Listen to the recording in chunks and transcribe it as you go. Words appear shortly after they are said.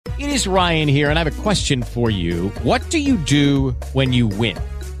It is Ryan here, and I have a question for you. What do you do when you win?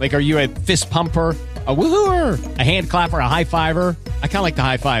 Like, are you a fist pumper, a woohooer, a hand clapper, a high fiver? I kind of like the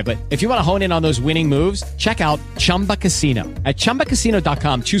high five, but if you want to hone in on those winning moves, check out Chumba Casino. At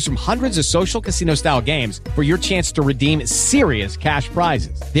ChumbaCasino.com, choose from hundreds of social casino-style games for your chance to redeem serious cash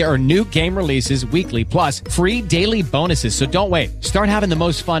prizes. There are new game releases weekly, plus free daily bonuses. So don't wait. Start having the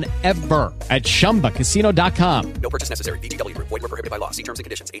most fun ever at ChumbaCasino.com. No purchase necessary. VGW. Void where prohibited by law. See terms and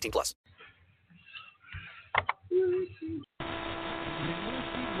conditions. 18 plus.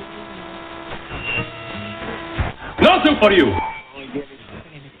 Nothing for you.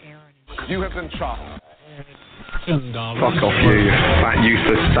 You have been chopped. Fuck off you fat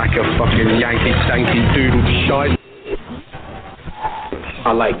useless sack of fucking Yankee stanky doodle shite.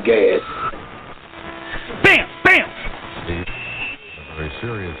 I like gas. Bam! Bam! Very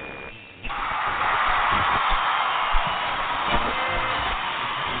serious.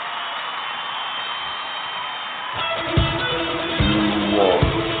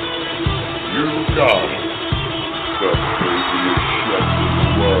 You got the craziest chef in the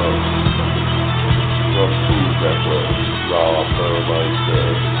world. The Food Network, Rob Burmeister,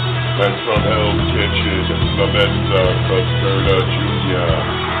 and from Hell's Kitchen, Lamenta Caserta Jr.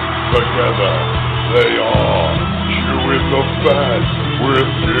 Together, they are chewing the fat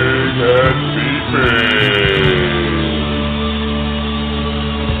with Big and Beefy.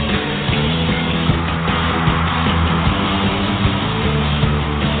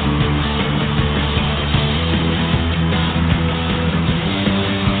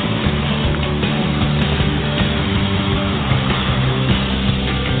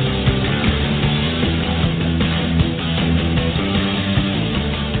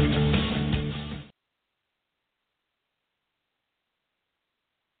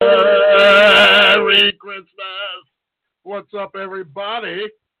 Merry Christmas! What's up, everybody?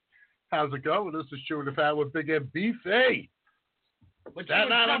 How's it going? This is Chewing the Fat with Big and Beefy.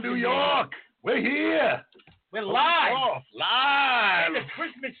 Staten Island, New York. We're here. We're live. Live. In the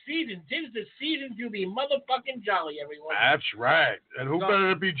Christmas season. 'Tis the season to be motherfucking jolly, everyone. That's right. And who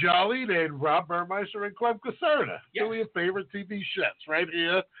better to be jolly than Rob Burmeister and Clem Caserta? Yes. Two of your favorite TV chefs right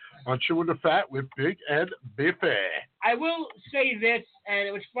here on Chewing the Fat with Big and Beefy. I will say this, and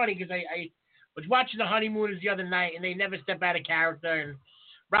it was funny because I was watching The Honeymooners the other night, and they never step out of character. And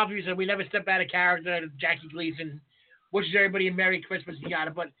Ralphie said, we never step out of character. And Jackie Gleason wishes everybody a Merry Christmas. You got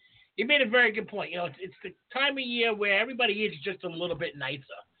it. But he made a very good point. You know, it's the time of year where everybody is just a little bit nicer.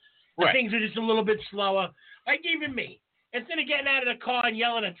 Right. Things are just a little bit slower. Like even me. Instead of getting out of the car and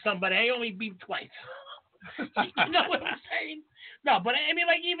yelling at somebody, I only beep twice. You know what I'm saying? No, but I mean,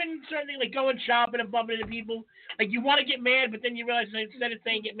 like, even certain things, like going shopping and bumping into people, like, you want to get mad, but then you realize instead of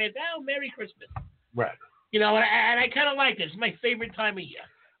saying get mad, oh, Merry Christmas. Right. You know, and I kind of like this. It's my favorite time of year.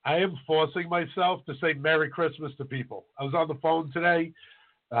 I am forcing myself to say Merry Christmas to people. I was on the phone today,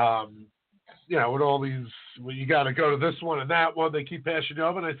 you know, with all these, well, you got to go to this one and that one. They keep passing you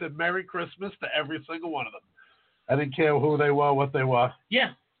over, and I said Merry Christmas to every single one of them. I didn't care who they were, what they were.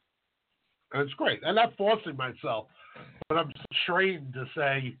 Yeah. And it's great. I'm not forcing myself, but I'm trained to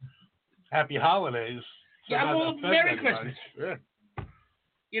say Happy Holidays. So Yeah, well, Merry Christmas. Yeah.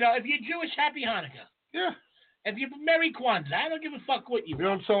 You know, if you're Jewish, Happy Hanukkah. Yeah. If you're Merry Kwanzaa, I don't give a fuck what you If you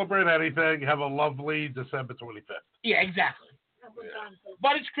don't celebrate anything, have a lovely December 25th. Yeah, exactly.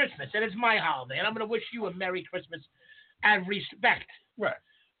 But it's Christmas, and it's my holiday, and I'm going to wish you a Merry Christmas and respect. Right.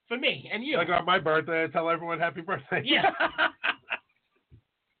 For me and you. Like on my birthday, I tell everyone happy birthday. Yeah.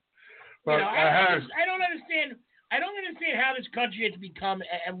 But you know, I don't understand. I don't understand how this country has become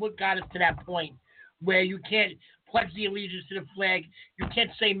and what got us to that point where you can't pledge the allegiance to the flag. You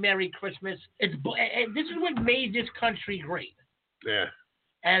can't say Merry Christmas. This is what made this country great. Yeah.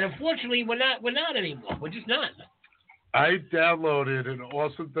 And unfortunately, we're not anymore. We're just not. I downloaded an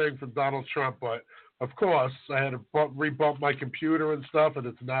awesome thing from Donald Trump, but of course I had to rebump my computer and stuff, and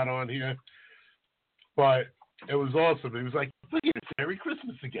it's not on here. But it was awesome. He was like, "Look at it's Merry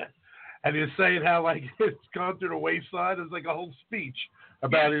Christmas again," and he's saying how like it's gone through the wayside. It's like a whole speech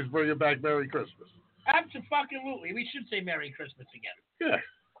about he's bringing back Merry Christmas. Absolutely, we should say Merry Christmas again.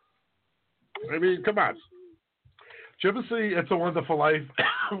 Yeah. I mean, come on. Did you ever see It's a Wonderful Life?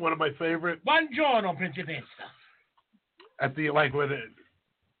 One of my favorite. Buongiorno, Principessa. At the like when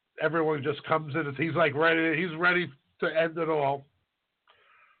everyone just comes in, he's like ready. He's ready to end it all,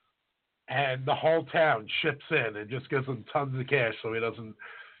 and the whole town ships in and just gives him tons of cash so he doesn't.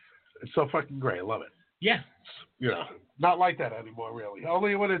 It's so fucking great. I love it. Yeah. You know, not like that anymore, really.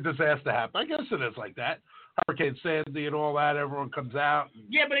 Only when a disaster happens. I guess it is like that. Hurricane Sandy and all that. Everyone comes out.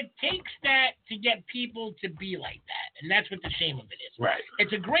 Yeah, but it takes that to get people to be like that, and that's what the shame of it is. Right.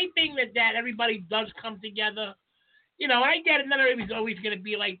 It's a great thing that everybody does come together. You know, I get it. Not everybody's always going to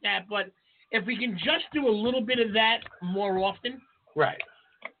be like that, but if we can just do a little bit of that more often, right,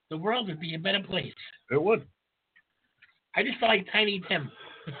 the world would be a better place. It would. I just feel like Tiny Tim.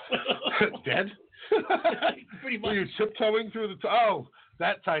 Dead? Pretty much. Were you tiptoeing through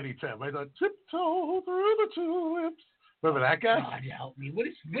that Tiny Tim. I thought, tiptoe through the tulips. Remember that guy? God help me. How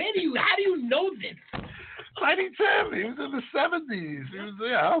do you know this? Tiny Tim. He was in the 70s. He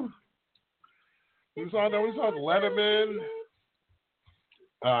was, He was on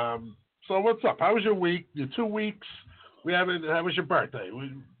Letterman. So what's up? How was your week? Your 2 weeks? How was your birthday?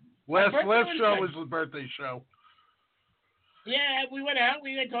 Last show was the birthday show. Yeah, we went out.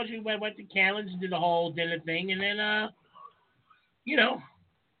 I told you we went to Callan's and did the whole dinner thing, and then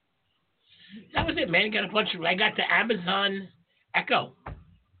that was it, man. I got the Amazon Echo.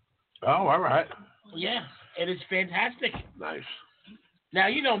 Oh, all right. Yeah, it is fantastic. Nice. Now,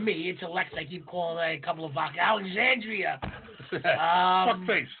 you know me. It's Alexa. I keep calling a couple of Alexandria. Fuck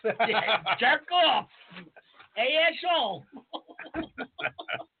face. Jerk off. Hey, asshole.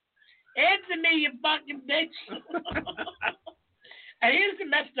 Answer me, you fucking bitch. And here's the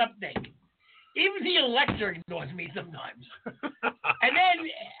messed up thing. Even the Alexa ignores me sometimes. And then,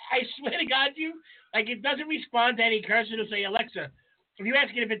 I swear to God, it doesn't respond to any curse. It'll say, Alexa, if you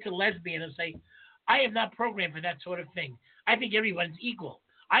ask it if it's a lesbian, it'll say, I am not programmed for that sort of thing. I think everyone's equal.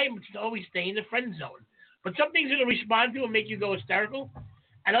 I am to always stay in the friend zone. But some things it'll respond to and make you go hysterical.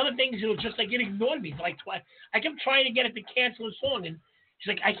 And other things it'll just it ignored me for twice. I kept trying to get it to cancel a song, and she's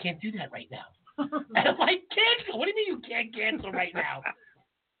like, I can't do that right now. And I'm like, cancel? What do you mean you can't cancel right now?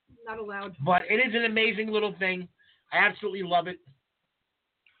 Not allowed. But it is an amazing little thing. I absolutely love it.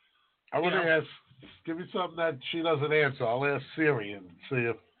 I want to ask, give me something that she doesn't answer. I'll ask Siri and see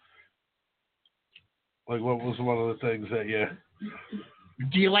if, what was one of the things that you...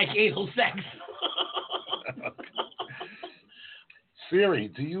 Do you like anal sex? Siri,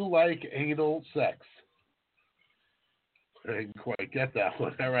 do you like anal sex? I didn't quite get that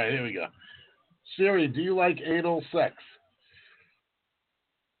one. All right, here we go. Siri, do you like anal sex?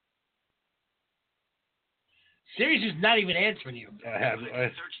 Siri's just not even answering you. I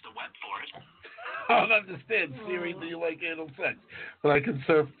searched the web for it. I don't understand. Siri, do you like anal sex? But I can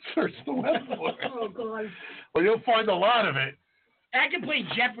search the web for it. Oh, God. Well, you'll find a lot of it. I can play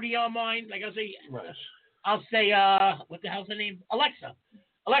Jeopardy on mine. I'll say, right. I'll say, what the hell's her name? Alexa,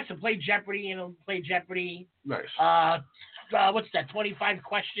 play Jeopardy, and it'll play Jeopardy. Nice. What's that? 25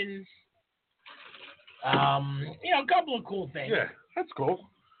 questions. A couple of cool things. Yeah, that's cool.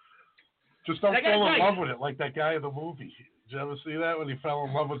 Just don't fall in love with it like that guy in the movie. Did you ever see that when he fell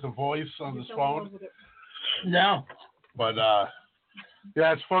in love with the voice on his phone? No. But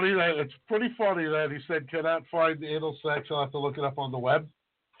it's funny that it's pretty funny that he said cannot find anal sex. I'll have to look it up on the web.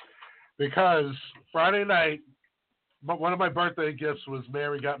 Because Friday night, one of my birthday gifts was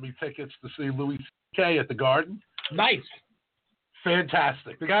Mary got me tickets to see Louis C.K. at the Garden. Nice.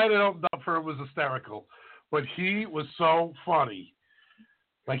 Fantastic. The guy that opened up for him was hysterical, but he was so funny.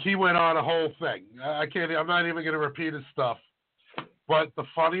 Like, he went on a whole thing. I'm not even going to repeat his stuff. But the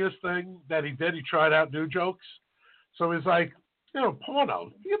funniest thing that he did, he tried out new jokes. So he's like,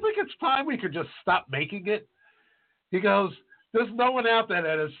 porno, do you think it's time we could just stop making it? He goes, there's no one out there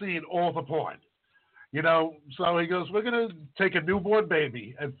that has seen all the porn. So he goes, we're going to take a newborn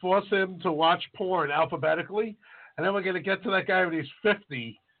baby and force him to watch porn alphabetically. And then we're going to get to that guy when he's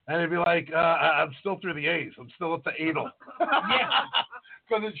 50. And he'd be like, I'm still through the A's. I'm still at the anal. Yeah.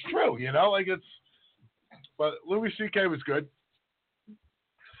 Because it's true, But Louis C.K. was good.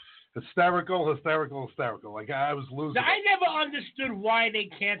 Hysterical. Like, I was losing. Now, I never understood why they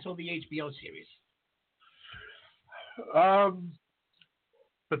canceled the HBO series.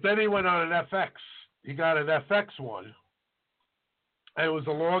 But then he went on an FX. He got an FX one. And it was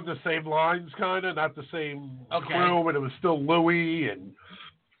along the same lines, kind of, not the same crew, but it was still Louis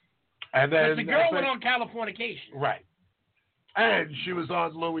and then the girl went on Californication. Right. And she was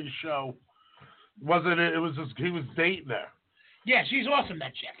on Louis' show. Wasn't it? It was just, he was dating her. Yeah, she's awesome,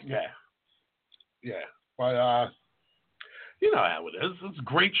 that chick. Yeah. But, you know how it is. It's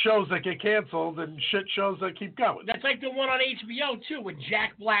great shows that get canceled and shit shows that keep going. That's like the one on HBO, too, with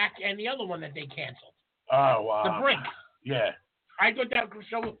Jack Black and the other one that they canceled. Oh, wow. The Brink. Yeah. I thought that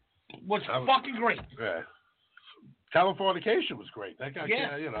show was fucking great. Yeah. Californication was great. That got,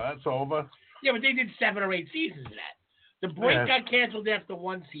 that's over. Yeah, but they did 7 or 8 seasons of that. The Brink got canceled after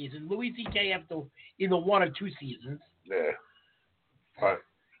 1 season. Louis C.K. after either 1 or 2 seasons. Yeah. But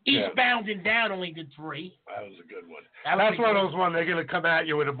Eastbound and Down only did 3. That was a good one. That's one of those ones they're going to come at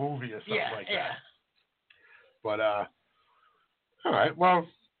you in a movie or something like that. Yeah. But, all right, well,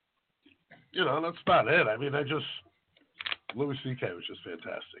 that's about it. I mean, Louis C.K. was just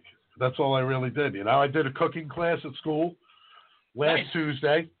fantastic. That's all I really did. I did a cooking class at school last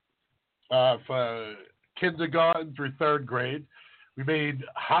Tuesday for kindergarten through 3rd grade. We made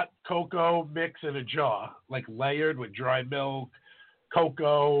hot cocoa mix in a jar, like layered with dry milk,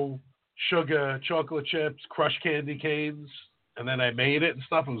 cocoa, sugar, chocolate chips, crushed candy canes, and then I made it and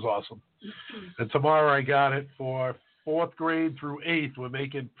stuff. It was awesome. And tomorrow I got it for 4th grade through 8th. We're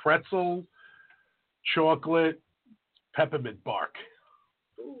making pretzel, chocolate, peppermint bark.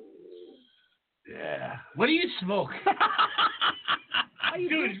 Yeah. What do you smoke?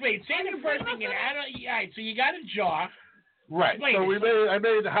 Dude, wait, say the first thing. All right, so you got a jar. Right. So I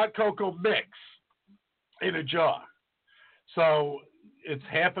made the hot cocoa mix in a jar. So it's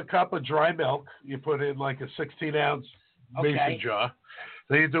half a cup of dry milk. You put in like a 16-ounce mason jar.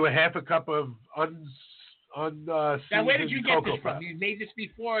 Then you do a half a cup of unseasoned Now, where did you get cocoa this from? powder. You made this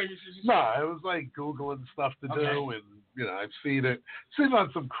before? No, it was like Googling stuff to do, and I've seen it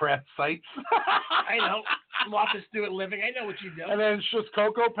on some crap sites. I know. Martha Stewart Living. I know what you do. And then it's just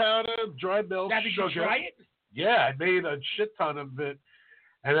cocoa powder, dry milk, now, did sugar. you try it? Yeah, I made a shit ton of it,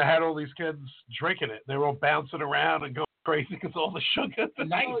 and I had all these kids drinking it. They were all bouncing around and going crazy because all the sugar.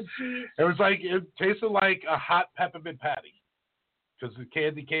 Nice. It tasted like a hot peppermint patty because the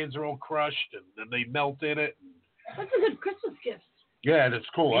candy canes are all crushed and then they melt in it. That's a good Christmas gift. Yeah, and it's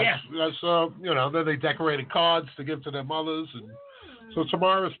cool. Yeah. Then they decorated cards to give to their mothers, and so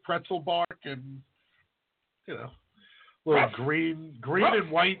tomorrow is pretzel bark and little green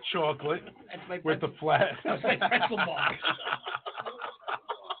and white chocolate with the flat. That's like pretzel bark.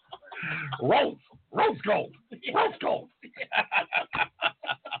 Rose gold.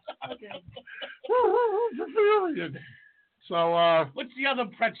 So, what's the other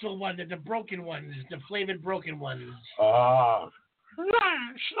pretzel one? The broken ones, the flavored broken ones.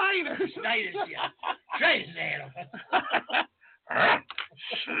 Schneider's. Schneider's, yeah. Schneider's.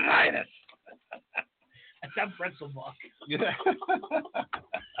 Schneider's. That's not pretzel bark. Yeah.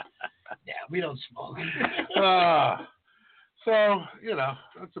 Yeah, we don't smoke. So,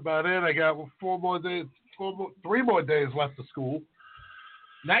 that's about it. I got 3 more days left of school.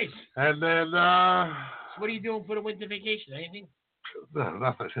 Nice. And then, so what are you doing for the winter vacation? Anything? No,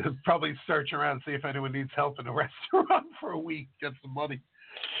 nothing. Probably search around and see if anyone needs help in a restaurant for a week, get some money.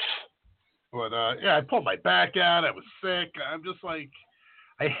 But, I pulled my back out. I was sick. I'm just like,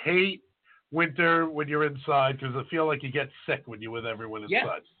 I hate winter when you're inside because I feel like you get sick when you're with everyone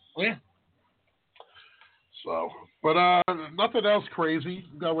inside. Yeah. So, but nothing else crazy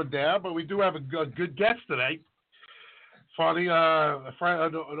going down. But we do have a good guest today. Funny,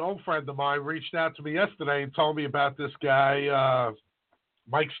 an old friend of mine reached out to me yesterday and told me about this guy,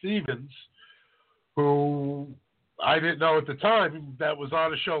 Mike Stevens, who I didn't know at the time that was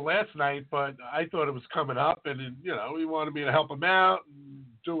on the show last night, but I thought it was coming up, and he wanted me to help him out and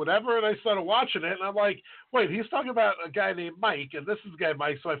do whatever, and I started watching it, and I'm like, wait, he's talking about a guy named Mike, and this is the guy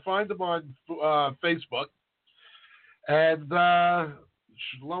Mike, so I find him on Facebook, and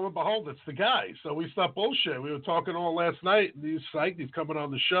lo and behold, it's the guy. So we stopped bullshit. We were talking all last night, and he's psyched. He's coming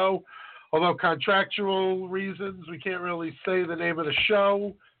on the show. Although contractual reasons, we can't really say the name of the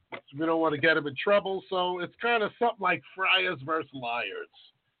show. We don't want to get him in trouble. So it's kind of something like Friars versus Liars.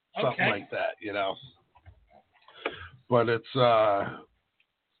 Something like that, But it's,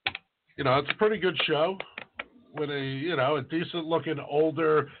 it's a pretty good show with a decent-looking,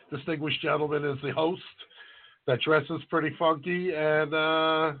 older, distinguished gentleman as the host. That dresses pretty funky, and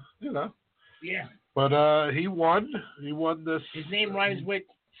Yeah. But he won. He won this. His name rhymes with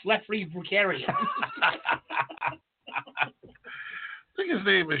Fleffrey Bucarian. I think his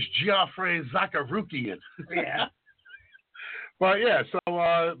name is Geoffrey Zakarukian. Yeah. But yeah, so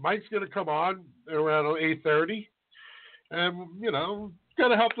Mike's gonna come on around 8:30, and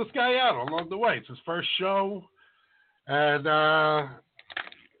gonna help this guy out along the way. It's his first show, and.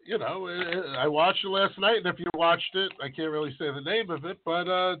 I watched it last night, and if you watched it, I can't really say the name of it, but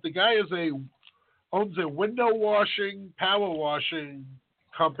the guy owns a window washing, power washing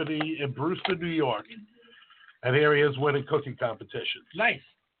company in Brewster, New York, and here he is winning cooking competitions. Nice.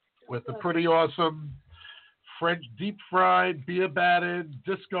 With a pretty awesome French deep fried, beer battered,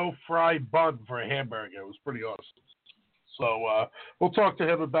 disco fried bun for a hamburger. It was pretty awesome. So we'll talk to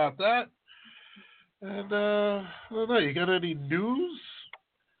him about that. And I don't know, you got any news?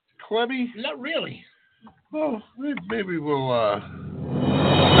 Clemmy? Not really. Well, maybe we'll,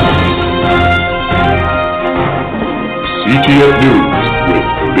 CTF News.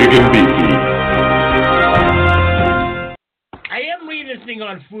 with Big and Beefy. I am reading this thing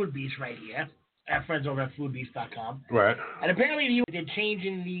on Food Beast right here. Our friends over at foodbeast.com. Right. And apparently they're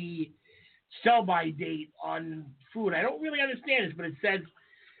changing the sell-by date on food. I don't really understand this, but it says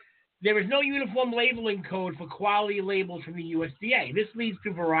there is no uniform labeling code for quality labels from the USDA. This leads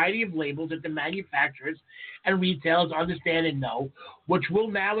to a variety of labels that the manufacturers and retailers understand and know, which will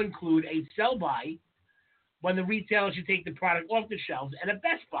now include a sell-by when the retailer should take the product off the shelves, and a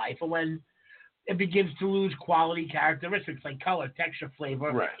best buy for when it begins to lose quality characteristics like color, texture,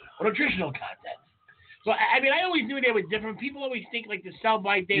 flavor, Right. or nutritional content. So, I mean, I always knew they were different. People always think like the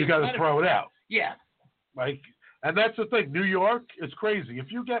sell-by date. You got to throw it out. Yeah. Like, and that's the thing. New York is crazy.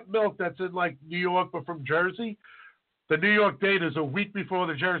 If you get milk that's in like New York but from Jersey, the New York date is a week before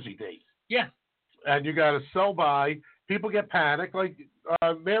the Jersey date. Yeah. And you got to sell by. People get panicked. Like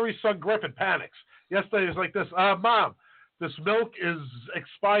Mary's son Griffin panics. Yesterday was like this. Mom, this milk is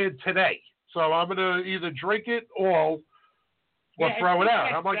expired today, so I'm gonna either drink it or throw it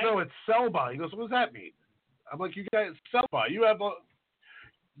out. I'm like, no, it's sell by. He goes, what does that mean? I'm like, you guys sell by. You have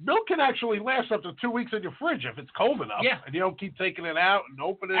milk can actually last up to 2 weeks in your fridge if it's cold enough. Yeah. And you don't keep taking it out and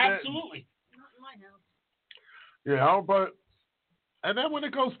opening it. Absolutely. Not in my house. You know, and then when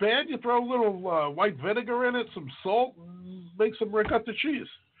it goes bad, you throw a little white vinegar in it, some salt, and make some ricotta cheese.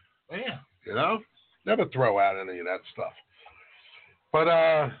 Yeah. You know? Never throw out any of that stuff. But,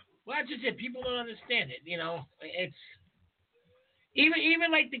 well, that's just it. People don't understand it. You know, it's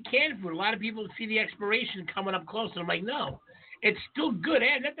even like the canned food. A lot of people see the expiration coming up close, and I'm like, no, it's still good.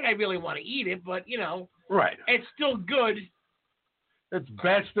 Not that I really want to eat it, but you know, right, it's still good. It's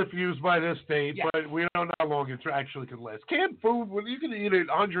best if used by this date, Yeah. but we don't know how long it actually can last. Canned food, well, you can eat it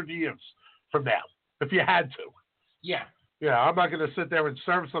 100 years from now if you had to. Yeah. Yeah, I'm not going to sit there and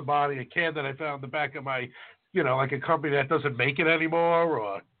serve somebody a can that I found in the back of my, you know, like a company that doesn't make it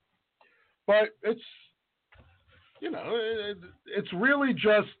anymore. But it's, you know, it's really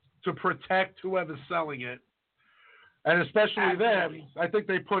just to protect whoever's selling it. And especially Absolutely. then, I think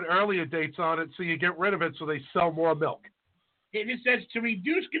they put earlier dates on it so you get rid of it so they sell more milk. It just says to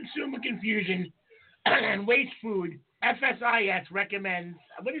reduce consumer confusion and waste food, FSIS recommends,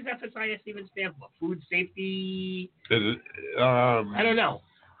 what does FSIS even stand for? Food safety? I don't know.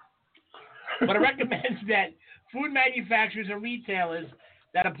 But it recommends that food manufacturers and retailers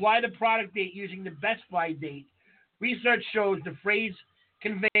that apply the product date using the best buy date. Research shows the phrase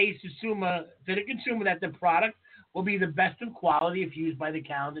conveys to the consumer that the product will be the best of quality if used by the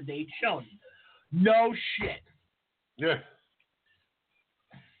calendar date shown. No shit. Yeah.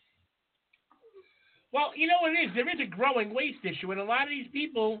 Well, you know what it is? There is a growing waste issue, and a lot of these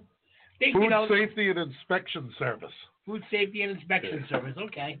people think, Food you know... Safety and Inspection Service. Food Safety and Inspection Service,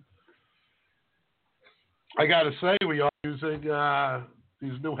 okay. I got to say, we are using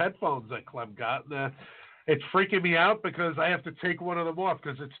these new headphones that Clem got. And, it's freaking me out because I have to take one of them off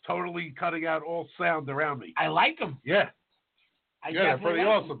because it's totally cutting out all sound around me. I like them. Yeah. They're definitely pretty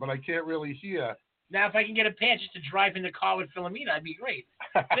like awesome, but I can't really hear. Now, if I can get a patch to drive in the car with Philomena, that'd be great.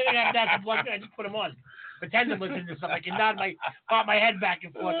 I think I have that plugged in. I just put them on. Pretend I'm listening to something. I can nod my head back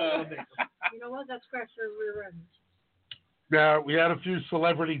and forth a little bit. You know what? That scratched her rear end. Now, we had a few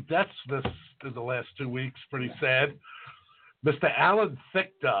celebrity deaths in the last 2 weeks. Pretty sad. Mr. Alan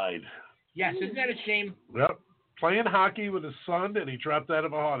Thicke died. Yes, isn't that a shame? Yep. Playing hockey with his son, and he dropped out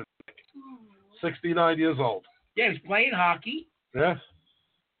of a heart attack. 69 years old. Yeah, he was playing hockey. Yeah.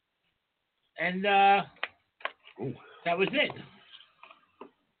 And that was it.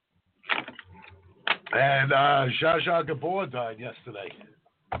 And Zsa Zsa Gabor died yesterday.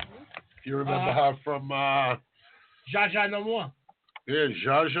 If you remember her from... Zsa Zsa No More. Yeah,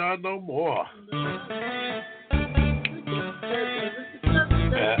 Zsa Zsa No More.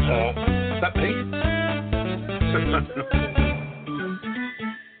 Is that me?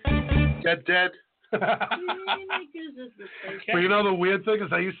 Dead. But you know the weird thing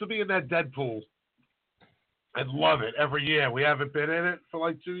is I used to be in that Deadpool and love it every year. We haven't been in it for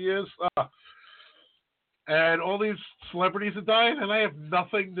like 2 years. And all these celebrities are dying and I have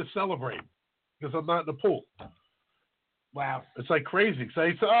nothing to celebrate because I'm not in the pool. Wow. It's like crazy. So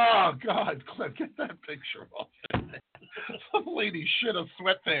I say, oh, God, Clint, get that picture off. Some lady shit of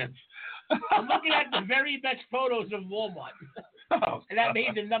sweatpants. I'm looking at the very best photos of Walmart. Oh, and that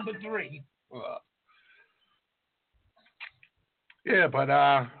made the number 3. Yeah, but,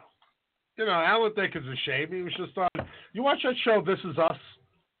 you know, Alan Thicke is a shame. He was just on. You watch that show, This Is Us?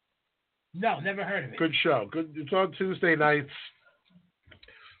 No, never heard of it. Good show. Good. It's on Tuesday nights.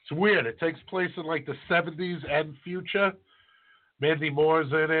 It's weird. It takes place in like the 70s and future. Mandy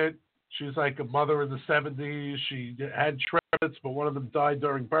Moore's in it. She's like a mother in the 70s. She had triplets. triplets, but one of them died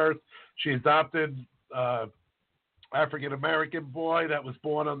during birth. She adopted African-American boy that was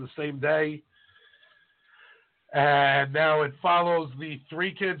born on the same day. And now it follows the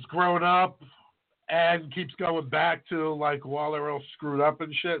 3 kids growing up and keeps going back to, like, while they're all screwed up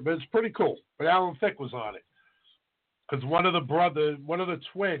and shit. But it's pretty cool. But Alan Thicke was on it. Because one of the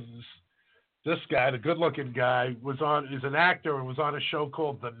twins, this guy, the good-looking guy, is an actor and was on a show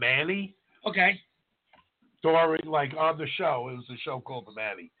called The Manny. Okay. During, like, on the show, it was a show called The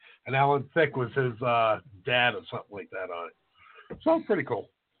Manny. And Alan Thicke was his dad or something like that on it. So it's pretty cool.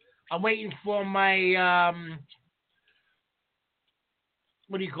 I'm waiting for my,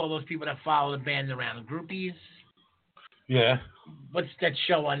 what do you call those people that follow the band around? Groupies? Yeah. What's that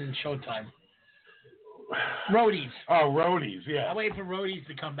show on Showtime? Roadies. Oh, Roadies, yeah. I'm waiting for Roadies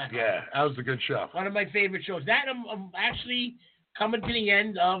to come back. Yeah, that was a good show. One of my favorite shows. That I'm actually coming to the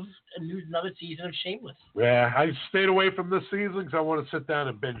end of another season of Shameless. Yeah, I stayed away from this season because I want to sit down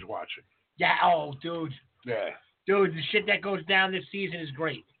and binge watch it. Yeah, oh, dude. Yeah. Dude, the shit that goes down this season is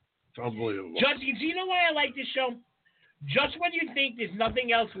great. It's unbelievable. Do you know why I like this show? Just when you think there's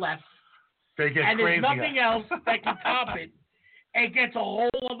nothing else left, they get and crazy. There's nothing else that can top it, it gets a whole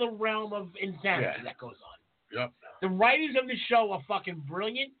other realm of insanity that goes on. Yep. The writers of the show are fucking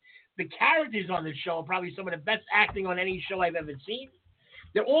brilliant. The characters on this show are probably some of the best acting on any show I've ever seen.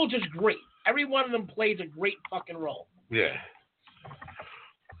 They're all just great. Every one of them plays a great fucking role. Yeah.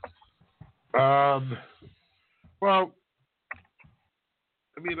 Well,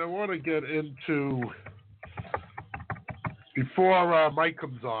 I mean, I want to get into, before Mike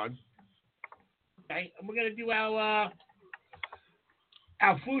comes on. Okay, and we're going to do our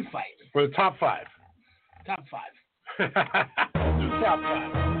food fight. For the top 5. Top 5. Top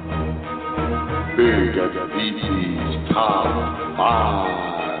 5. Big at Beefy's Top 5.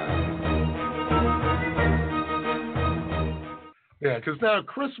 Yeah, because now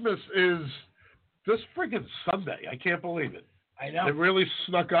Christmas is this friggin' Sunday. I can't believe it. I know. It really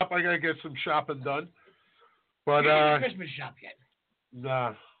snuck up. I got to get some shopping done. But, you didn't Christmas shop yet?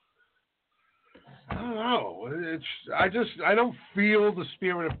 Nah. I don't know. I don't feel the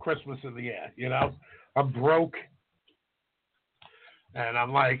spirit of Christmas in the air, you know? I'm broke. And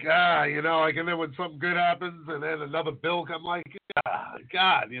I'm like, you know, and then when something good happens and then another bill, I'm like,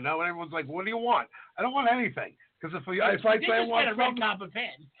 God, you know, and everyone's like, what do you want? I don't want anything. Because if I say I want a red copper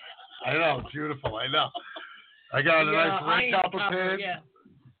pen. I know, it's beautiful, I know. I got a nice red copper pen. Yeah.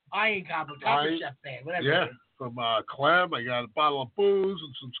 Iron copper chef pen, whatever. Yeah, from Clem. I got a bottle of booze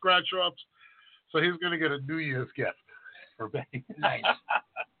and some scratch-ups. So he's going to get a New Year's gift for me. Nice.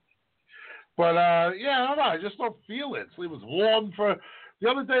 But, yeah, I don't know. I just don't feel it. It was warm the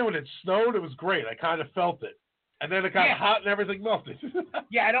other day when it snowed, it was great. I kind of felt it. And then it got hot and everything melted.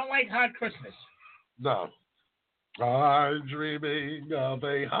 Yeah, I don't like hot Christmas. No. I'm dreaming of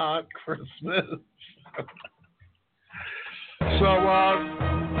a hot Christmas. So,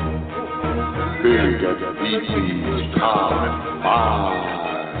 Big at Beefy's Top 5.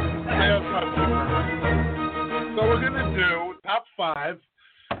 So we're going to do top 5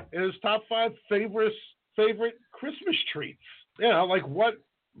 is top 5 favorite Christmas treats. You know, like what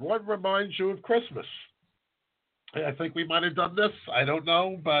reminds you of Christmas? I think we might have done this. I don't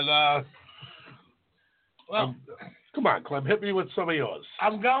know, but well, come on, Clem, hit me with some of yours.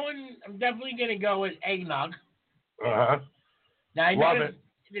 I'm definitely going to go with eggnog. Uh-huh. Now, I know Love it.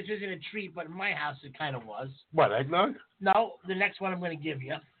 This isn't a treat, but in my house it kind of was. What, eggnog? No, the next one I'm going to give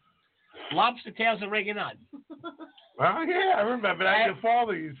you. Lobster tails and reganade. Oh, yeah, I remember that. Your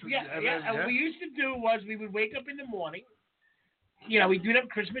father used to. Yeah. And what we used to do was we would wake up in the morning. You know, we do it on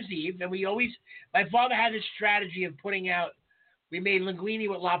Christmas Eve, and my father had this strategy of we made linguine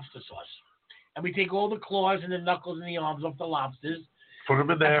with lobster sauce. And we take all the claws and the knuckles and the arms off the lobsters. Put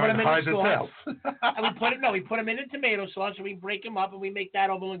them in there and hide the tails. And we put them in the tomato sauce, and we break them up, and we make that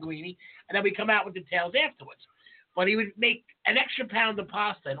over linguine, and then we come out with the tails afterwards. But he would make an extra pound of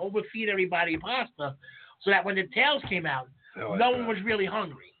pasta and overfeed everybody pasta so that when the tails came out, no one was really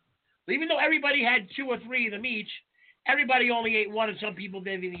hungry. But even though everybody had 2 or 3 of them each, everybody only ate 1, and some people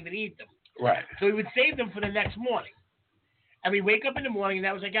didn't even eat them. Right. So we would save them for the next morning. And we'd wake up in the morning, and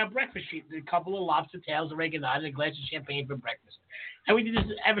that was like our breakfast sheet. A couple of lobster tails, a reganade, and a glass of champagne for breakfast. And we did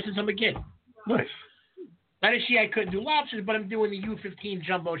this ever since I'm a kid. Nice. Now this year I couldn't do lobsters, but I'm doing the U15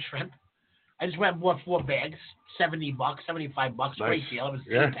 jumbo shrimp. I just went and bought 4 bags, $70, $75, Nice. great deal. It was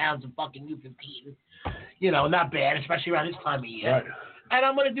 3 pounds of fucking U15. You know, not bad, especially around this time of year. Right. And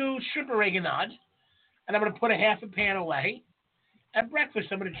I'm going to do shrimp reganade, and I'm going to put a half a pan away. At breakfast,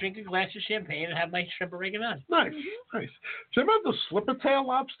 I'm going to drink a glass of champagne and have my shrimp oregano. Nice, nice. Do you remember the slipper tail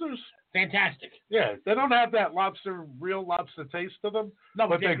lobsters? Fantastic. Yeah, they don't have that real lobster taste to them. No,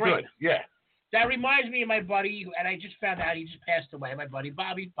 but they're great. good. Yeah. That reminds me of my buddy, and I just found out he just passed away. My buddy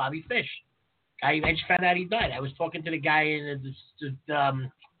Bobby Fish. I just found out he died. I was talking to the guy in the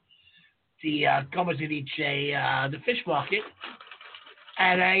fish market,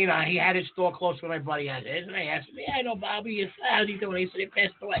 and he had his store close where my buddy had his, and I asked him, "Yeah, I know Bobby. How's he doing?" He said he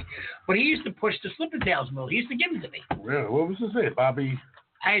passed away, but he used to push the slipper tails mill. He used to give them to me. Really? What was his name, Bobby?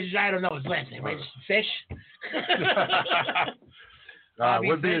 I don't know his last name. It's Fish.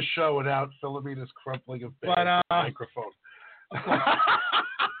 Would be a show without Philomena's crumpling of the microphone.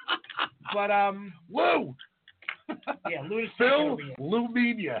 But Lou. Yeah, Lou's Phil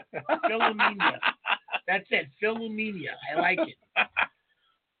Lumenia. Phil Lumenia. That's it, Phil Lumenia. I like it.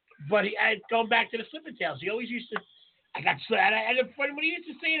 But going back to the slipper tails, he always used to. And when he used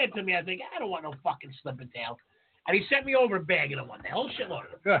to say that to me, I think I don't want no fucking slipper tail. And he sent me over a bag of them one day, a whole shitload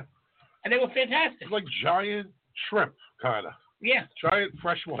of them. Yeah. And they were fantastic. Like giant shrimp, kind of. Yeah. Giant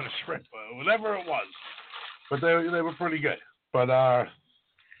freshwater shrimp, whatever it was. But they were pretty good. But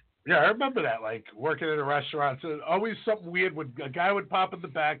yeah, I remember that, like working in a restaurant. So always something weird. A guy would pop in the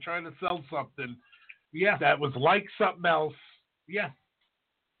back trying to sell something. Yeah. That was like something else. Yeah.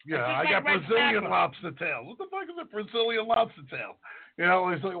 Yeah, I got Brazilian lobster tail. What the fuck is a Brazilian lobster tail?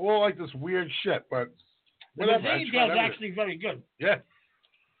 It's like all like this weird shit, but whatever. The Brazilian tail is actually very good. Yeah.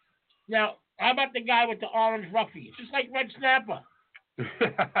 Now, how about the guy with the orange ruffy? It's just like red snapper.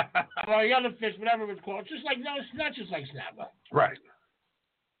 Or the other fish, whatever it's called. It's just like, no, it's not just like snapper. Right.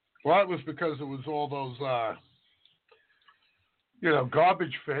 Well, it was because it was all those,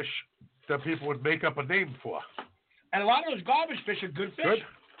 garbage fish that people would make up a name for. And a lot of those garbage fish are good fish. Good.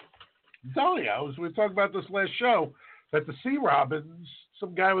 I'm telling you, we were talking about this last show, that the sea robins,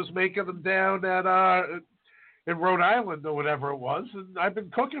 some guy was making them down at in Rhode Island or whatever it was, and I've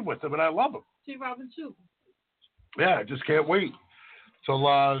been cooking with them, and I love them. Sea robin soup. Yeah, I just can't wait till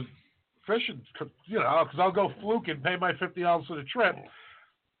fishing, because I'll go fluke and pay my $50 for the trip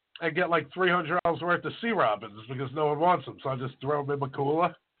and get like $300 worth of sea robins because no one wants them, so I just throw them in my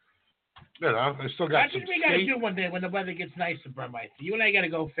cooler. I still got That's what we got to do one day when the weather gets nicer, Brumite. You and I got to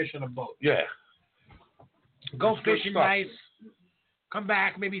go fish on a boat. Yeah. Go fishing nice. Come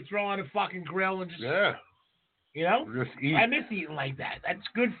back, maybe throw on a fucking grill and just... Yeah. Just eat. I miss eating like that. That's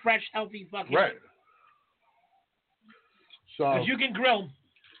good, fresh, healthy fucking... Right. So... Because you can grill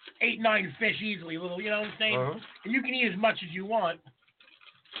 8-9 fish easily, you know what I'm saying? Uh-huh. And you can eat as much as you want.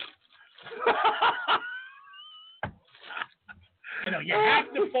 You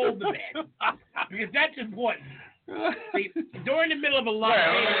have to fold the bag because that's important. See, during the middle of a lunch. What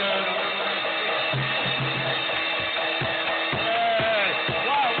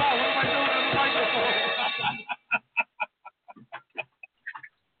am I doing in the microphone?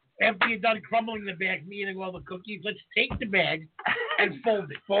 After you're done crumbling the bag, me eating all the cookies, let's take the bag and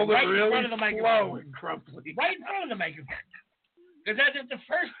fold it. Fold it right really in front of the microphone. slow and crumbly. Right in front of the microphone. Because that's the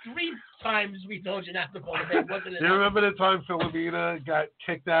first 3 times we told you not to fold the bag, wasn't it? You remember the time Philomena got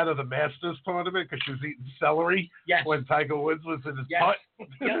kicked out of the Masters tournament because she was eating celery? Yes. When Tiger Woods was in his Yes. putt?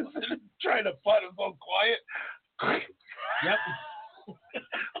 Yes. Trying to putt and so quiet. Yep.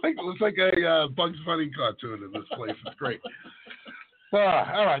 It looks like a Bugs Bunny cartoon in this place. It's great. All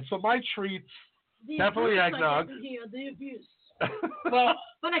right, so my treats, The definitely abuse eggnog. I get to hear, the abuse. Well,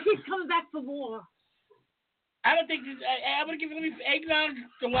 But I keep coming back for more. I don't think I'm going to give you eggnog,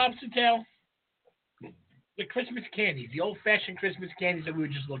 the lobster tail, the Christmas candies, the old-fashioned Christmas candies that we were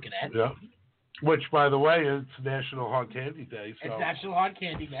just looking at. Yeah. Which, by the way, is National Hard Candy Day. So. It's National Hard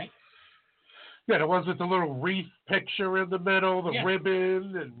Candy Day. Yeah, there wasn't the little wreath picture in the middle, the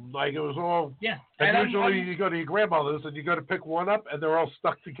ribbon, and like it was all. Yeah. And usually you go to your grandmother's and you go to pick one up and they're all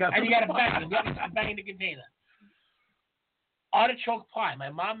stuck together. And you got to bang them. You got to bang the container. Artichoke pie. My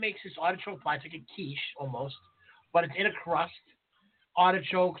mom makes this artichoke pie. It's like a quiche almost, but it's in a crust.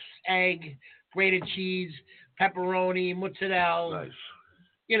 Artichokes, egg, grated cheese, pepperoni, mozzarella. Nice.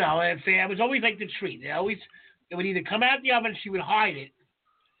 And it was always like the treat. It would either come out of the oven, she would hide it.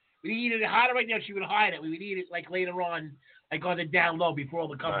 We'd eat it hot right now, she would hide it. We would eat it like later on, like on the down low before all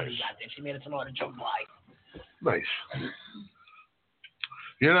the company got there. She made us an artichoke pie. Nice.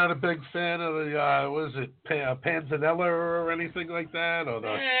 You're not a big fan of the, what is it, panzanella or anything like that? Or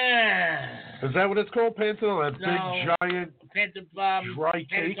is that what it's called, panzanella? That big, giant, dry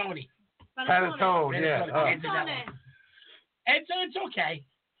cake? Panettone. Panettone, yeah. Panettone. It's okay.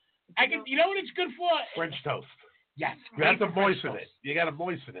 You know what it's good for? French toast. Yes. You have to moisten it. You got to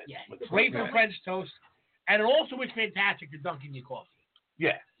moisten it. Yeah. Great for French toast. And it also is fantastic to dunk in your coffee.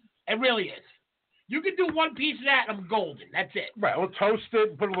 Yeah. It really is. You can do one piece of that and I'm golden. That's it. Right. We'll toast it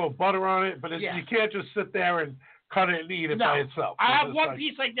and put a little butter on it, but you can't just sit there and cut it and eat it by itself. I have one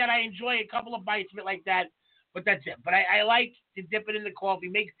piece like that. I enjoy a couple of bites of it like that, but that's it. But I like to dip it in the coffee.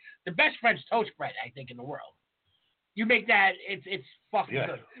 Make the best French toast bread, I think, in the world. You make that, it's fucking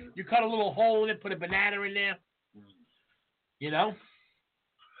good. You cut a little hole in it, put a banana in there. You know?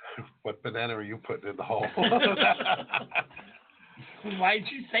 What banana are you putting in the hole? Why did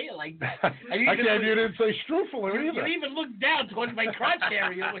you say it like that? You didn't say strufel either. You even looked down towards my crotch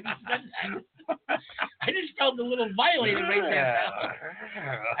area when you said that. I just felt a little violated right there.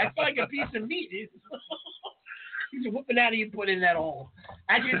 I felt like a piece of meat. What banana you put in that hole?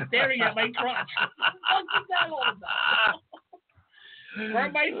 As you're staring at my crotch. What that all about? Where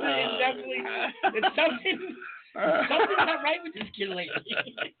am I sitting? Definitely, it's something. Something's not right with this kid lately.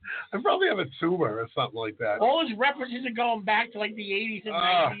 I probably have a tumor or something like that. All his references are going back to like the 80s and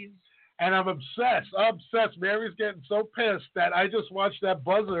 90s. And I'm obsessed. Mary's getting so pissed that I just watched that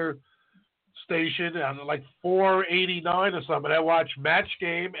buzzer station on like 489 or something. I watched Match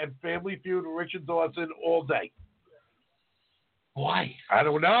Game and Family Feud with Richard Dawson all day. Why? I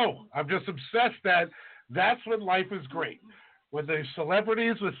don't know. I'm just obsessed that's when life is great. When the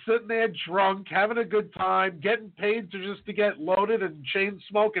celebrities were sitting there drunk, having a good time, getting paid to get loaded and chain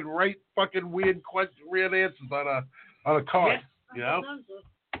smoke and write fucking weird answers on a card. Yeah. You know?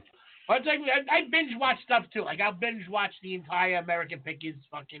 I binge watch stuff too. Like I'll binge watch the entire American Pickers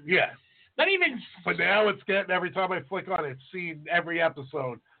fucking. Yeah. Not even. But now it's getting, every time I flick on it, it's seen every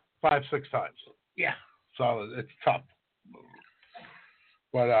episode 5-6 times. Yeah. So it's tough.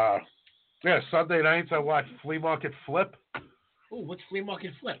 But Sunday nights I watch Flea Market Flip. Oh, what's Flea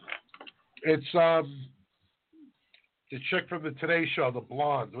Market Flip? It's the chick from the Today Show, the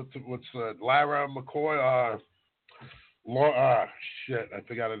blonde. What's Lara McCoy? Shit, I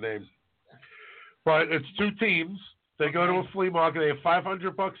forgot her name. But it's two teams. They go to a flea market. They have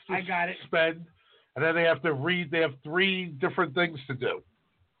 $500 to spend, and then they have to read. They have 3 different things to do.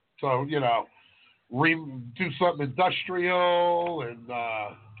 So do something industrial and.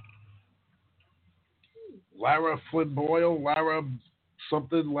 Lara Flynn Boyle, Lara,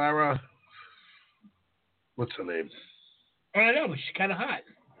 what's her name? I don't know, she's kind of hot.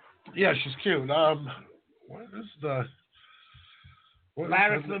 Yeah, she's cute. What is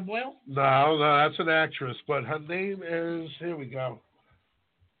Lara Flynn Boyle? No, that's an actress, but her name is, here we go.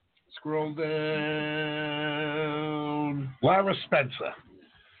 Scroll down. Lara Spencer.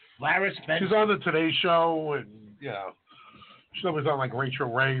 Lara Spencer. She's on the Today Show, and, she's always on like Rachel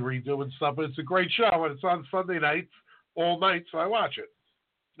Ray redoing stuff, but it's a great show, and it's on Sunday nights, all night, so I watch it.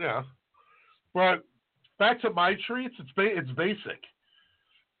 Yeah. But back to my treats, it's basic.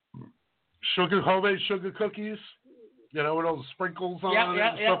 Homemade sugar cookies, with all the sprinkles on it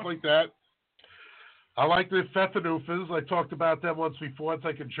and stuff like that. I like the Pfeffernuffers. I talked about them once before. It's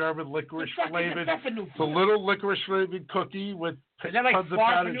like a German licorice flavored. It's a little licorice flavored cookie with tons of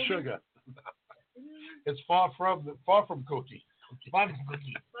powdered sugar. It's far from cookie.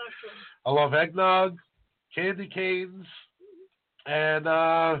 I love eggnog, candy canes, and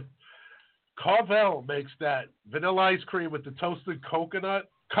Carvel makes that vanilla ice cream with the toasted coconut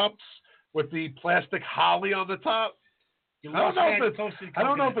cups with the plastic holly on the top. I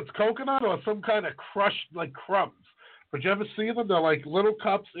don't know if it's coconut or some kind of crushed like crumbs. But you ever see them? They're like little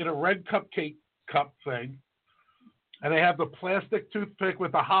cups in a red cupcake cup thing. And they have the plastic toothpick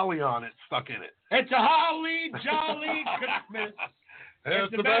with the holly on it stuck in it. It's a holly jolly Christmas.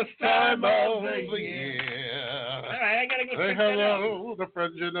 It's the best time of the year. All right, I gotta go say hello, the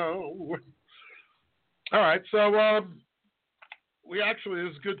friends you know. All right, so we actually,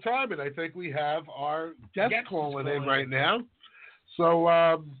 it's a good time, and I think we have our guest calling in right now. So,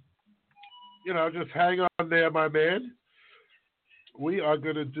 just hang on there, my man. We are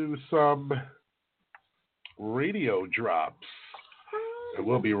going to do some radio drops, and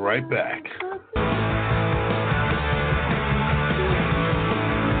we'll be right back.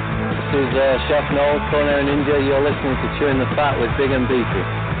 This is Chef Noel, Culinary Ninja. You're listening to Chewing the Fat with Big and Beefy.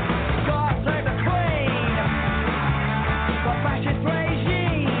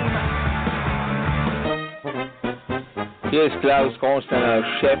 Hier ist Klaus Constantiner,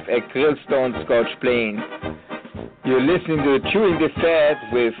 Chef at Grillstone Scotch Plain. You're listening to Chewing the Fat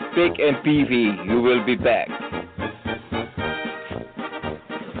with Big and Beefy. You will be back.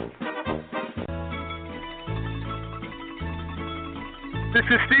 This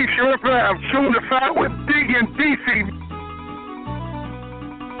is Steve Schroeder. I'm Chewing the Fat with Big and Beefy.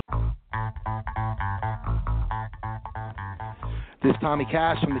 This is Tommy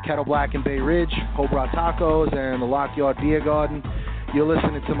Cash from the Kettle Black in Bay Ridge, Cobra Tacos, and the Lockyard Beer Garden. You're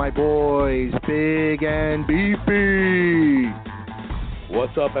listening to my boys, Big and Beefy.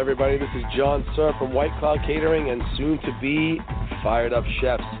 What's up, everybody? This is John Sir from White Cloud Catering and soon to be Fired Up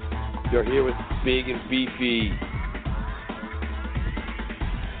Chefs. You're here with Big and Beefy.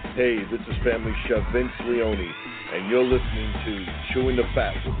 Hey, this is Family Chef Vince Leone, and you're listening to Chewing the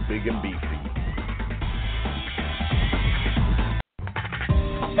Fat with Big and Beefy.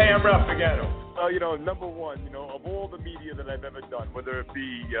 Hey, I'm Ralph Pagano. Number one, of all the media that I've ever done, whether it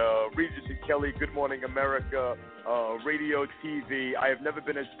be Regis and Kelly, Good Morning America, radio, TV, I have never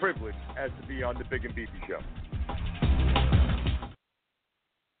been as privileged as to be on the Big and Beefy Show.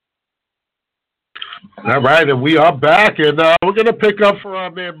 All right, and we are back, and we're going to pick up for our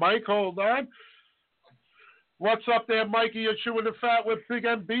man Mike. Hold on. What's up there, Mikey? You're chewing the fat with Big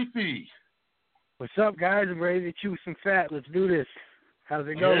and Beefy. What's up, guys? I'm ready to chew some fat. Let's do this. How's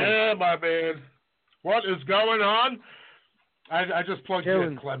it going? Yeah, my man. What is going on? I just plugged you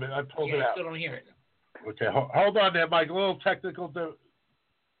in, Clement. I pulled it out. I still don't hear it. Okay, hold on there, Mike. A little technical. All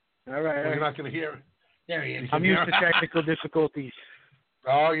right. You're not going to hear it. There he is. I'm used to technical difficulties.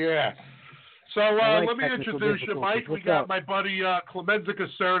 Oh, yeah. So like let me introduce you, Mike. We got my buddy Clemenza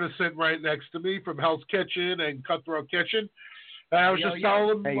Caserta sitting right next to me from Hell's Kitchen and Cutthroat Kitchen. I was just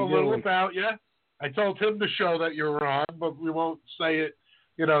telling him a little about you. I told him the show that you were on, but we won't say it,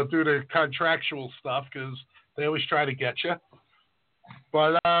 due to contractual stuff because they always try to get you.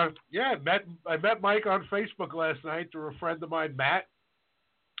 But, I met Mike on Facebook last night through a friend of mine, Matt,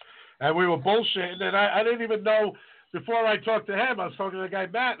 and we were bullshitting, and I didn't even know, before I talked to him, I was talking to the guy,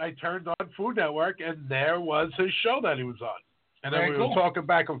 Matt, and I turned on Food Network, and there was his show that he was on. And then we were talking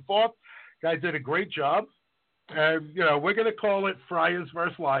back and forth. Guy did a great job. And, we're going to call it Friars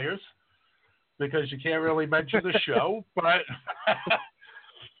versus Liars because you can't really mention the show. But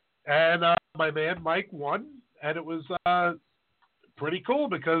and my man Mike won, and it was pretty cool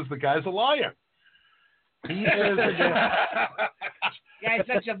because the guy's a liar. He is. Guy's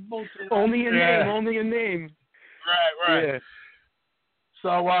such a bullshit. Only a name. Right. Yeah.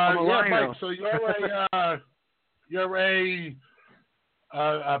 So Mike. So you're a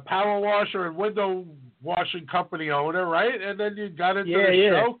power washer and window washing company owner, right? And then you got into the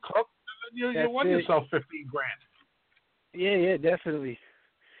show, cooked, and then you won yourself $15,000. Yeah, definitely.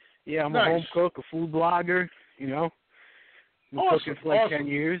 Yeah, I'm a home cook, a food blogger. Been cooking for like 10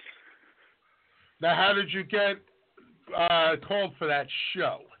 years. Now, how did you get called for that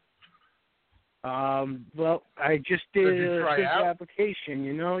show? Well, I just did a quick application,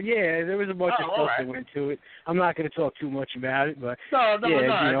 Yeah, there was a bunch of stuff that went to it. I'm not going to talk too much about it, but no.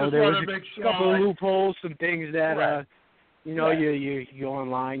 There was a couple of loopholes, some things that, you go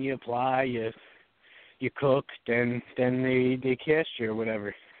online, you apply, you cook, then they cast you or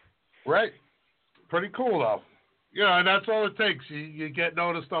whatever. Right. Pretty cool, though. And that's all it takes. You get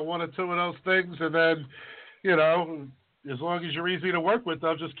noticed on one or two of those things, and then, as long as you're easy to work with,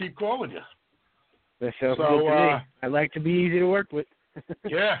 they'll just keep calling you. That sounds good to me. I like to be easy to work with.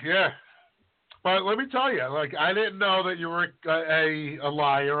 Yeah. But let me tell you, I didn't know that you were a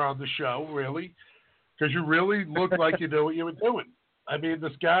liar on the show, really, because you really looked like you knew what you were doing. I mean,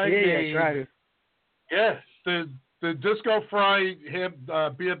 this guy I try to. Yeah, the disco fry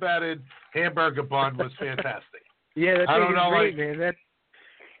beer batted hamburger bun was fantastic. Yeah, that thing is great, man.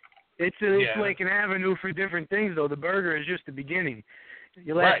 It's like an avenue for different things, though. The burger is just the beginning.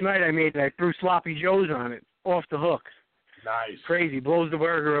 Last night I threw Sloppy Joe's on it, off the hook. Nice. Crazy, blows the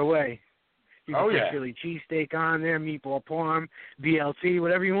burger away. You can put Philly cheesesteak on there, meatball parm, BLT,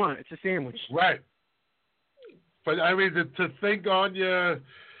 whatever you want. It's a sandwich. Right. But, I mean, to think on you,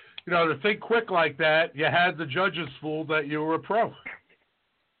 to think quick like that, you had the judges fooled that you were a pro.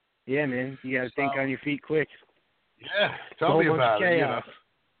 Yeah, man. You got to think on your feet quick. Yeah, tell me about it.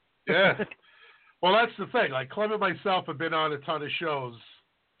 Yeah. Well, that's the thing. Clem and myself have been on a ton of shows,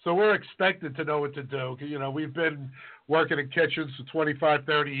 so we're expected to know what to do. We've been working in kitchens for 25,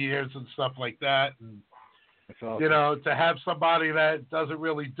 30 years and stuff like that. And, that's awesome. To have somebody that doesn't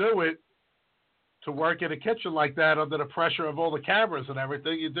really do it, to work in a kitchen like that under the pressure of all the cameras and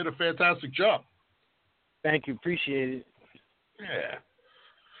everything, you did a fantastic job. Thank you. Appreciate it. Yeah.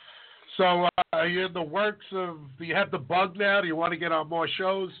 So are you in the works of, do you have the bug now? Do you want to get on more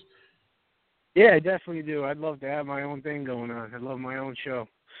shows? Yeah, I definitely do. I'd love to have my own thing going on. I love my own show.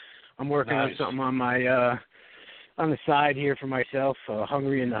 I'm working on something on my on the side here for myself.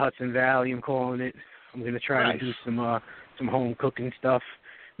 Hungry in the Hudson Valley, I'm calling it. I'm going to try to do some home cooking stuff.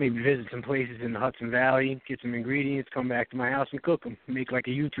 Maybe visit some places in the Hudson Valley, get some ingredients, come back to my house and cook them. Make like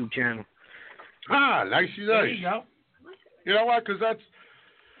a YouTube channel. Ah, nice. There you go. You know what? Because that's,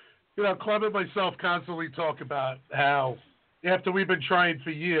 Clem and myself constantly talk about how after we've been trying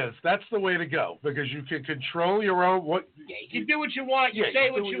for years, that's the way to go because you can control your own. Yeah, you can do what you want. You say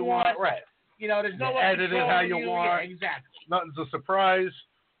what you want. Right. There's no one edit it how you want. Yeah, exactly. Nothing's a surprise.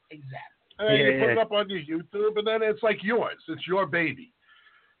 Exactly. And then you put it up on your YouTube, and then it's like yours. It's your baby.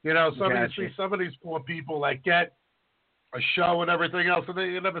 Some of these poor people that get a show and everything else, and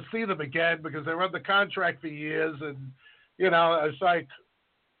you never see them again because they're under contract for years. And it's like,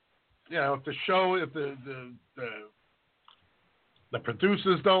 if the show, if the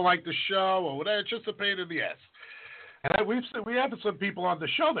producers don't like the show or whatever, it's just a pain in the ass. And we have some people on the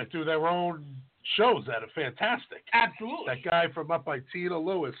show that do their own shows that are fantastic. Absolutely. That guy from up by Tina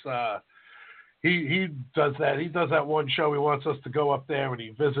Lewis, he does that. He does that one show. He wants us to go up there and he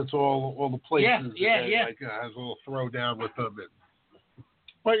visits all the places. Yeah. Like, has a little throwdown with them.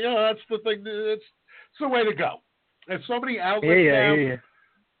 But that's the thing. It's the way to go. There's so many outlets now.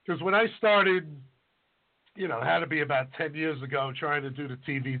 Because when I started, it had to be about 10 years ago trying to do the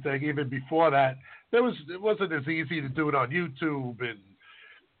TV thing. Even before that, it wasn't as easy to do it on YouTube and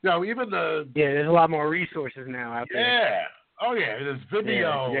even the there's a lot more resources now out there. Yeah. Oh yeah, there's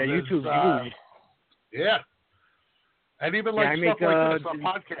video. Yeah, YouTube's huge. Yeah. And even like stuff like this on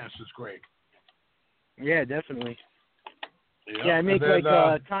podcasts is great. Yeah, definitely. Yeah, I make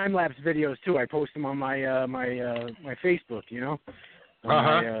time lapse videos too. I post them on my my Facebook,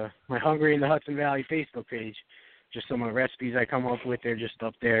 on my Hungry in the Hudson Valley Facebook page. Just some of the recipes I come up with, they're just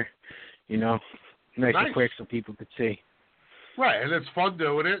up there, nice and quick so people could see. Right, and it's fun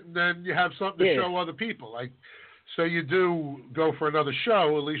doing it, and then you have something to show other people. Like, so you do go for another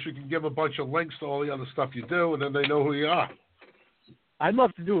show, at least you can give a bunch of links to all the other stuff you do, and then they know who you are. I'd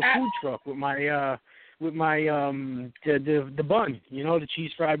love to do a food truck with my the bun, the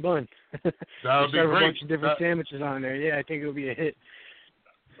cheese fried bun. That would be great. A bunch of different sandwiches on there. Yeah, I think it would be a hit.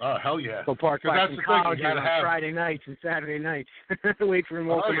 Oh, hell yeah. Go park by some colleges on Friday nights and Saturday nights. Wait for him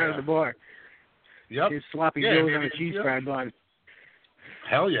to come out of the bar. Yep. His sloppy joes on a cheese fried bun.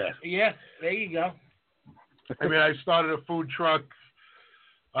 Hell yeah. Yeah, there you go. I started a food truck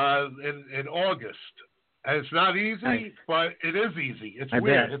in August. And it's not easy, but it is easy. It's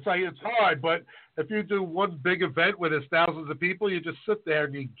weird. It's hard, but if you do one big event where there's thousands of people, you just sit there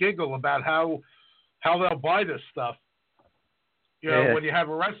and you giggle about how they'll buy this stuff. When you have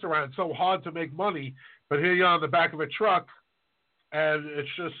a restaurant, it's so hard to make money, but here you are on the back of a truck, and it's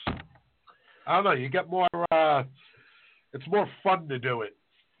just, I don't know, you get more, it's more fun to do it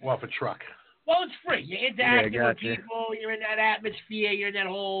off a truck. Well, it's free. You're interacting with people. You're in that atmosphere. You're in that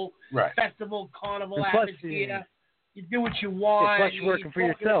whole festival, carnival atmosphere. You do what you want. Plus, you're working for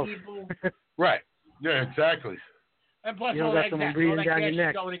yourself. Right. Yeah, exactly. And plus, you don't got someone breathing down your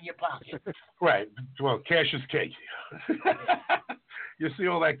neck. Going in your pocket. Right. Well, cash is king. You see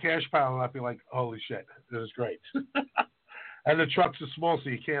all that cash piling up, you're like, holy shit, this is great. And the trucks are small, so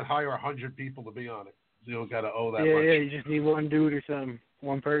you can't hire 100 people to be on it. You don't got to owe that much. Yeah, you just need one dude or something,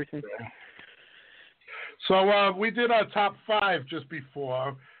 one person. Yeah. So we did our top 5 just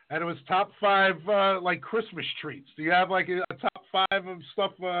before, and it was top 5 like Christmas treats. Do you have like a top 5 of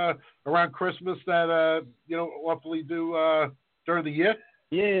stuff around Christmas that awfully do during the year?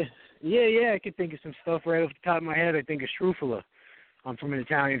 Yeah. I could think of some stuff right off the top of my head. I think of strufala. I'm from an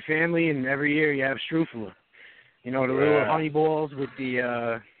Italian family, and every year you have strufala. The little honey balls with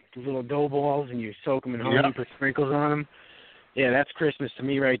the little dough balls, and you soak them in honey, put sprinkles on them. Yeah, that's Christmas to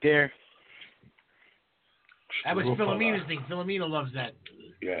me right there. That was Philomena's thing. Philomena loves that.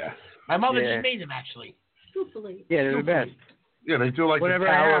 Yeah. My mother just made them, actually. Yeah, they're the best. Yeah, they do like whatever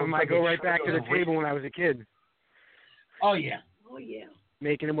I have them, I go right back to the table when I was a kid. Oh, yeah.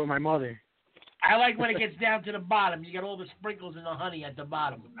 Making them with my mother. I like when it gets down to the bottom. You got all the sprinkles and the honey at the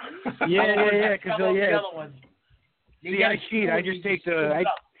bottom. Yeah, because See, I cheat. I just take the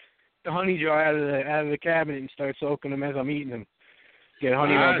honey jar out of the cabinet and start soaking them as I'm eating them. Get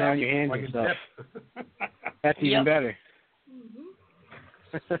honey all down your hands and stuff. That's even better.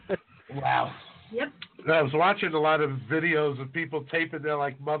 Wow. Yep. I was watching a lot of videos of people taping their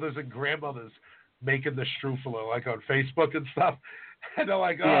like mothers and grandmothers making the strufala like on Facebook and stuff, and they're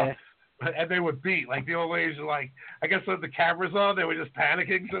like, and they would beat like the old ladies are like, I guess when the camera's on, they were just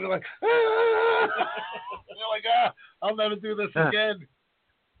panicking, so they're like, they're like, I'll never do this again.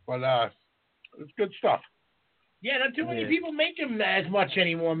 But it's good stuff. Yeah, not too many people make them as much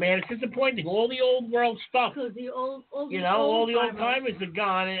anymore, man. It's disappointing. All the old world stuff. So the old all the old timers are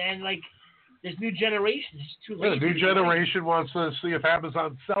gone, and like this new generation is too late. The new generation wants to see if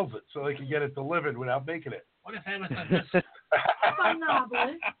Amazon sells it so they can get it delivered without making it. What if Amazon does?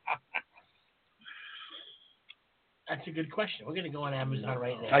 That's a good question. We're gonna go on Amazon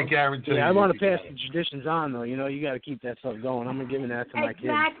right now. I guarantee. Yeah, I want to pass the traditions on though. You know, you got to keep that stuff going. I'm giving that to my kids.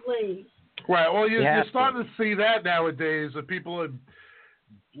 Exactly. Right. Well, you're have starting to see that nowadays. That people are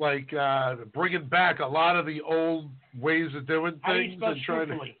like bringing back a lot of the old ways of doing How do you things spell and trying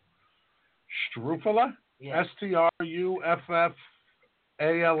to. Struffoli? Struffala? Yeah. Struffala?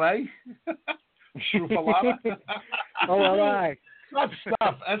 Struffalata? Oh, all right. Tough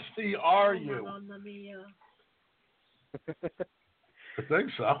stuff. STRU. I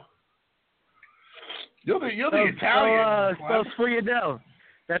think so. You're the Italian. Spell Sprigadel.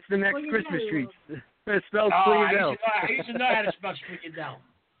 That's the next Christmas treat. Spell I Sprigadel. used to know how to spell Sprigadel.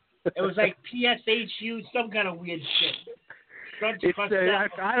 It was like PSHU, some kind of weird shit. I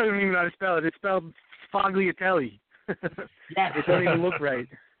don't even know how to spell it. It's spelled Sfogliatelli. Yes. It doesn't even look right.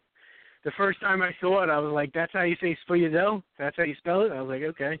 The first time I saw it, I was like, "That's how you say Sprigadel? That's how you spell it?" I was like,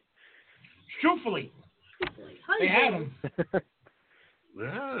 "Okay." Truthfully, they have them.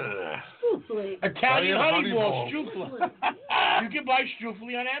 Italian honey balls, Struffoli. You can buy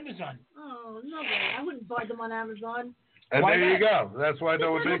Struffoli on Amazon. Oh, no way. I wouldn't buy them on Amazon. And Why there you not? go. That's why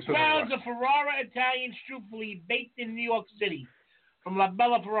no one makes 2 them. pounds of Ferrara Italian Struffoli baked in New York City from La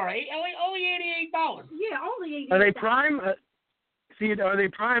Bella Ferrara. Only $88. Yeah, only $88. Are they prime? Are they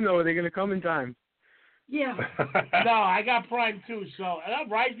prime though? Are they going to come in time? Yeah. No, I got Prime too, so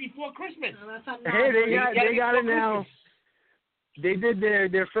Rise Before Christmas. Hey, they got it now. Christmas. They did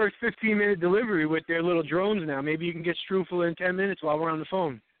their first 15-minute delivery with their little drones now. Maybe you can get Struffel in 10 minutes while we're on the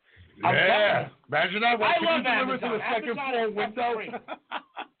phone. Yeah. Imagine that. I Can love you deliver Amazon. to the second Amazon floor is window? great.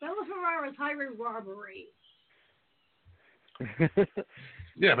 Bella Ferrara's highway robbery.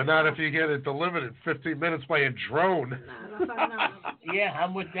 Yeah, but not if you get it delivered in 15 minutes by a drone. Yeah,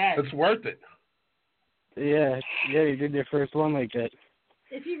 I'm with that. It's worth it. Yeah, they did their first one like that.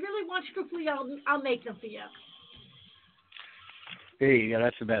 If you really want Struffoli, I'll make them for you. There you go.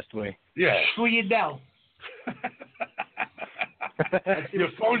 That's the best way. Yeah. Sprigadel. Your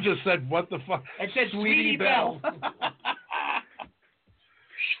phone just said, "What the fuck?" It said Sweetie Belle.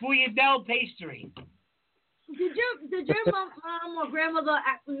 Sprigadel pastry. Did your mom or grandmother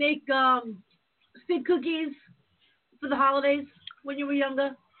make fig cookies for the holidays when you were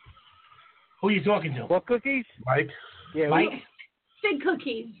younger? Who are you talking to? What cookies? Mike. Yeah, Mike. Fig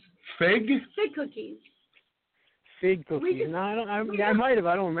cookies. Fig? Fig cookies. Fig cookies. No, I might have.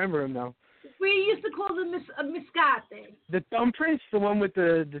 I don't remember them though. We used to call them biscotti. The thumbprints, the one with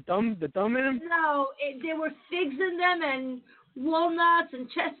the thumb in them. No, there were figs in them and walnuts and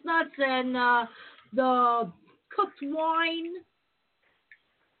chestnuts and the cooked wine.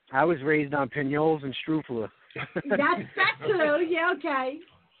 I was raised on pinoles and strufla. That's that too. Yeah, okay.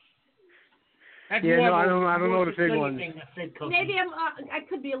 That's yeah, no, more I don't know the fig ones. Maybe I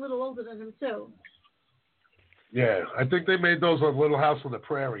could be a little older than him too. Yeah, I think they made those on Little House on the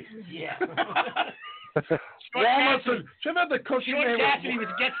Prairie. Yeah. Walnuts and should have the cookie. Short Cassidy was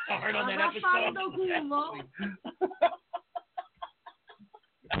guest starred on that episode.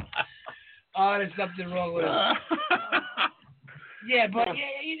 Oh, there's something wrong with it. Yeah, but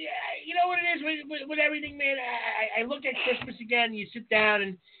you know what it is with everything, man. I look at Christmas again. You sit down,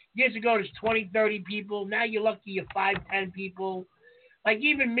 and years ago there's 20, 30 people. Now you're lucky you're 5, 10 people. Like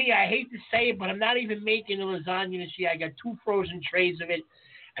even me, I hate to say it, but I'm not even making the lasagna this year. I got 2 frozen trays of it,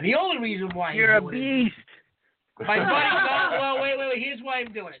 and the only reason why you're a beast. My buddy, well, wait. Here's why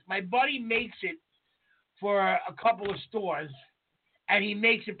I'm doing it. My buddy makes it for a couple of stores, and he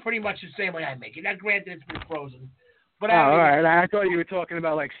makes it pretty much the same way I make it. Now, granted, it's been frozen. But all right. I thought you were talking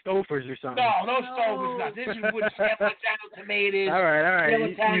about like Stouffer's or something. No Stouffer's not. This is wood sandwich, tomatoes. All right.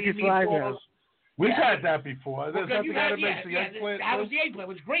 You can fly meatballs. We've had that before. There's nothing that makes the eggplant. That was the eggplant.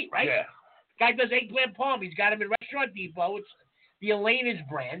 It was great, right? Yeah. Guy does eggplant palm. He's got them in Restaurant Depot. It's the Elena's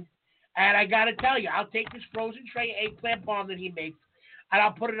brand. And I got to tell you, I'll take this frozen tray eggplant palm that he makes, and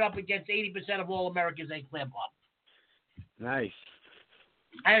I'll put it up against 80% of all America's eggplant palm. Nice.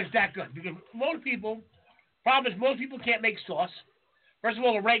 And it's that good. Because most people can't make sauce. First of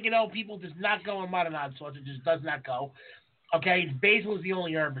all, oregano, people does not go in marinade sauce. It just does not go. Okay, basil is the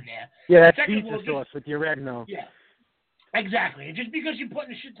only herb in there. Yeah, that's Second pizza sauce with the oregano. Yeah, exactly. And just because you're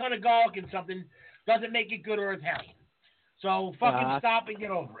putting a shit ton of garlic in something doesn't make it good or Italian. So fucking stop and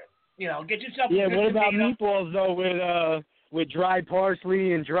get over it. You know, get yourself. Yeah, a good what about tomato. meatballs though with dried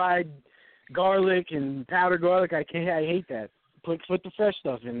parsley and dried garlic and powdered garlic? I hate that. Put the fresh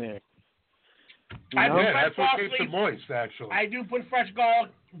stuff in there. That's what keeps it moist, actually. I do put fresh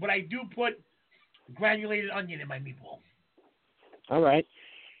garlic, but I do put granulated onion in my meatball. All right.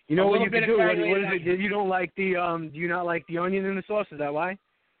 You know what you can do? What is it? Onion. You don't like the do you not like the onion in the sauce? Is that why?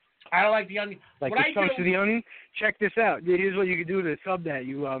 I don't like the onion. Like what the chunks of the onion. Check this out. Here's what you can do to sub that.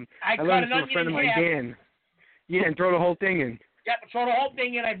 I learned from a friend of mine, Dan. Yeah, and throw the whole thing in. Yep, throw the whole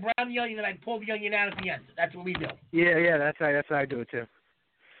thing in. I brown the onion, and I pull the onion out at the end. That's what we do. Yeah, that's how I do it too.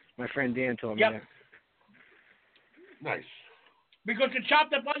 My friend Dan told me that. Nice. Because the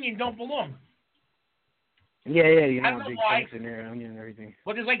chopped up onion don't belong. Yeah, you I know, don't big know why. chunks in there, onion and everything.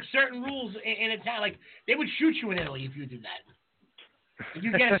 But there's like certain rules in Italian. Like they would shoot you in Italy if you do that.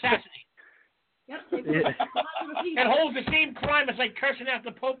 You get assassinated. It holds the same crime as like cursing out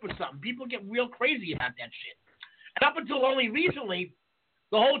the Pope or something. People get real crazy about that shit. And up until only recently,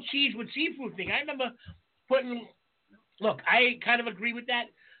 the whole cheese with seafood thing. I remember putting. Look, I kind of agree with that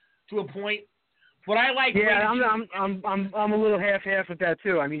to a point. But I like. Yeah, I'm a little half with that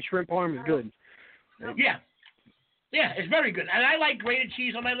too. I mean, shrimp parm is good. Yeah, it's very good, and I like grated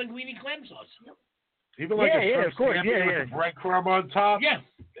cheese on my linguine clam sauce. Even like a shrimp of course, with the breadcrumb on top. Yeah.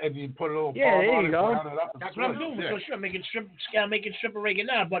 And you put a little there on you it, go. brown it up. That's what I'm doing. So sure, making shrimp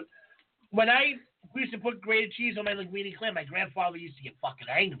oregano. But when I used to put grated cheese on my linguine clam, my grandfather used to get fucking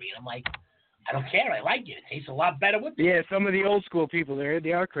angry, and I'm like, I don't care. I like it. It tastes a lot better with it. Yeah, some of the old school people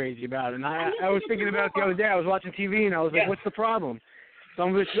they are crazy about it. And I was thinking about it the other day. I was watching TV and I was like, what's the problem?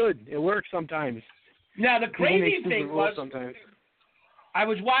 Some of it's good. It works sometimes. Now the crazy thing was, sometimes. I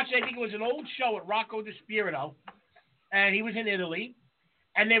was watching. I think it was an old show at Rocco Spirito, and he was in Italy,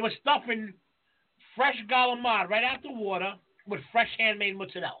 and they were stuffing fresh galamad right out the water with fresh handmade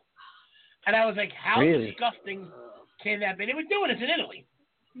mozzarella. And I was like, how disgusting can that be? They were doing this in Italy.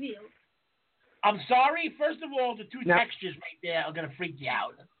 Yeah. I'm sorry. First of all, the two textures right there are going to freak you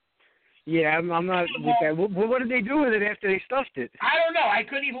out. Yeah, I'm not with that. What did they do with it after they stuffed it? I don't know. I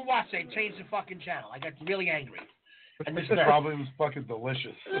couldn't even watch it. They changed the fucking channel. I got really angry. And it probably was fucking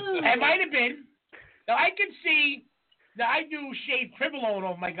delicious. It might have been. Now, I can see that I do shaved provolone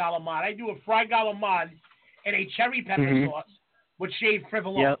over my galamad. I do a fried galamad in a cherry pepper sauce with shaved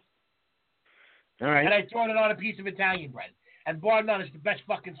provolone. Yep. All right. And I throw it on a piece of Italian bread. And bar none, it's the best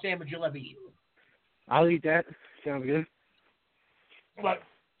fucking sandwich you'll ever eat. I'll eat that. Sounds good. But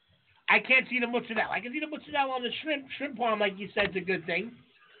I can't see the mozzarella. I can see the mozzarella on the shrimp. Shrimp parm, like you said, is a good thing.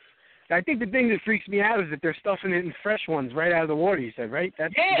 I think the thing that freaks me out is that they're stuffing it in fresh ones right out of the water, you said, right?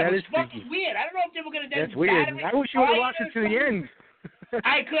 That is fucking freaky. weird. I don't know if they were going to That's weird. I wish you would have watched it to the end.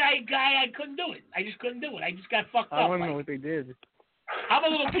 I couldn't do it. I just couldn't do it. I just got fucked up. I don't know what they did. I'm a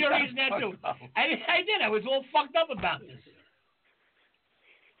little furious now, too. I did. I was all fucked up about this.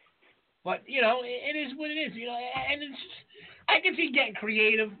 But, you know, it is what it is, you know, and it's just, I can see getting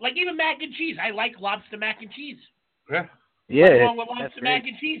creative. Like, even mac and cheese. I like lobster mac and cheese. Yeah. What's wrong with lobster mac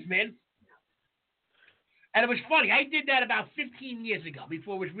and cheese, man? And it was funny. I did that about 15 years ago,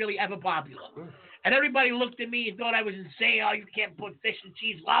 before it was really ever popular. And everybody looked at me and thought I was insane. Oh, you can't put fish and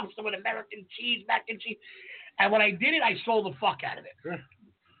cheese, lobster with American cheese, mac and cheese. And when I did it, I sold the fuck out of it.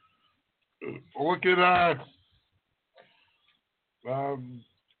 Look at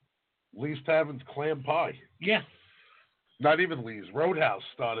Lee's Tavern's clam pie. Yeah. Not even Lee's. Roadhouse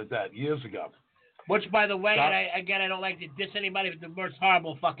started that years ago. Which, by the way, and I don't like to diss anybody, but the most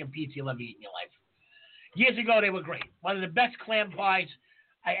horrible fucking pizza you'll ever eat in your life. Years ago, they were great. One of the best clam pies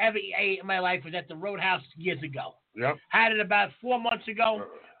I ever ate in my life was at the Roadhouse years ago. Yep. Had it about 4 months ago.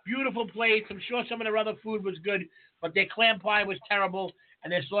 Beautiful place. I'm sure some of their other food was good, but their clam pie was terrible,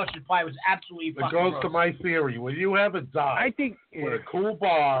 and their sausage pie was absolutely fucking gross. It goes gross. to my theory. When you have a dive with a cool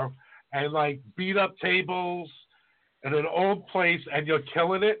bar and, like, beat-up tables in an old place and you're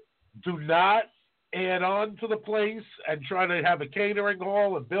killing it, do not add on to the place and try to have a catering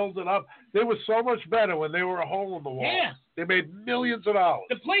hall and build it up. They were so much better when they were a hole in the wall. Yeah. They made millions of dollars.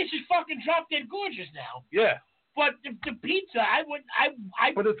 The place is fucking drop-dead gorgeous now. Yeah. But the pizza, I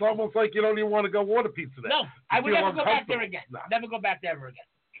But it's almost like you don't even want to go order pizza there. No, I would never go back there again. No. Never go back there ever again.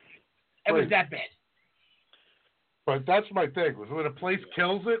 It was that bad. But that's my thing. Was when a place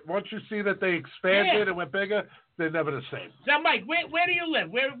kills it, once you see that they expanded and went bigger, they're never the same. Now, Mike, where do you live?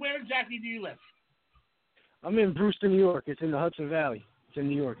 Where exactly do you live? I'm in Brewster, New York. It's in the Hudson Valley. It's in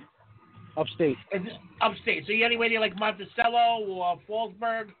New York. Upstate. Upstate. So you anywhere near like Monticello or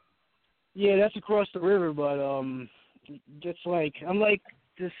Fallsburg? Yeah, that's across the river, but just like I'm like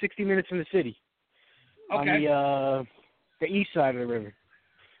just 60 minutes from the city. Okay. On the east side of the river.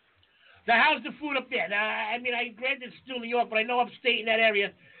 Now, how's the food up there? Now, I mean, I granted it's still New York, but I know upstate in that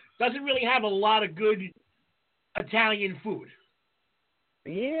area doesn't really have a lot of good Italian food.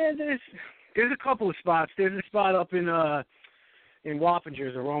 Yeah, there's a couple of spots. There's a spot up in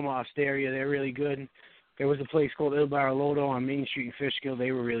Wappingers, the Romoff's area. They're really good. There was a place called Il Baroloto on Main Street in Fishkill.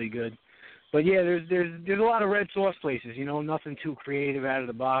 They were really good. But yeah, there's a lot of red sauce places. Nothing too creative out of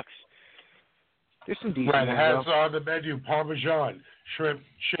the box. There's some decent Right, it ones, has though. on the menu Parmesan, shrimp,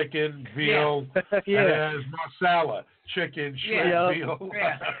 chicken, veal, Yeah. and it has marsala, chicken, shrimp, veal.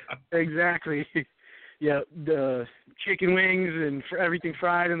 Yeah. Exactly. Yeah, the chicken wings and everything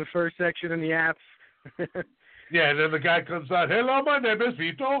fried in the first section in the apps. Yeah, and then the guy comes out, hello, my name is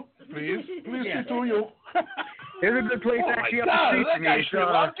Vito. Please speak to you. There's a good place actually up the street from me. Sri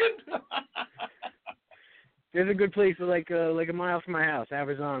Lankan? There's a good place like a mile from my house,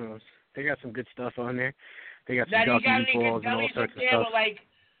 Arizano's. They got some good stuff on there. They got some Now, do you duck got any meatballs good and all delis sorts up of there stuff.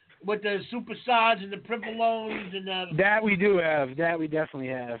 with the super sods and the privolones and the... That we do have. That we definitely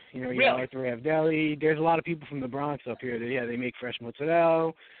have. Really? Like the Rev Deli. There's a lot of people from the Bronx up here. They make fresh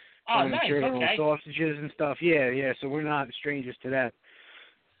mozzarella. Oh, nice, sure their own okay. sausages and stuff. Yeah. So we're not strangers to that.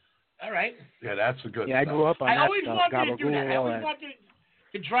 All right. Yeah, that's a good Yeah, I stuff. grew up on I that always stuff. wanted to do that. I all always that. wanted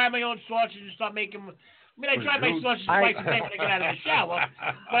to try my own sausage and start making them. I mean, I try my sausage twice a day when I get out of the shower.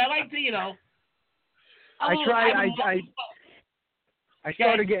 But I like to, I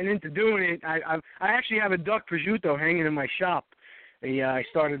started getting into doing it. I actually have a duck prosciutto hanging in my shop. I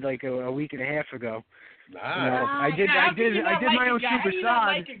started like a week and a half ago. Nice. I did my own super How do you not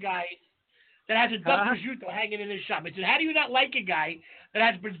like a guy that has a duck prosciutto hanging in his shop? I said, how do you not like a guy that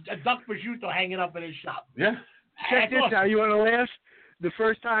has a duck prosciutto hanging up in his shop? Yeah. Check this out. You want to laugh? The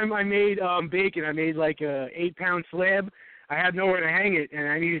first time I made bacon, I made like a 8-pound slab. I had nowhere to hang it, and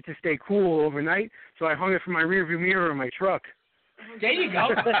I needed to stay cool overnight, so I hung it from my rearview mirror in my truck. There you go.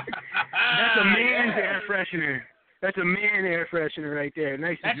 That's a man's air freshener. That's a man air freshener right there.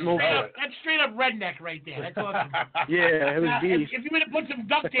 Nice and smoky. That's straight up redneck right there. That's awesome. Yeah, it was beef. If you would have put some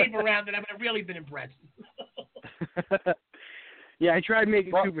duct tape around it, I would have really been impressed. Yeah, I tried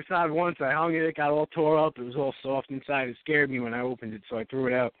making super solid once. I hung it. It got all tore up. It was all soft inside. It scared me when I opened it, so I threw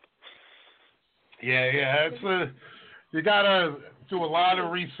it out. Yeah. You gotta do a lot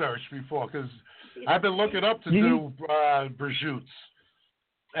of research before, because I've been looking up to do prosciuttos,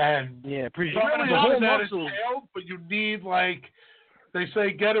 and prosciutto, really the whole that muscle. entailed, but you need, like they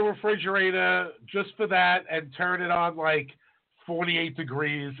say, get a refrigerator just for that and turn it on like 48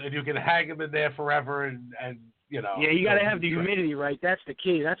 degrees, and you can hang them in there forever, and Yeah, you got to have the humidity right. That's the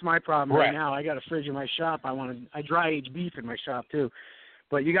key. That's my problem Right. right now. I got a fridge in my shop. I dry age beef in my shop too,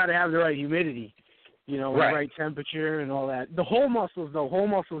 but you got to have the right humidity, the right temperature and all that. The whole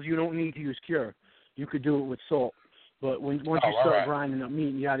mussels you don't need to use cure. You could do it with salt, but once you start grinding up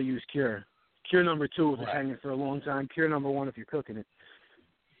meat, you got to use cure. Cure number 2 if it's hanging for a long time. Cure number 1 if you're cooking it.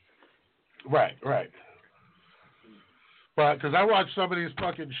 Right. But because I watch some of these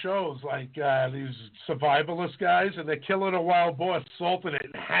fucking shows, like these survivalist guys, and they're killing a wild boar, salting it,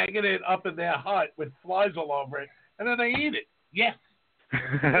 and hanging it up in their hut with flies all over it, and then they eat it. Yeah.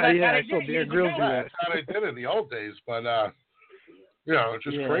 Yeah, I saw Bear Grylls do that. That's how they did it in the old days, but it's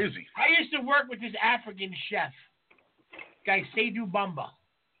just crazy. I used to work with this African chef, guy Seydou Bamba,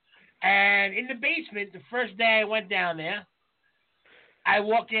 and in the basement, the first day I went down there, I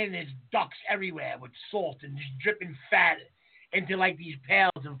walk in, there's ducks everywhere with salt and just dripping fat into like these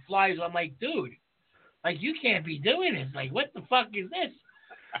pails and flies. I'm like, dude, like you can't be doing this. Like, what the fuck is this?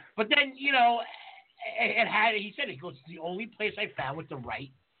 But then, he said, he goes, it's the only place I found with the right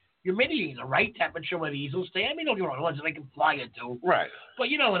humidity, the right temperature where these will stay. I mean, don't get me wrong, ones that I can fly into. Right. But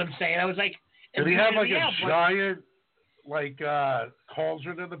you know what I'm saying? I was like, did he have like a giant, like,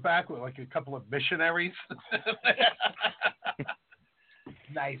 cauldron in the back with like a couple of missionaries?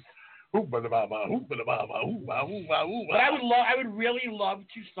 Nice. But I would really love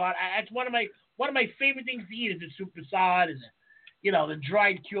to start. That's one of my favorite things to eat is the super sod and the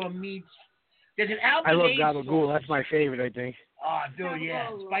dried cured meats. There's an I love Albanese gabagool. That's my favorite, I think. Oh, dude, yeah,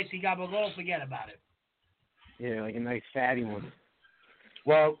 spicy gabagool. Forget about it. Yeah, like a nice fatty one.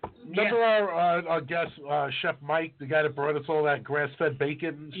 Well, remember our guest, Chef Mike, the guy that brought us all that grass-fed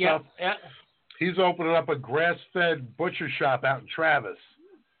bacon and stuff? Yeah. He's opening up a grass-fed butcher shop out in Travis,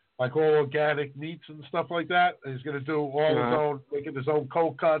 like all organic meats and stuff like that. And he's going to do all his own, making his own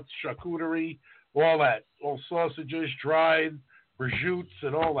cold cuts, charcuterie, all that, all sausages, dried, prosciuttos,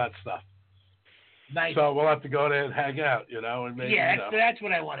 and all that stuff. Nice. So we'll have to go there and hang out, and maybe. That's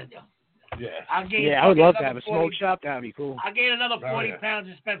what I want to do. Yeah. I would love to have a smoke shop. That'd be cool. I'll gain another 40 pounds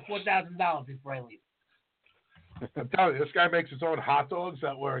and spend $4,000 before I leave. I'm telling you, this guy makes his own hot dogs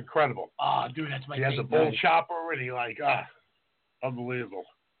that were incredible. Oh, dude, that's my He has a bull chopper, and he unbelievable.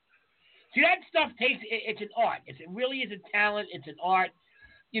 See, that stuff it's an art. It really is a talent. It's an art.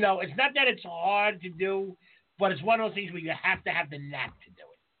 It's not that it's hard to do, but it's one of those things where you have to have the knack to do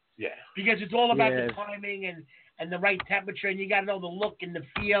it. Yeah. Because it's all about the timing and and the right temperature, and you got to know the look and the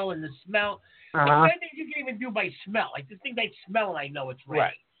feel and the smell. Uh-huh. Some things you can even do by smell. Like the thing they smell, and I know it's right.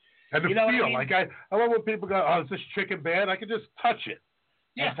 Right. And the You know what I feel. mean? Like I love when people go, "Oh, is this chicken bad?" I can just touch it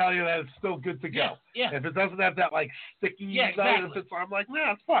and tell you that it's still good to go. Yeah. If it doesn't have that like sticky exactly. I'm like,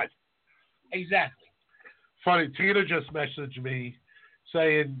 nah, it's fine. Exactly. Funny, Tina just messaged me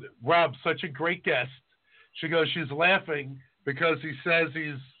saying, "Rob's such a great guest." She goes, she's laughing because he says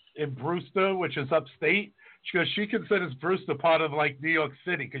he's in Brewster, which is upstate. She goes, she considers Brewster part of like New York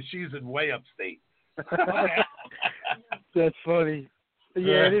City because she's in way upstate. That's funny.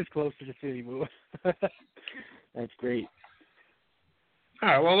 Yeah, it is close to the city, but that's great. All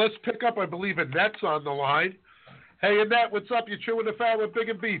right, well, let's pick up, I believe, Annette's on the line. Hey, Annette, what's up? You're chewing the fat with Big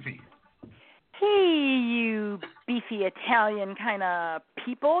and Beefy. Hey, you beefy Italian kind of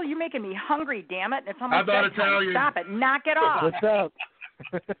people. You're making me hungry, damn it. It's almost I'm not bedtime. Italian. Stop it. Knock it off. What's up?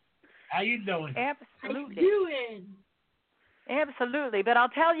 How you doing? Absolutely. How you doing? Absolutely. But I'll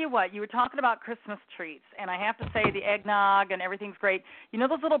tell you what, you were talking about Christmas treats, and I have to say the eggnog and everything's great. You know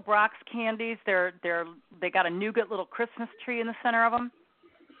those little Brock's candies? They got a nougat little Christmas tree in the center of them?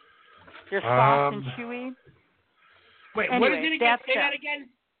 They're soft and chewy. Wait, anyway, what is it again? Say that again?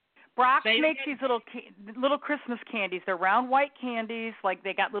 Brock's Say it makes again? these little Christmas candies. They're round white candies, like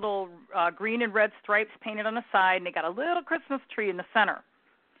they got little green and red stripes painted on the side, and they got a little Christmas tree in the center.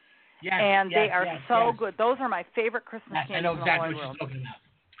 Yes, and yes, they are yes, so yes. good. Those are my favorite Christmas Yes, candies I know in the exactly whole what world. you're talking about.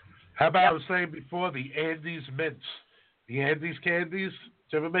 How about I was saying before, the Andes mints? The Andes candies?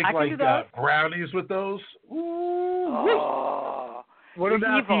 Do you ever make I can do like those. brownies with those? Oh, What you're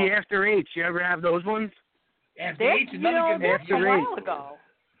about evil. the After Eights? You ever have those ones? After That's, Eight's another good that's After a Eight. while ago.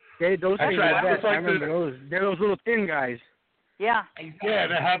 Those That's things right, are that was best. I like remember those. They're those little thin guys. Yeah. Yeah,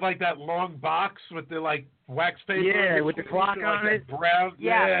 they have like that long box with the like wax paper. Yeah, in with the between, clock like on that it. Brown.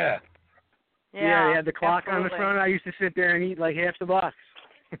 Yeah. Yeah, they had the clock on the absolutely. front. I used to sit there and eat like half the box.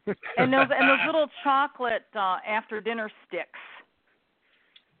 And those little chocolate after dinner sticks.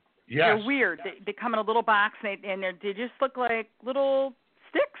 Yes. They're weird. They come in a little box and they just look like little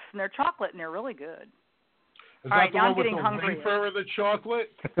sticks, and they're chocolate and they're really good. Is All that right, the now one I'm with getting the hungry. wafer and the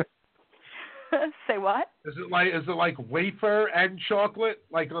chocolate? Say what? Is it like wafer and chocolate,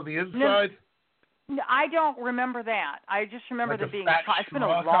 like on the inside? No, I don't remember that. I just remember Like them a being. fat It's been a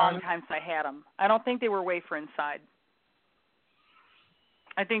straw long kind? time since I had them. I don't think they were wafer inside.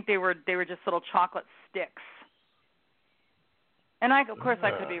 I think they were just little chocolate sticks. And of course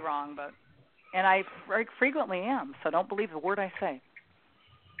I could be wrong, and I frequently am. So don't believe a word I say.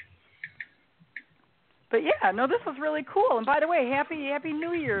 But yeah, no, this was really cool. And by the way, happy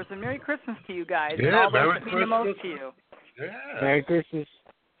New Year's and Merry Christmas to you guys and all those Merry that mean the most Christmas. to you. Yeah. Merry Christmas.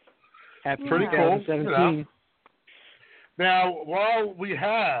 Happy Pretty cool. 2017. Now, while we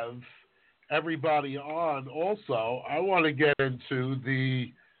have everybody on, also, I want to get into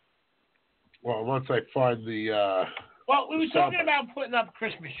once I find the. Well, we were talking soundbite. about putting up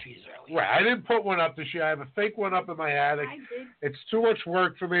Christmas trees earlier. Right, I didn't put one up this year. I have a fake one up in my attic. I did. It's too much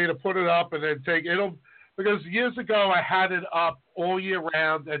work for me to put it up and then because years ago I had it up all year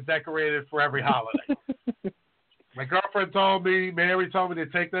round and decorated for every holiday. My girlfriend Mary told me to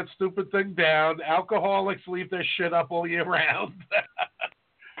take that stupid thing down. Alcoholics leave their shit up all year round.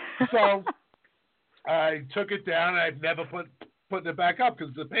 So I took it down and I've never put it back up because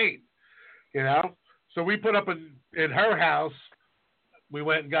of the pain, So we put up in her house, we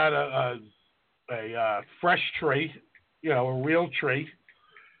went and got a fresh tree, a real tree.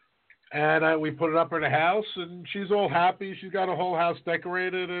 And we put it up in the house, and she's all happy. She's got a whole house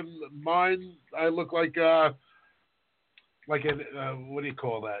decorated, and mine, I look like what do you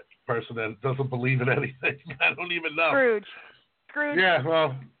call that person that doesn't believe in anything? I don't even know. Scrooge. Yeah,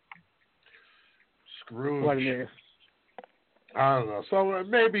 well, Scrooge. What it is. I don't know. So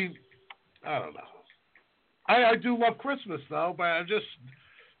maybe, I don't know. I do love Christmas, though, but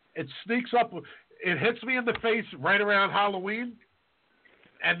it sneaks up. It hits me in the face right around Halloween.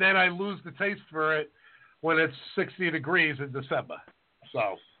 And then I lose the taste for it when it's 60 degrees in December.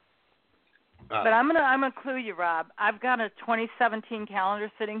 So. But I'm gonna clue you, Rob. I've got a 2017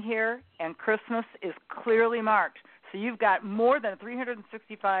 calendar sitting here, and Christmas is clearly marked. So you've got more than a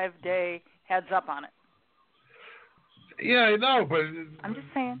 365-day heads up on it. Yeah, I know, but I'm just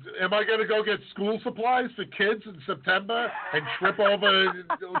saying. Am I going to go get school supplies for kids in September and trip over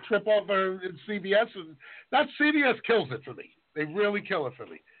in CVS? And that CVS kills it for me. They really kill it for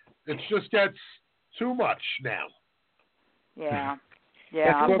me. It just gets too much now. Yeah.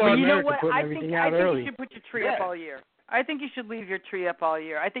 That's But you know America what? putting I everything think out early. you should put your tree up all year. I think you should leave your tree up all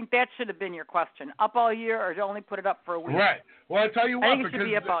year. I think that should have been your question. Up all year or only put it up for a week? Right. Well, I tell you what. I think it should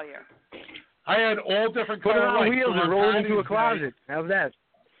be up all year. I had all different Put it color on lights. wheels So and on roll it into a Patty's closet. How's that? Day,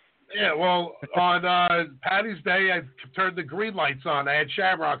 yeah, well, on Patty's Day, I turned the green lights on. I had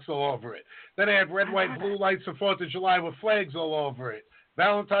shamrocks all over it. Then I had red, white, blue lights for 4th of July with flags all over it.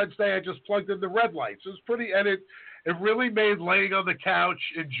 Valentine's Day, I just plugged in the red lights. It was pretty, and it really made laying on the couch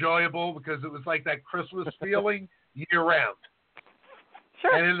enjoyable because it was like that Christmas feeling year round.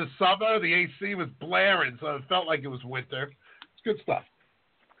 Sure. And in the summer, the AC was blaring, so it felt like it was winter. It's good stuff.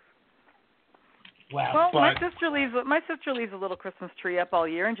 Wow. Well, my sister leaves a little Christmas tree up all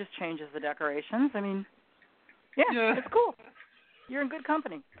year and just changes the decorations. I mean, yeah. It's cool. You're in good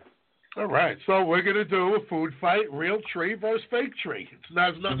company. All right, so we're going to do a food fight, real tree versus fake tree. It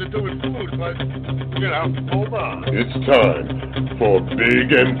has nothing to do with food, but, hold on. It's time for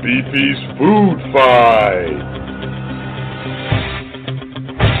Big and Beefy's Food Fight.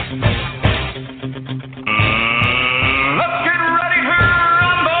 Let's get ready for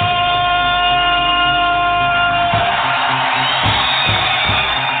rumble!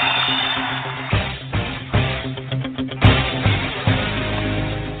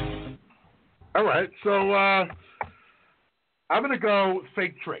 All right, so I'm going to go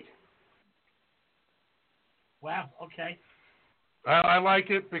fake tree. Wow, okay. I like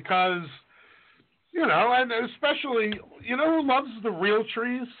it because, and especially, who loves the real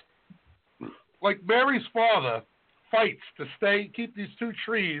trees? Like Mary's father fights to keep these 2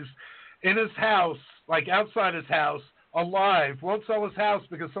 trees in his house, like outside his house, alive. Won't sell his house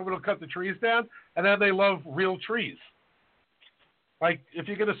because someone will cut the trees down, and then they love real trees. Like, if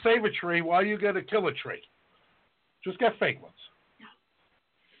you're going to save a tree, why are you going to kill a tree? Just get fake ones.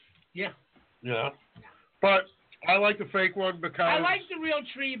 Yeah. But I like the fake one because... I like the real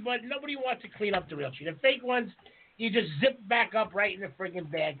tree, but nobody wants to clean up the real tree. The fake ones, you just zip back up right in the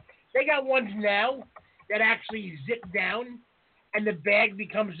friggin' bag. They got ones now that actually zip down, and the bag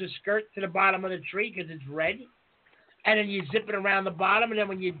becomes the skirt to the bottom of the tree because it's red. And then you zip it around the bottom, and then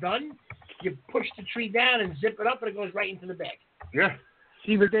when you're done, you push the tree down and zip it up, and it goes right into the bag. Yeah.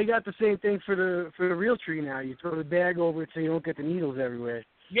 See, but they got the same thing for the real tree now. You throw the bag over it so you don't get the needles everywhere.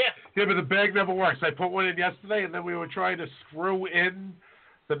 Yeah. Yeah, but the bag never works. I put one in yesterday, and then we were trying to screw in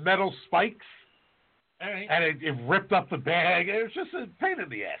the metal spikes. All right. And it ripped up the bag. It was just a pain in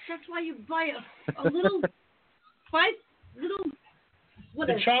the ass. That's why you buy a little, the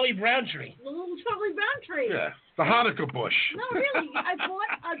Charlie Brown tree. The little Charlie Brown tree. Yeah, the Hanukkah bush. No, really. I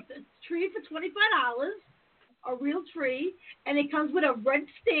bought a tree for $25, a real tree, and it comes with a red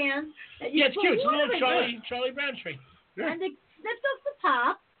stand. That you It's put cute. It's a water little in. Charlie Brown tree. Yeah. And they snipped off the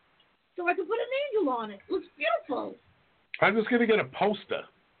top so I could put an angel on it. It looks beautiful. I'm just going to get a poster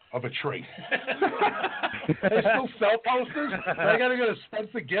of a tree. They still sell posters? I got to go to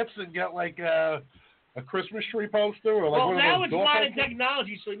Spencer Gifts and get like a Christmas tree poster or like Well, one now of it's those door modern posters.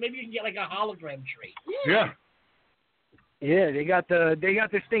 technology, so maybe you can get like a hologram tree. Yeah. Yeah, they got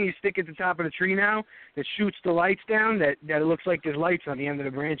this thing you stick at the top of the tree now that shoots the lights down. That it looks like there's lights on the end of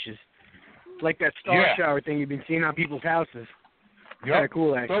the branches, like that star shower thing you've been seeing on people's houses. Yep. Kind of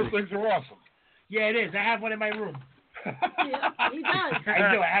cool, actually. Those things are awesome. Yeah, it is. I have one in my room. Yeah, he does.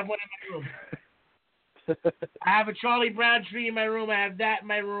 I do. I have one in my room. I have a Charlie Brown tree in my room. I have that in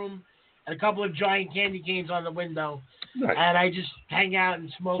my room, and a couple of giant candy canes on the window. Nice. And I just hang out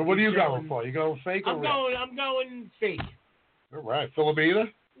and smoke. So what are you chill going for? You going fake or I'm real? going fake. All right, Philomena.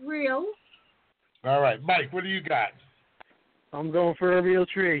 Real. All right, Mike. What do you got? I'm going for a real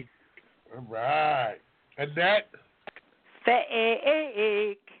tree. All right, Annette.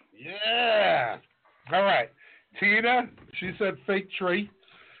 Fake. Yeah. All right, Tina. She said fake tree.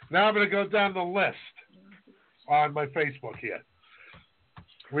 Now I'm going to go down the list on my Facebook here.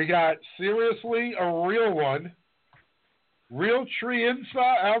 We got seriously a real one. Real tree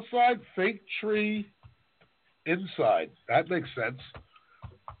inside, outside, fake tree inside. That makes sense.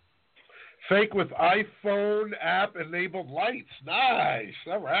 Fake with iPhone app enabled lights. Nice.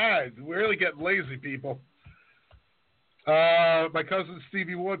 All right. We're really getting lazy, people. My cousin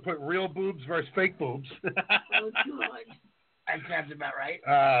Stevie Ward put real boobs versus fake boobs. Oh, God. That sounds about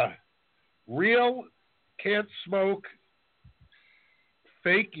right. Real can't smoke.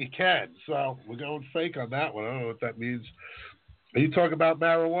 Fake you can. So we're going fake on that one. I don't know what that means. Are you talking about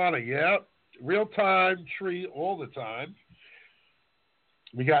marijuana? Yeah. Real time tree all the time.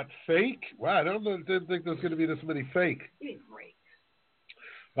 We got fake. Wow, didn't think there's going to be this many fake. Great.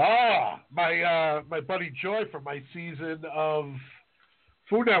 My buddy Joy from my season of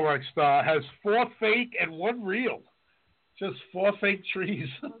Food Network Star has 4 fake and 1 real. Just 4 fake trees.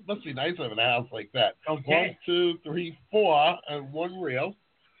 Must be nice having a house like that. Okay. 1, 2, 3, 4, and 1 real.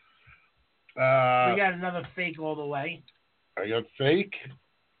 We got another fake all the way. I got fake.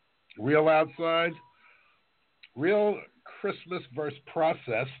 real outside, real Christmas versus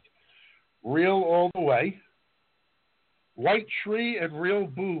processed, real all the way, white tree and real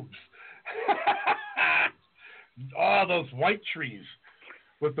boobs. Oh, those white trees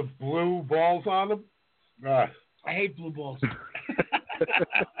with the blue balls on them. I hate blue balls.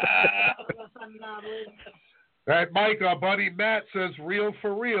 All right, Mike, our buddy Matt says real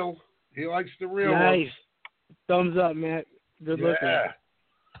for real. He likes the real nice. ones. Thumbs up, Matt. Good looking.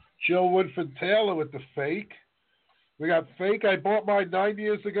 Jill Woodford Taylor with the fake. We got fake. I bought mine 9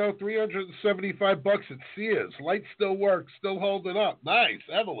 years ago, $375 at Sears. Light still works, still holding up. Nice,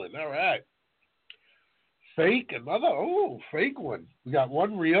 Evelyn. All right. Fake, another fake one. We got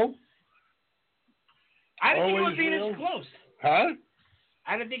one real. I didn't think it Always would be real. this close. Huh?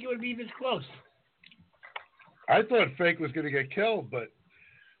 I didn't think it would be this close. I thought fake was going to get killed, but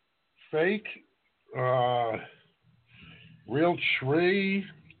fake, real tree.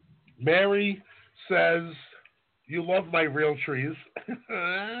 Mary says, you love my real trees.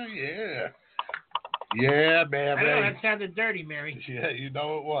 Yeah. Yeah, Mary. I know, that sounded dirty, Mary. Yeah, you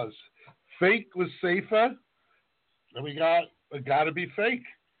know it was. Fake was safer. And we got to be fake.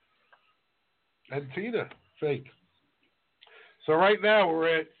 And Tina, fake. So right now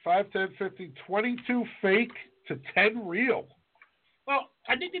we're at 5, 10, 15, 22 fake to 10 real. Well,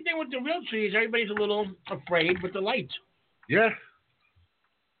 I think the thing with the real trees, everybody's a little afraid with the lights. Yeah.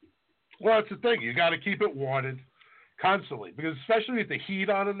 Well, that's the thing. You got to keep it watered constantly because especially with the heat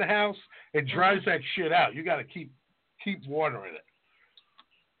on in the house, it dries that shit out. You got to keep watering it.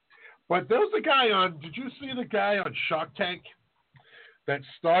 But there was a guy did you see the guy on Shark Tank that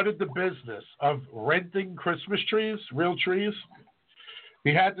started the business of renting Christmas trees, real trees?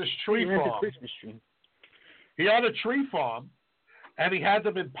 He had this tree farm. Christmas tree. He had a tree farm, and he had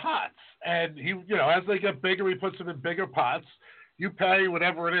them in pots. And he, as they get bigger, he puts them in bigger pots. You pay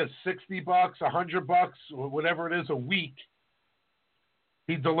whatever it is, $60, $100, or whatever it is a week.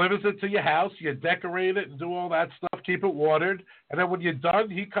 He delivers it to your house. You decorate it and do all that stuff. Keep it watered. And then when you're done,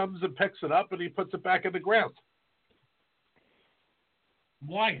 he comes and picks it up and he puts it back in the ground.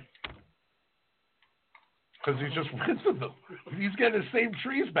 Why? Because he's just rinsing them. He's getting the same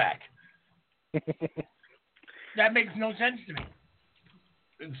trees back. That makes no sense to me.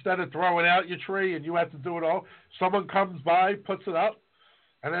 Instead of throwing out your tree and you have to do it all, someone comes by, puts it up,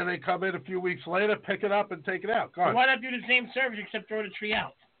 and then they come in a few weeks later, pick it up, and take it out. Go on. Why not do the same service except throw the tree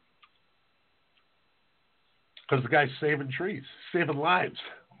out? Because the guy's saving trees, saving lives.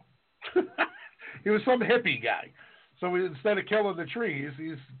 He was some hippie guy. So instead of killing the trees,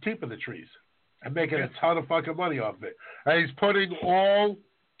 he's keeping the trees and making a ton of fucking money off of it. And he's putting all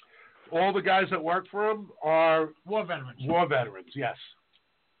the guys that work for him are war veterans. War veterans, yes.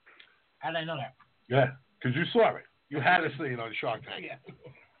 How did I know that? Yeah, because you saw it. You had to see it on Shark Tank. Yeah.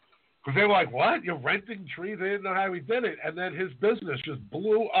 Because they were like, what? You're renting trees? They didn't know how he did it. And then his business just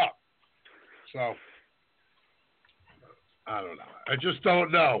blew up. So, I don't know. I just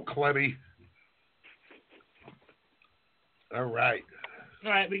don't know, Clemmy. All right.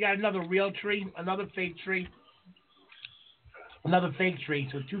 All right, we got another real tree, another fake tree, another fake tree.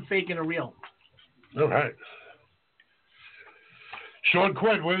 So 2 fake and a real. All right. Sean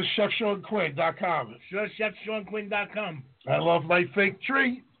Quinn, where's ChefSeanQuinn.com? ChefSeanQuinn.com. I love my fake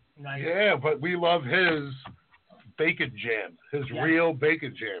tree. Nice. Yeah, but we love his bacon jam, his real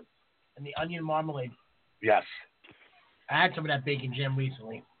bacon jam. And the onion marmalade. Yes. I had some of that bacon jam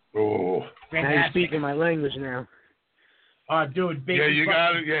recently. Oh. Now you're speaking my language now. Dude, bacon.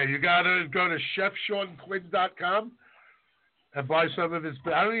 Yeah, you gotta go to ChefSeanQuinn.com and buy some of his.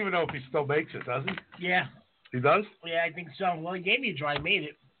 I don't even know if he still makes it, does he? Yeah. He does? Yeah, I think so. Well, he gave me a try. I made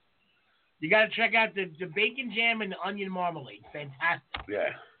it. You got to check out the bacon jam and the onion marmalade. Fantastic.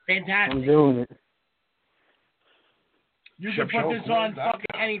 Yeah. Fantastic. I'm doing it. You can put this on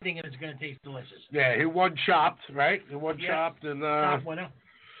fucking anything and it's going to taste delicious. Yeah, he won Chopped, right? He won Chopped. And, top winner.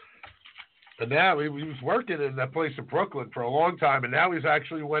 And now he was working in that place in Brooklyn for a long time, and now he's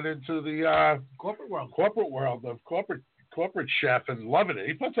actually went into the corporate world of corporate chef and loving it.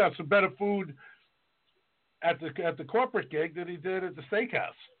 He puts out some better food at the corporate gig than he did at the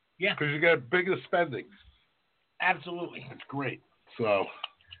steakhouse. Yeah. Because you get bigger spending. Absolutely. It's great. So,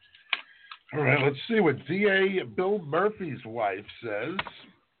 all right, let's see what D.A. Bill Murphy's wife says.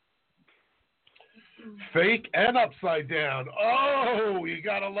 Fake and upside down. Oh, you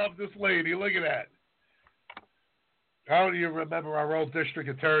got to love this lady. Look at that. How do you remember our old district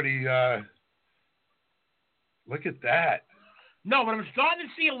attorney? Look at that. No, but I'm starting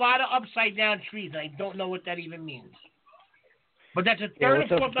to see a lot of upside down trees. I don't know what that even means. But that's a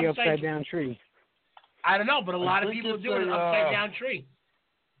third or fourth upside down tree. I don't know, but a lot of people do an upside down tree.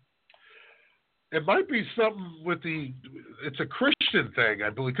 It might be something with it's a Christian thing, I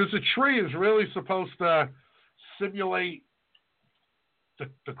believe, because the tree is really supposed to simulate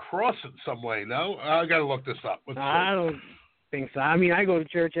the cross in some way, no? I got to look this up. I don't think so. I mean, I go to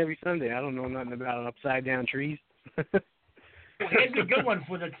church every Sunday. I don't know nothing about upside-down trees. Here's a good one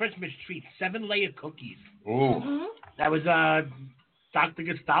for the Christmas treat: 7-layer cookies. Oh, that was Dr.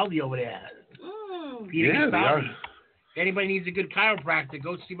 Gastaldi over there. Peter Gastaldi. If anybody needs a good chiropractor,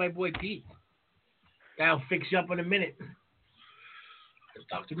 go see my boy Pete. That'll fix you up in a minute. It's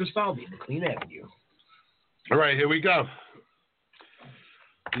Dr. Gastaldi, McLean Avenue. All right, here we go.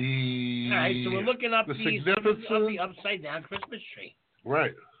 All right, so we're looking up the significance of the upside down Christmas tree.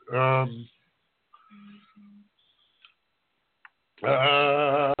 Right.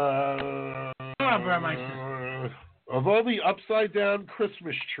 Of all the upside down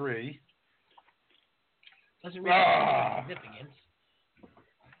Christmas tree, doesn't really have significance.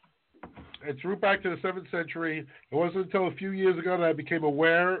 It's root back to the 7th century. It wasn't until a few years ago that I became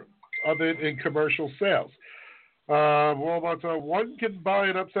aware of it in commercial sales. One can buy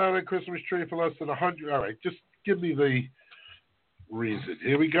an upside down Christmas tree for less than $100. All right, just give me the reason.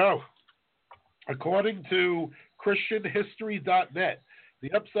 Here we go. According to ChristianHistory.net,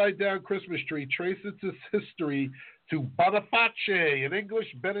 the upside down Christmas tree traces its history to Boniface, an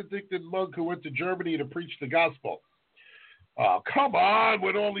English Benedictine monk who went to Germany to preach the gospel. Oh, come on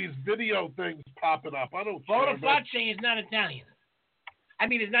with all these video things popping up. I don't care. Boniface is not Italian. I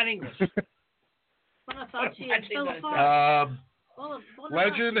mean, it's not English.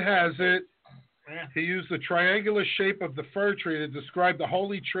 Legend has it he used the triangular shape of the fir tree to describe the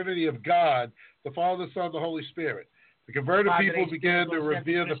Holy Trinity of God, the Father, the Son, the Holy Spirit. The converted people began to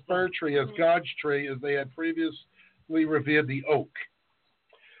revere the fir tree as God's tree as they had previously revered the oak.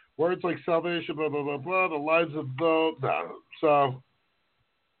 Words like salvation, blah, blah, blah, blah, the lives of those. No. So,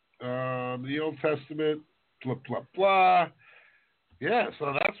 the Old Testament, blah, blah, blah. Yeah,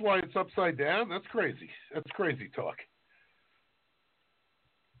 so that's why it's upside down. That's crazy. That's crazy talk.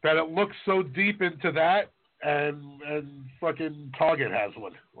 That it looks so deep into that, and fucking Target has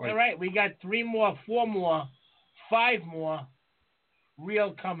one. All right, we got 3 more, 4 more, 5 more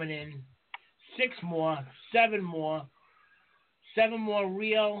real coming in, 6 more, 7 more, 7 more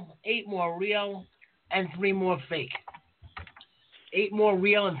real, 8 more real, and 3 more fake. 8 more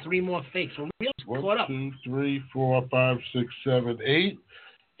real and 3 more fake. So real's caught up. 1, 2, 3, 4, 5, 6, 7, 8.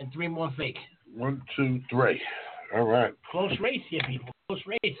 And 3 more fake. 1, 2, 3. All right. Close race here, people. Close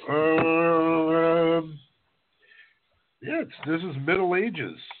race. This is Middle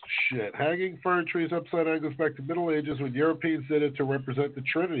Ages shit. Hanging fir trees upside down goes back to Middle Ages when Europeans did it to represent the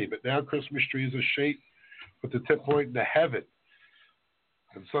Trinity. But now Christmas trees are shaped with the tip pointing to heaven.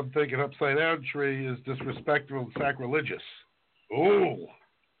 And some think an upside down tree is disrespectful and sacrilegious. Oh,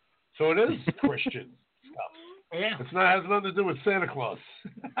 so it is Christian stuff. Yeah. Has nothing to do with Santa Claus,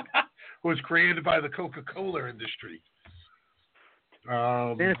 who was created by the Coca-Cola industry.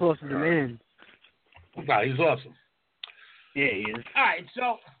 Santa Claus is the man. Nah, he's awesome. Yeah, he is. All right,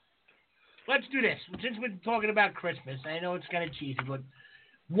 so let's do this. Since we're talking about Christmas, I know it's kind of cheesy, but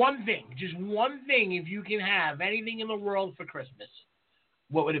one thing, just one thing, if you can have anything in the world for Christmas,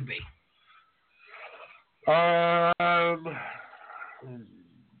 what would it be? I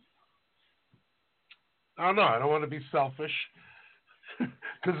don't know. I don't want to be selfish.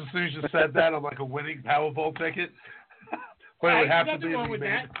 Because as soon as you said that, I'm like a winning Powerball ticket. But it would have to be wrong with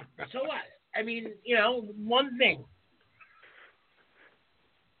that. So what? I mean, one thing.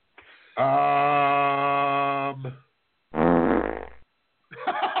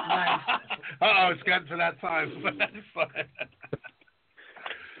 It's gotten to that time.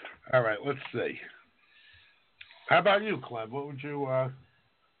 All right, let's see. How about you, Clem? What would you...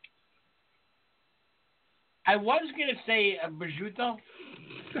 I was going to say a prosciutto.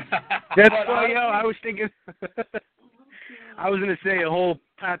 That's why, I was thinking... I was going to say a whole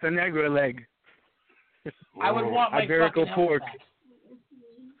pata negra leg. I would want my Iberico fucking pork. back.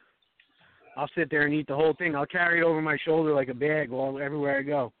 I'll sit there and eat the whole thing. I'll carry it over my shoulder like a bag everywhere I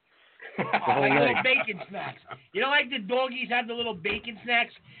go. Like little bacon snacks. You know, like the doggies have the little bacon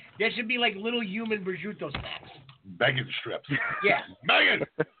snacks? There should be like little human prosciutto snacks. Bacon strips. Yeah. Bacon!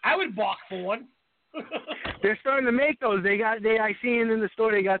 I would balk for one. They're starting to make those. I seen in the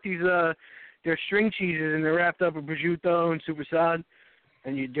store, they got these, they're string cheeses, and they're wrapped up with prosciutto and supersad.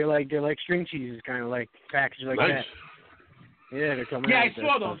 And they're like string cheeses, kind of like packaged like that. Yeah, they're coming out. Yeah, I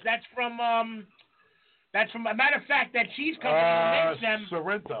saw those. That's from a matter of fact, that cheese company that makes them.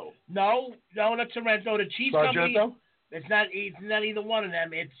 Sorrento. No, not Sorrento. The cheese company. It's not either one of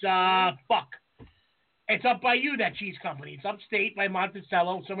them. It's It's up by you, that cheese company. It's upstate by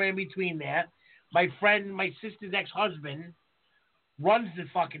Monticello, somewhere in between there. my sister's ex-husband runs the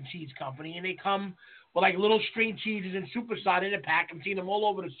fucking cheese company, and they come with like little string cheeses and supersized in a pack. I'm seeing them all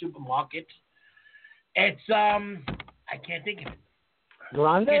over the supermarkets. It's I can't think of it.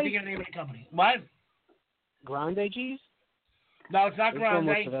 Grande? I can't think of the name of the company. What? Grande cheese? No, it's not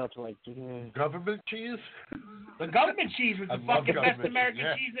Grande. Government cheese? The government cheese was the fucking best American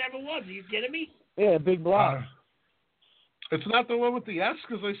cheese there ever was. Are you kidding me? Yeah, big block. It's not the one with the S,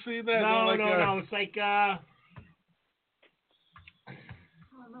 because I see that. No, no. It's like, Oh,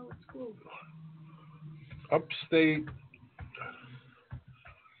 no, it's cool. Upstate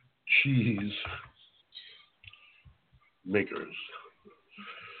cheese makers.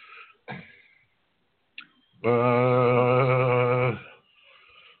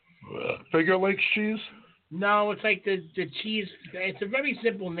 Finger Lakes cheese? No, it's like the cheese. It's a very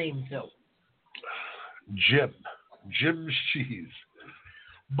simple name, too. Jim's cheese.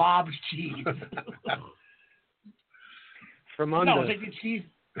 Bob's cheese. From under. No, it's like the cheese.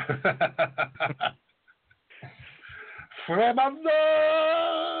 From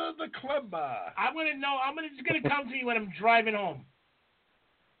under the clemmer. I'm just gonna come to you when I'm driving home.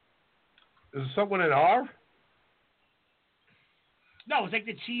 Is someone in R? No, it's like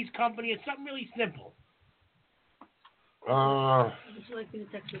the cheese company. It's something really simple. Would you like me to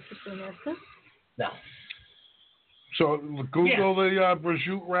text your sister and ask her? No. So Google the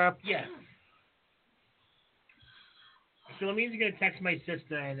prosciutto wrap. Yeah. So I'm either gonna text my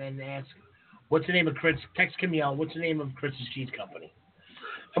sister and then ask, what's the name of Chris? Text Camille. What's the name of Chris's cheese company?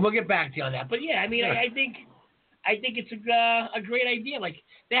 And we'll get back to you on that. But yeah, I mean, I think it's a great idea. Like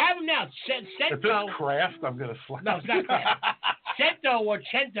they have them now. If it's Kraft, I'm gonna slap. No, it's not Kraft. Cento or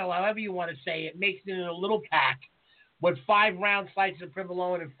Cento, however you want to say it, makes it in a little pack with 5 round slices of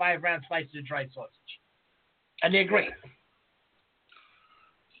provolone and 5 round slices of dried sausage, and they're great.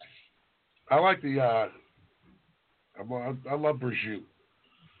 I like the. I love prosciutto.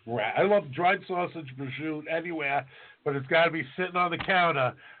 I love dried sausage, prosciutto anywhere, but it's got to be sitting on the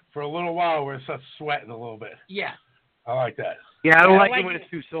counter for a little while where it starts sweating a little bit. Yeah. I like that. Yeah, I don't like it when it's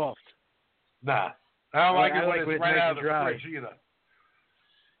too soft. Nah. I don't like it when it's right out of the fridge either.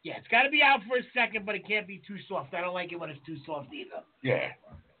 Yeah, it's got to be out for a second, but it can't be too soft. I don't like it when it's too soft either. Yeah.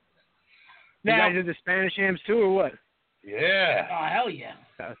 Now, you guys did the Spanish hams too, or what? Yeah. Oh, hell yeah.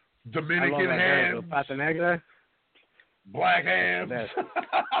 Dominican hams. Pata negra. Black hams.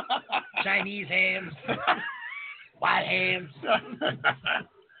 Chinese hams. White hams.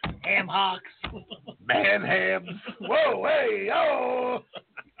 Ham hocks. Man hams. Whoa, hey, oh.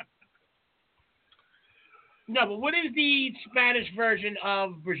 No, but what is the Spanish version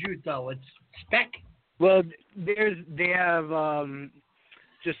of prosciutto? It's speck? Well, they have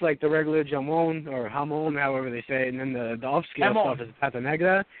just like the regular jamon or jamon, however they say it, and then the upscale stuff is pata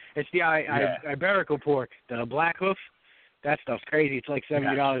negra. It's the Iberico pork, the black hoof. That stuff's crazy. It's like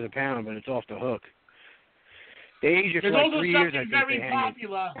 $70 a pound, but it's off the hook. They age it for like 3 years. There's also something very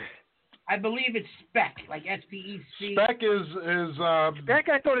popular. I believe it's speck, like S-P-E-C. Speck is Speck.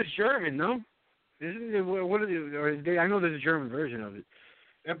 I thought it's German, no? What are they? I know there's a German version of it.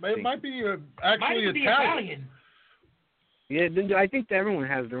 It might be actually Italian. Yeah, I think everyone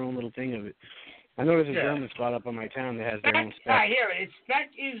has their own little thing of it. I know there's a German spot up on my town that has their own speck. I hear it.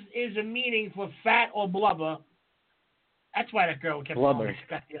 Speck is a meaning for fat or blubber. That's why that girl kept calling me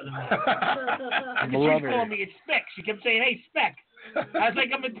Speck the other night. She was calling me it's Speck. She kept saying, "Hey, Speck." I was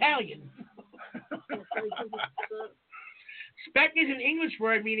like, I'm Italian. Speck is an English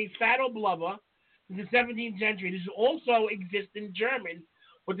word meaning fat or blubber in the 17th century. This also exists in German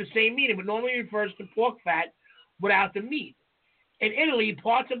with the same meaning, but normally refers to pork fat without the meat. In Italy,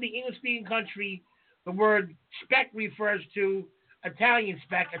 parts of the English-speaking country, the word speck refers to Italian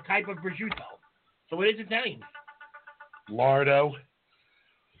speck, a type of prosciutto. So it is Italian. Lardo.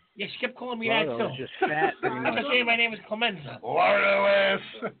 Yeah, she kept calling me that too. Just fat. I'm not saying my name is Clemenza. Lardo ass.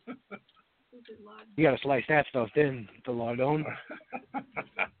 You gotta slice that stuff in, the lardon.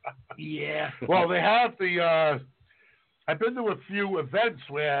 Yeah. Well, they have the. I've been to a few events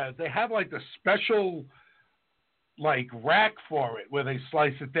where they have like the special, like rack for it, where they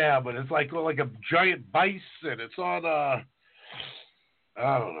slice it down, but it's like a giant bison. It's on. I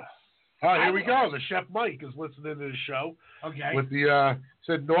don't know. Oh, here we go. The Chef Mike is listening to the show. Okay. With the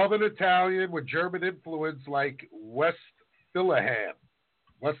said Northern Italian with German influence, like West Philadelphia.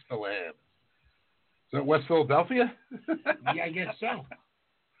 Is that West Philadelphia? Yeah, I guess so.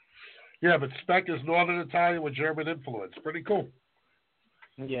 Yeah, but speck is Northern Italian with German influence. Pretty cool.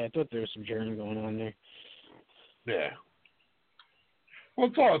 Yeah, I thought there was some German going on there. Yeah. Well,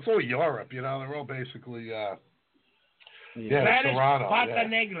 it's all Europe, you know. They're all basically. Spanish Toronto. pata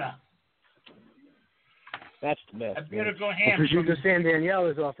negra. That's the best. A beautiful man. ham. Prosciutto San Daniele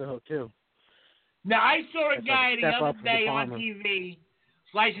is off the hook too. Now I saw a That's guy like a the step other up from day the on Palmer. TV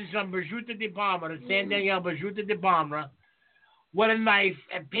slicing some prosciutto di Parma, the San Daniele prosciutto di Parma, with a knife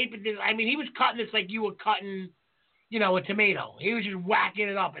and paper. I mean, he was cutting this like you were cutting, you know, a tomato. He was just whacking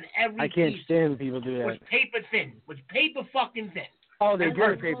it up, and every I can't piece stand when people do that. was paper thin. Was paper fucking thin. Oh, they And did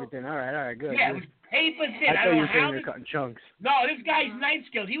like- paper thin. All right, good. Yeah, it good. was paper thin. I I thought don't you know were saying how they're this. cutting chunks. No, this guy's knife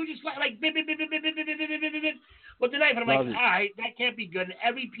skills. He was just like bit, bit, bit, bit, bit, bit, bit, bit, bit, bit, bit, bit, with the knife. And I'm like, Love it. all right, that can't be good. And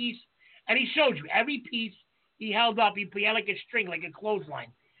every piece, and he showed you every piece he held up. He had like a string, like a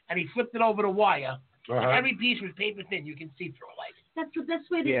clothesline, and he flipped it over the wire. And every piece was paper thin. You can see through it. Like That's the best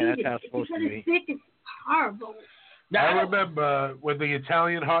way to Yeah, eat that's how it. it's supposed Because to it's thick, it's horrible. I remember when the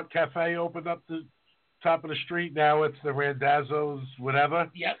Italian Hot Cafe opened up the top of the street. Now it's the Randazzo's, whatever.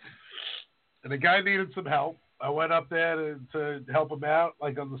 Yep. And the guy needed some help. I went up there to help him out,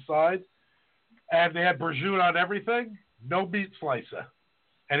 like on the side. And they had prosciutto on everything, no meat slicer.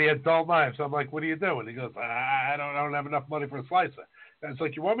 And he had dull knives. I'm like, what are you doing? He goes, I don't have enough money for a slicer. And it's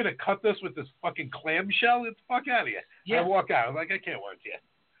like, you want me to cut this with this fucking clamshell? Get the fuck out of here. Yeah. I walk out. I'm like, I can't work here.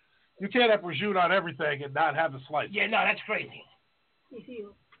 You can't have prosciutto on everything and not have a slicer. yeah, no, that's crazy.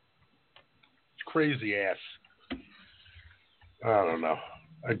 It's crazy ass. I don't know.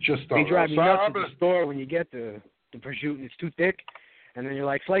 I just don't They drive me know. nuts at the store when you get the prosciutto and it's too thick, and then you're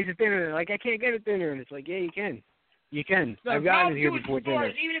like, slice it thinner. And they're like, I can't get it thinner. And it's like, yeah, you can. You can. The I've gotten it here problem before with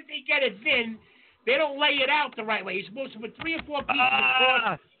stores, dinner. even if they get it thin, they don't lay it out the right way. You're supposed to put 3 or 4 pieces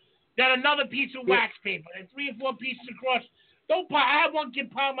across, then another piece of wax paper, and 3 or 4 pieces across. I had one kid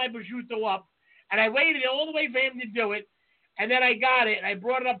pile my prosciutto up, and I waited all the way for him to do it, and then I got it, and I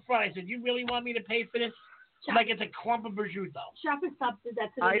brought it up front. I said, you really want me to pay for this? I'm like, it's a clump of prosciutto. Shopper Stop did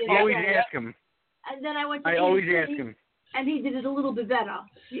that to I me. always ask him. And then I went to I always City, ask him. and he did it a little bit better.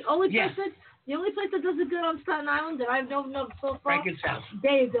 The only place that does it good on Staten Island that I've known of so far. Franklin's house.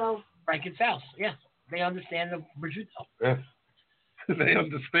 There you go. Franklin's house. Yeah, they understand the prosciutto. Yeah. They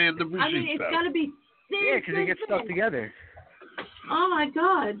understand the prosciutto. I mean, it's got to be thin. Yeah, because they get stuck together. Oh my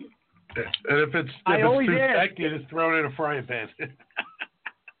God. And if it's always too ask. thick, you just throw it in a frying pan.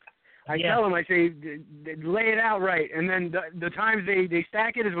 I tell them, I say, lay it out right. And then the times they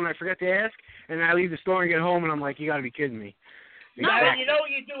stack it is when I forget to ask, and I leave the store and get home, and I'm like, you got to be kidding me. No, you know what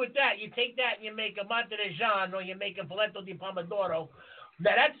you do with that? You take that and you make a Montereggiano, or you make a Filetto di Pomodoro.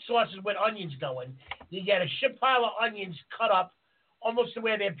 Now, that sauce is with onions going. You get a shit pile of onions cut up almost to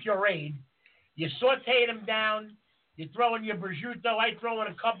where they're pureed. You saute them down. You throw in your prosciutto. I throw in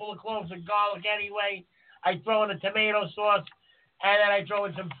a couple of cloves of garlic anyway. I throw in a tomato sauce. And then I throw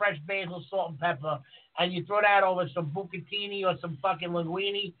in some fresh basil, salt, and pepper. And you throw that over some bucatini or some fucking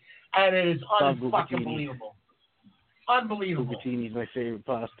linguine. And it is unfucking believable. Unbelievable. Bucatini's my favorite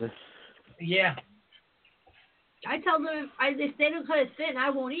pasta. Yeah. I tell them if they don't cut it thin, I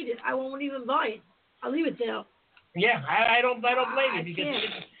won't eat it. I won't even buy it. I'll leave it there. Yeah, I don't blame you because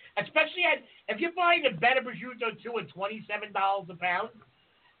can't. especially if you're buying a better prosciutto too at $27 a pound.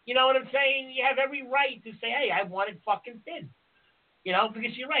 You know what I'm saying? You have every right to say, hey, I want it fucking thin. You know,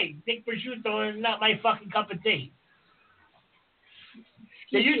 because you're right. Thick prosciutto is not my fucking cup of tea.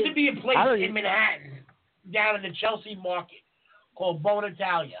 There used to be a place in Manhattan down in the Chelsea market called Bona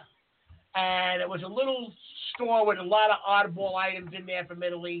Italia. And it was a little store with a lot of oddball items in there from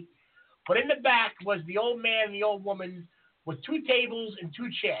Italy. But in the back was the old man and the old woman with 2 tables and 2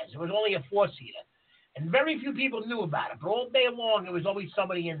 chairs. It was only a 4-seater. And very few people knew about it. But all day long, there was always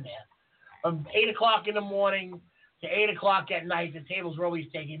somebody in there. From 8 o'clock in the morning to 8 o'clock at night, the tables were always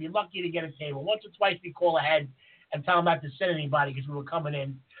taken. You'd be lucky to get a table. Once or twice we call ahead and tell them not to send anybody because we were coming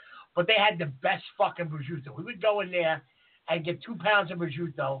in. But they had the best fucking prosciutto. We would go in there and get 2 pounds of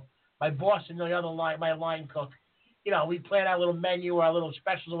prosciutto. My boss and the other line, my line cook, you know, we plan our little menu or our little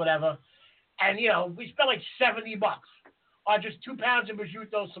specials or whatever. And, you know, we spent like $70 on just 2 pounds of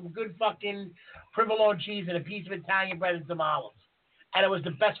prosciutto, some good fucking provolone cheese, and a piece of Italian bread and some olives. And it was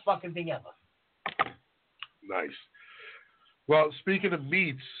the best fucking thing ever. Nice. Well, speaking of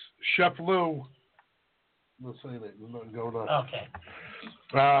meats, Chef Lou. Let's say that there's nothing going on.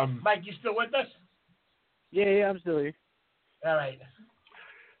 Okay. Mike, you still with us? Yeah, I'm still here. All right.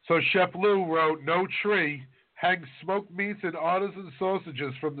 So Chef Lou wrote, no tree hangs smoked meats and artisan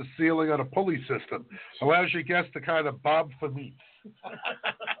sausages from the ceiling on a pulley system. Allows your guests to kind of bob for meats.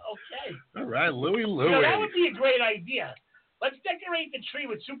 Okay. All right, Louie. You know, that would be a great idea. Let's decorate the tree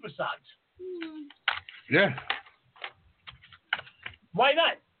with super socks. Yeah. Why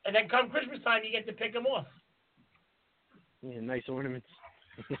not? And then come Christmas time, you get to pick them off. Yeah, nice ornaments.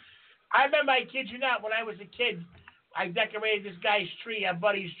 I remember, I kid you not, when I was a kid, I decorated this guy's tree, our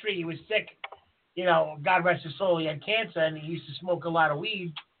buddy's tree. He was sick. you know, God rest his soul, he had cancer and he used to smoke a lot of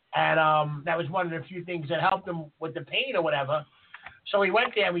weed. And that was one of the few things that helped him with the pain or whatever. So we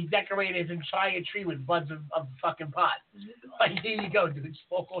went there and we decorated his entire tree with buds of fucking pot. Like, here you go, dude.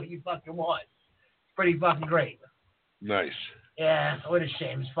 Smoke all you fucking want. It's pretty fucking great. Nice. Yeah, what a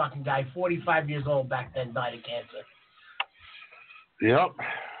shame. This fucking guy, 45 years old back then, died of cancer. Yep.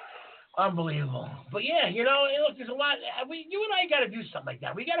 Unbelievable. But yeah, you know, look, there's a lot. You and I got to do something like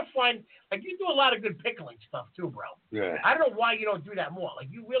that. We got to find, like, you do a lot of good pickling stuff too, bro. Yeah. I don't know why you don't do that more. Like,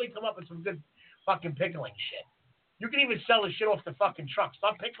 you really come up with some good fucking pickling shit. You can even sell the shit off the fucking truck.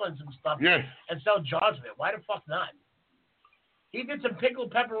 Stop pickling some stuff and sell jars of it. Why the fuck not? He did some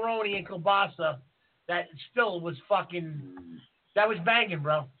pickled pepperoni and kielbasa that still was fucking, that was banging,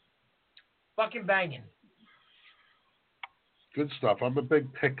 bro. Fucking banging. Good stuff. I'm a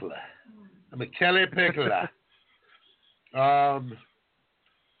big pickler. I'm a Kelly pickler. All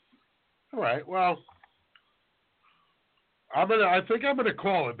right. Well, I think I'm gonna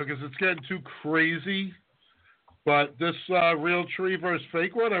call it because it's getting too crazy. But this real tree versus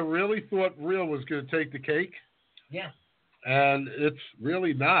fake one, I really thought real was gonna take the cake. Yeah. And it's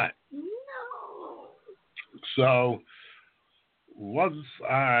really not. No. So all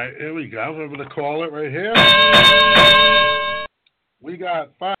right, here we go. I'm gonna call it right here. We got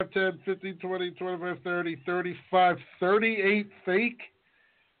 5, 10, 15, 20, 25, 30, 35, 38 fake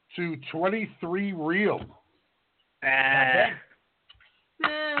to 23 real.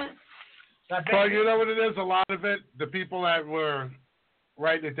 Well, you know what it is? A lot of it, the people that were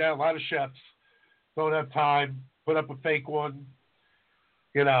writing it down, a lot of chefs don't have time, put up a fake one.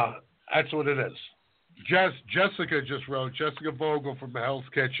 You know, that's what it is. Jessica just wrote, Jessica Vogel from the Hell's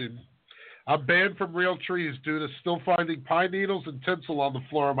Kitchen. I'm banned from real trees due to still finding pine needles and tinsel on the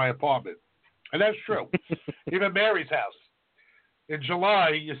floor of my apartment. And that's true. Even Mary's house. In July,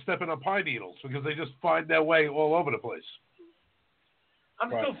 you're stepping on pine needles because they just find their way all over the place. I'm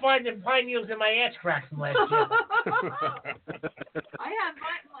still finding pine needles in my ass crack from last year. I have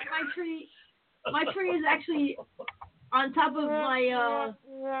my tree. My tree is actually on top of my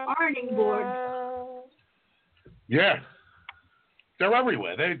ironing board. Yeah. They're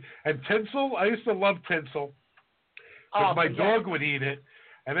everywhere. And tinsel, I used to love tinsel. Because my dog would eat it,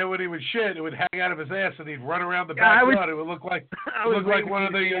 and then when he would shit, it would hang out of his ass, and he'd run around the backyard. It would look like one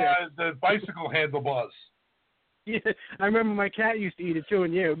of the bicycle handlebars. Yeah, I remember my cat used to eat it too,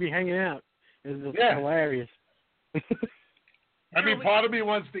 and it would be hanging out. It was hilarious. I mean, part of me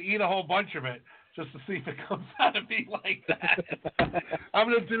wants to eat a whole bunch of it just to see if it comes out of me like that. I'm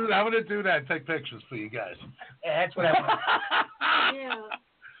gonna do that. And take pictures for you guys. Yeah, that's what I want. Yeah.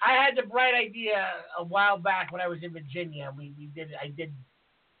 I had the bright idea a while back when I was in Virginia. I did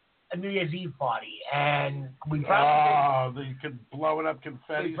a New Year's Eve party, and we probably you could blow it up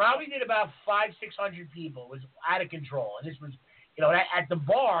confetti. We probably did about 500-600 people. It was out of control, and this was, you know, at the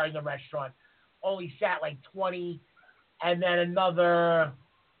bar in the restaurant only sat like 20, and then another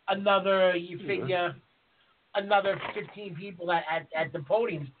you figure another 15 people at the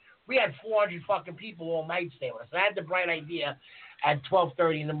podiums. We had 400 fucking people all night staying with us. And I had the bright idea at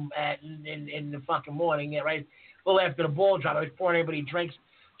 12:30 in the fucking morning, right, a little after the ball drop. I was pouring everybody drinks.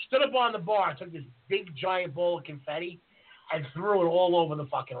 Stood up on the bar, took this big giant bowl of confetti, and threw it all over the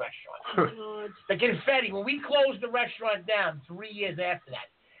fucking restaurant. The confetti, when we closed the restaurant down 3 years after that,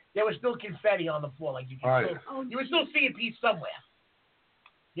 there was still confetti on the floor. Like you would still see a piece somewhere.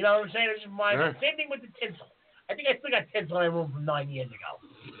 You know what I'm saying? It was just mine. Yeah. Same thing with the tinsel. I think I still got tinsel in my room from 9 years ago.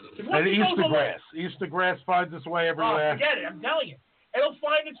 And Easter grass. Easter grass finds its way everywhere. Oh, forget it. I'm telling you. It'll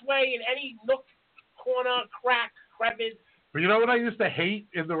find its way in any nook, corner, crack, crevice. But you know what I used to hate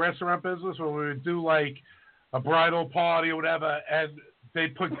in the restaurant business when we would do like a bridal party or whatever, and they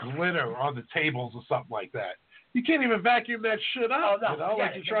put glitter on the tables or something like that. You can't even vacuum that shit up. Oh, no, you know,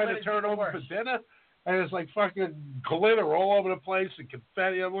 like you're trying to turn over for dinner, and it's like fucking glitter all over the place and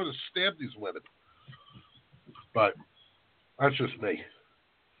confetti. I want to stab these women. But that's just me.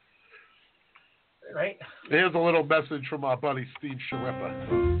 Right. Here's a little message from our buddy Steve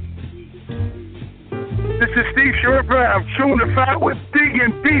Sharippa. This is Steve Sharippa. I'm chewing the fat with Big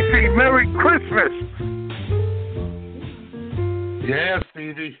and Beefy. Merry Christmas. Yeah,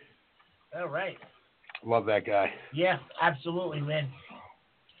 Stevie. All right. Love that guy. Yeah, absolutely, man.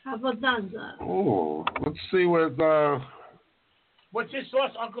 How about Danza? Oh, let's see what. What's his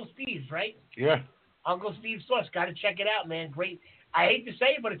sauce? Uncle Steve's, right? Yeah. Uncle Steve's sauce. Got to check it out, man. Great. I hate to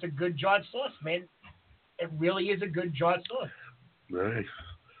say it, but it's a good jarred sauce, man. It really is a good jarred sauce. Nice.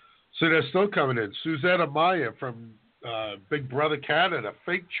 So they're still coming in. Susanna Maya from Big Brother Canada.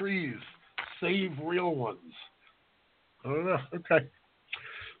 Fake trees. Save real ones. I don't know. Okay.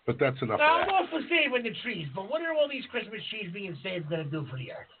 But that's enough. Now, of I'm all for saving the trees, but what are all these Christmas trees being saved going to do for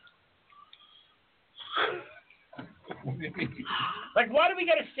the earth? What do you mean? Like, why do we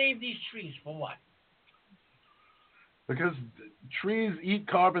got to save these trees? For what? Because trees eat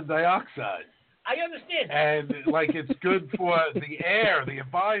carbon dioxide. I understand that. And, like, it's good for the air, the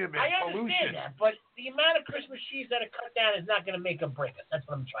environment, I understand pollution. that, but the amount of Christmas trees that are cut down is not going to make them break us. That's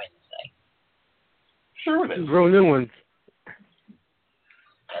what I'm trying to say. Sure it is. Grow new ones.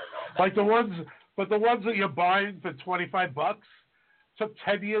 Like the ones that you're buying for $25 took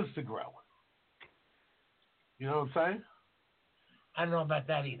 10 years to grow. You know what I'm saying? I don't know about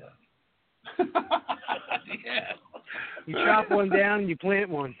that either. Yeah. You chop one down and you plant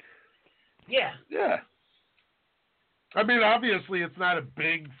one. Yeah. Yeah. I mean, obviously, it's not a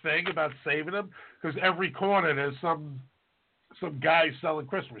big thing about saving them because every corner there's some guy selling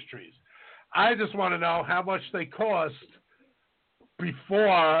Christmas trees. I just want to know how much they cost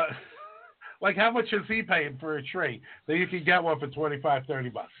before, like how much is he paying for a tree that you can get one for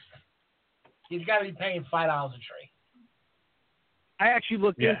 $25-$30? He's got to be paying $5 a tree. I actually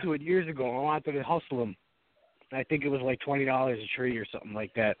looked into it years ago. I wanted to hustle them. I think it was like $20 a tree or something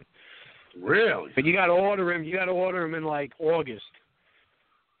like that. Really? But you got to order them. You got to order them in like August.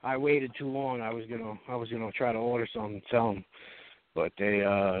 I waited too long. I was gonna try to order some and sell them, but they,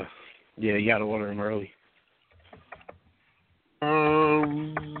 you got to order them early.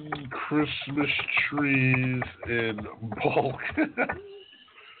 Christmas trees in bulk.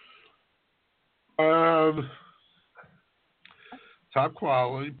 Top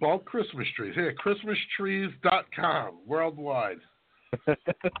quality bulk Christmas trees. Here, ChristmasTrees.com worldwide.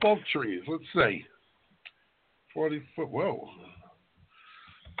 Bulk trees. Let's see. 40 foot. Whoa.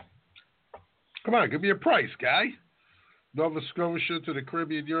 Come on, give me a price, guy. Nova Scotia to the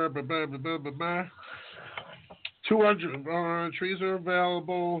Caribbean, Europe, blah, blah, blah, blah, blah. 200 trees are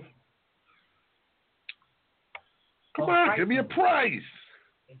available. Come on, give me a price.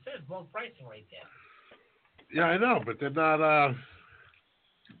 It says bulk pricing right there. Yeah, I know, but they're not.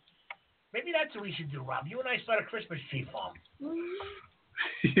 Maybe that's what we should do, Rob. You and I start a Christmas tree farm.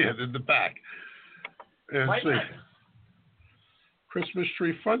 Yeah, in the back. And Why see. not? Christmas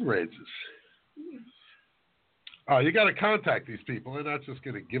tree fundraisers. Oh, you got to contact these people. They're not just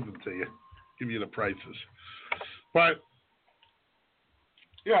going to give them to you, give you the prices. But,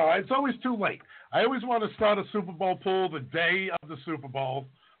 yeah, it's always too late. I always want to start a Super Bowl pool the day of the Super Bowl,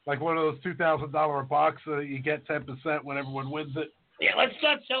 like one of those $2,000 a box so that you get 10% when everyone wins it. Yeah, let's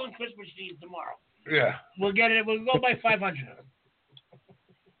start selling Christmas trees tomorrow. Yeah. We'll get it. We'll go buy 500 of them.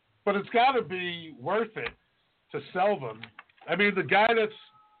 But it's got to be worth it to sell them. I mean, the guy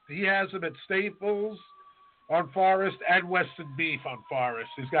he has them at Staples on Forest and Western Beef on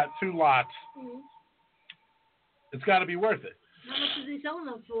Forest. He's got 2 lots. Mm-hmm. It's got to be worth it. How much is he selling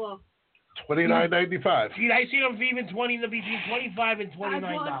them for? $29.95. See, I see them for even between $25 and $29.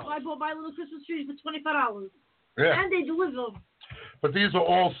 I bought my little Christmas trees for $25. Yeah. And they deliver. But these are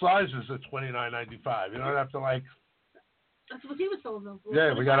all sizes at $29.95. You don't have to like. That's what he was selling them for.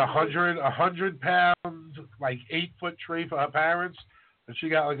 Yeah, we got a 100-pound, like 8-foot tree for her parents, and she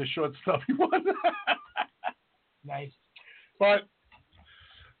got like a short stuffy one. Nice. But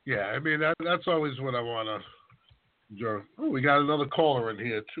yeah, I mean that's always what I want to do. Oh, we got another caller in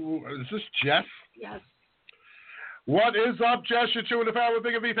here. Is this Jeff? Yes. What is up, Jess? You're chewing the fat with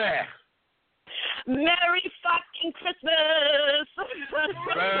Big and Beefy. Merry fucking Christmas!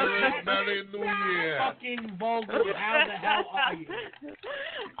 Merry New Year! Fucking Bogle, how the hell are you?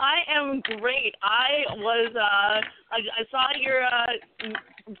 I am great. I saw your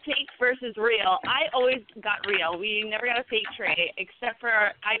fake versus real. I always got real. We never got a fake tree, except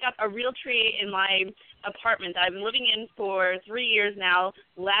for I got a real tree in my apartment that I've been living in for 3 years now.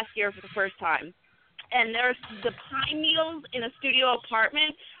 Last year for the first time, and there's the pine needles in a studio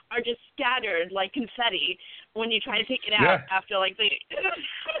apartment are just scattered like confetti when you try to take it out after like the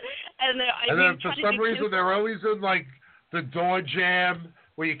and then for some reason they're always in like the door jam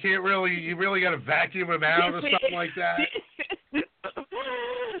where you really got to vacuum them out or something like that.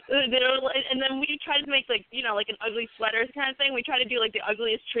 And then we tried to make like an ugly sweater kind of thing. We tried to do like the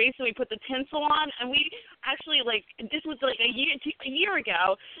ugliest tree, so we put the tinsel on, and we actually this was like a year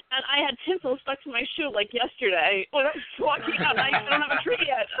ago, and I had tinsel stuck to my shoe like yesterday when I was walking out. And I don't have a tree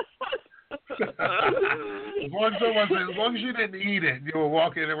yet. As long as you didn't eat it, you were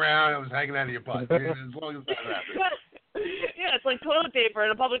walking around, it was hanging out of your butt. As long as that happened. Yeah, it's like toilet paper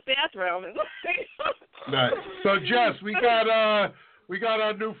in a public bathroom. Nice. So Jess, we got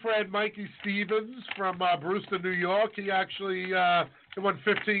our new friend Mikey Stevens from Brewster, New York. He actually he won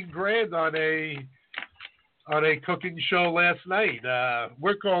 $15,000 on a on a cooking show last night.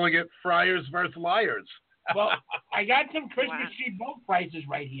 We're calling it Friars versus Liars. Well, I got some Christmas tree bulk prices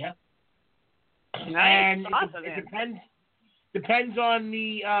right here. Nice. And Awesome, it depends on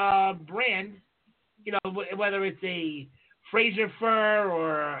the brand. You know, whether it's a Fraser fir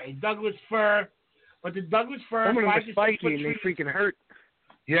or a Douglas fir. But the Douglas fir, some of them 5 are to 6 spiky foot and they trees, freaking hurt.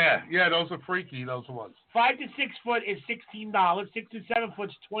 Yeah, those are freaky, those ones. 5 to 6 foot is $16. 6 to 7 foot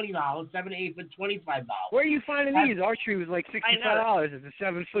is $20. 7 to 8 foot, $25. Where are you finding these? Our tree was like $65. It's a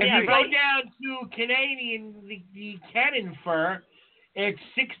 7-foot If tree. you go down to Canadian, the Cannon fir, it's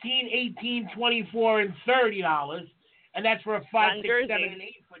 $16, $18, $24, and $30, and that's for a 5, 6, 7, and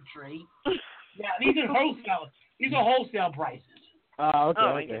 8 foot tree. Yeah, these are wholesale. These are wholesale prices.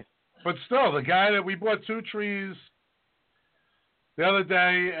 Okay. But still, the guy that we bought 2 trees the other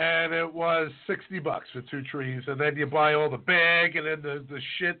day, and it was $60 for 2 trees, and then you buy all the bag and then the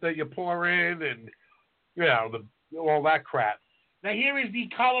shit that you pour in, and all that crap. Now here is the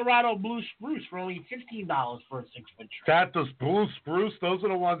Colorado Blue Spruce for only $15 for a 6-foot tree. Those blue spruce, those are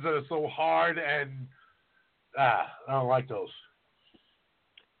the ones that are so hard, and I don't like those.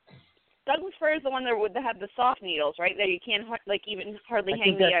 Douglas fir is the one that have the soft needles, right? That you can't even hardly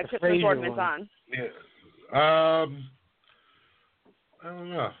hang the Christmas Fraser ornaments one. on. Yeah. I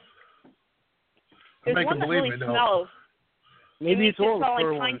don't know. There's I one that believe really it, no. smells. Maybe it's all the smell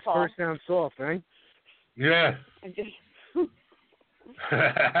fir like ones. pine Fir sounds soft, right? Yeah.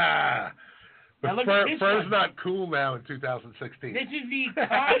 Now look But at this fir's one. not cool now in 2016. This is the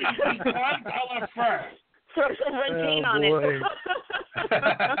con color fir. Throw some red paint on boy. it.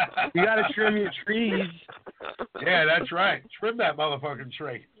 You got to trim your trees. Yeah, that's right. Trim that motherfucking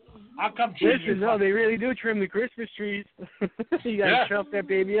tree. How come Listen, no, they really do trim the Christmas trees. You got to chop that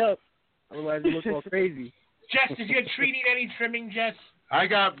baby up. Otherwise, it looks all crazy. Jess, does your tree need any trimming, Jess? I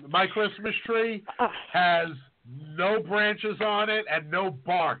got my Christmas tree has no branches on it and no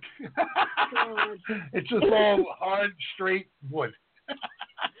bark. It's just all hard, straight wood.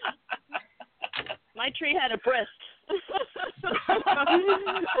 My tree had a breast.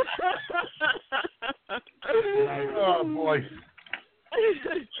 Oh boy.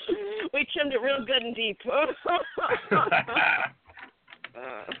 We trimmed it real good and deep.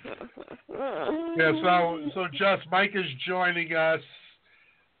 Yeah, so Jess, Mike is joining us.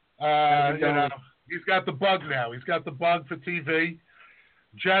 He's got the bug now. He's got the bug for TV.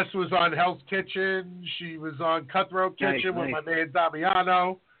 Jess was on Hell's Kitchen. She was on Cutthroat Kitchen with my man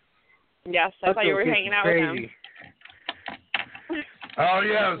Damiano. Yes, I thought you were hanging out with him. Oh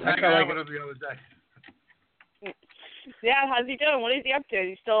yeah, I was hanging out with him the other day. Yeah, how's he doing? What is he up to? Is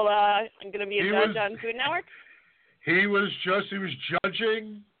he still going to be a judge on Food Network? He was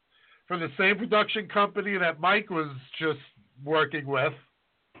judging for the same production company that Mike was just working with.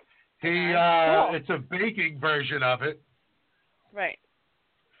 Cool. It's a baking version of it. Right.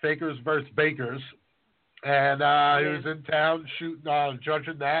 Fakers versus Bakers. And he was in town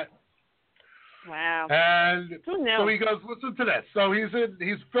judging that. Wow. And Who knew? so he goes, listen to this. So he's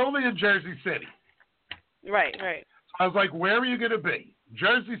filming in Jersey City. Right. I was like, where are you going to be?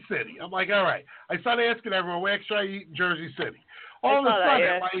 Jersey City. I'm like, all right. I started asking everyone, where should I eat in Jersey City? All of a sudden,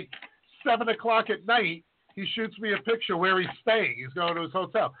 at like 7 o'clock at night, he shoots me a picture where he's staying. He's going to his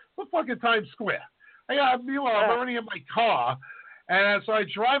hotel. What fucking Times Square? Meanwhile, I'm already in my car. And so I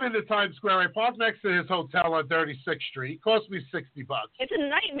drive into Times Square. I park next to his hotel on 36th Street. It cost me $60. It's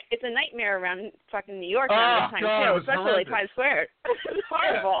a nightmare around fucking New York around this time too, especially Times Square. It's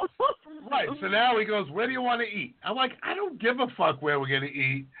horrible. Yeah. Right. So now he goes, where do you want to eat? I'm like, I don't give a fuck where we're going to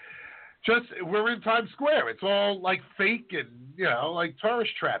eat. Just we're in Times Square. It's all like fake and like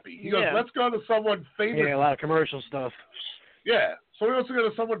tourist trappy. He goes, let's go to someone famous. Yeah, a lot of commercial stuff. Yeah. So we also go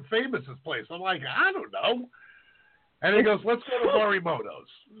to someone famous's place. I'm like, I don't know. And he goes, let's go to Morimoto's.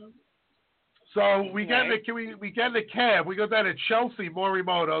 So we get in the cab. We go down to Chelsea,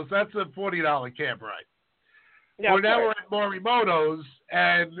 Morimoto's. That's a $40 cab ride. Yeah, now we're at Morimoto's,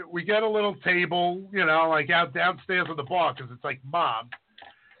 and we get a little table, like out downstairs in the bar because it's like mob.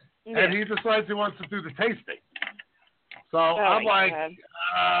 Yeah. And he decides he wants to do the tasting. So I'm like,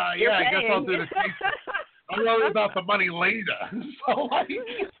 I guess I'll do the tasting. I'm worried about the money later. So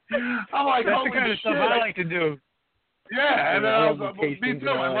I'm like, that's the kind of stuff I like to do. Yeah, and I me too.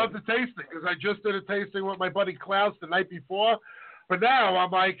 I love the tasting because I just did a tasting with my buddy Klaus the night before. But now I'm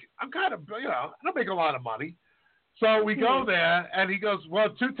like, I'm kind of, I don't make a lot of money. So we go there, and he goes, well,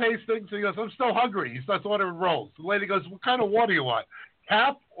 2 tastings. He goes, I'm still hungry. He starts ordering rolls. The lady goes, what kind of water do you want?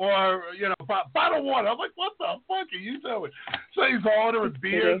 Tap or, bottled water? I'm like, what the fuck are you doing? So he's ordering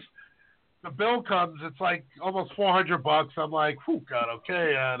beers. The bill comes, it's like almost $400. I'm like, oh, God,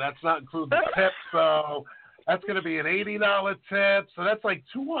 okay, that's not including the tip. So That's going to be an $80 tip. So that's like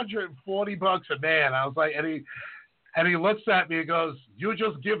 $240 a man. I was like, and he looks at me and goes, "You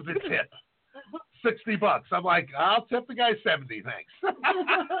just give the tip, $60." I'm like, "I'll tip the guy 70, thanks." As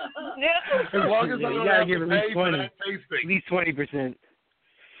long as I don't have to pay for that tasting. At least 20%.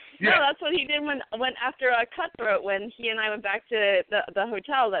 No, that's what he did when after Cutthroat, when he and I went back to the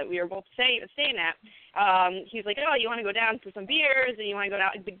hotel that we were both staying at. He's like, "Oh, you want to go down for some beers, and you want to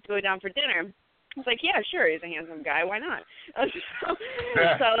go down for dinner?" I was like, "Yeah, sure. He's a handsome guy. Why not?"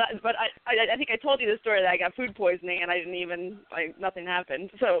 But I think I told you the story that I got food poisoning and I didn't even nothing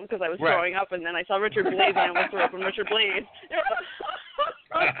happened. So because I was throwing up, and then I saw Richard Blade and I almost threw up from Richard Blade. It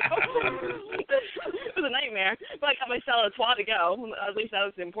was a nightmare. But I got my salad to go. At least that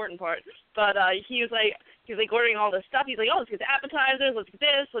was the important part. But he was like ordering all this stuff. He's like, "Oh, let's get the appetizers. Let's get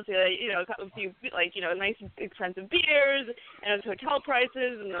this. Let's get a few nice expensive beers and hotel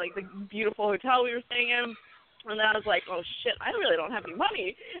prices and like the beautiful hotel we were staying in." And then I was like, "Oh shit, I really don't have any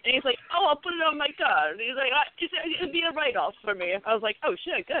money." And he's like, "Oh, I'll put it on my card." And he's like, "It'd be a write-off for me." I was like, "Oh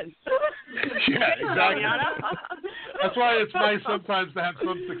shit, good." Yeah, exactly. That's why it's nice sometimes to have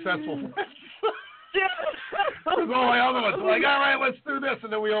some successful friends. Because all my other ones are like, "All right, let's do this,"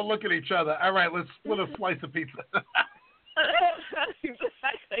 and then we all look at each other. "All right, let's split a slice of pizza."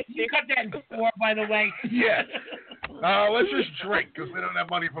 Exactly. You cut that in 4, by the way. Yeah. Let's just drink because we don't have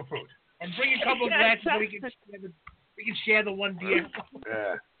money for food. And bring a couple of glasses so we can share the one beer.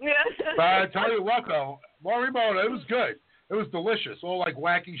 Yeah. But I tell you what, though, Morimoto, it was good. It was delicious. All like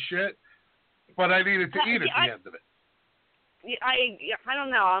wacky shit. But I needed to eat at the end of it. I don't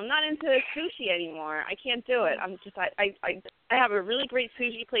know. I'm not into sushi anymore. I can't do it. I'm just I have a really great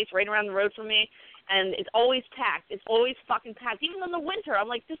sushi place right around the road from me, and it's always packed. It's always fucking packed. Even in the winter, I'm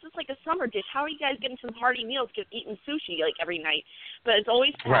like, this is like a summer dish. How are you guys getting some hearty meals just eating sushi like every night? But it's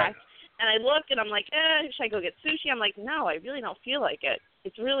always packed. Right. And I look and I'm like, should I go get sushi? I'm like, no, I really don't feel like it.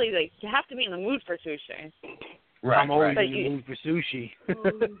 It's really like you have to be in the mood for sushi. Right. I'm always in the mood for sushi.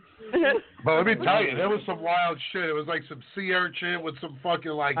 But let me tell you, there was some wild shit. It was like some sea urchin with some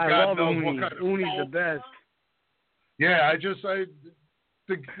fucking like I God love knows uni. what kind of Uni's the best. Yeah,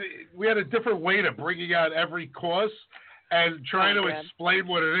 we had a different way to bringing out every course and trying to explain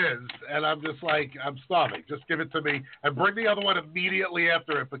what it is. And I'm just like, I'm starving. Just give it to me. And bring the other one immediately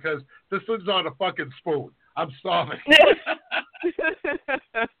after it because this one's on a fucking spoon. I'm starving.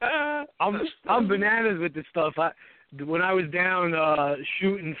 I'm bananas with this stuff. When I was down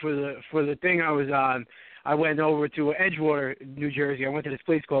shooting for the thing I was on, I went over to Edgewater, New Jersey. I went to this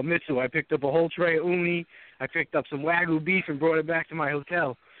place called Mitsu. I picked up a whole tray of uni. I picked up some Wagyu beef and brought it back to my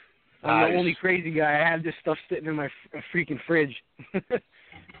hotel. I'm the only crazy guy. I had this stuff sitting in my freaking fridge. I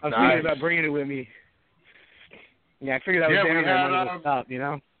was thinking about bringing it with me. Yeah, I figured I was down there. I might as well stop, you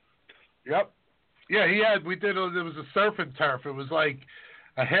know? Yep. Yeah, it was a surf and turf. It was like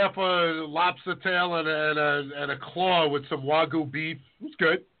a half a lobster tail and a claw with some Wagyu beef. It was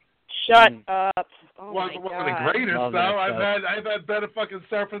good. Shut up. Oh wasn't my one of the greatest though. I've had better fucking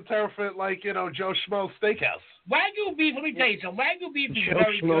surf and turf at like, Joe Schmo's Steakhouse. Wagyu beef, let me tell you something. Wagyu beef is Joe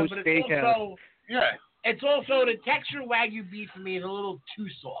very Schmo's good, but it's also it's also the texture of Wagyu beef for me is a little too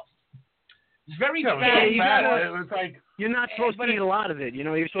soft. It's very fat. It was like you're not supposed to eat a lot of it.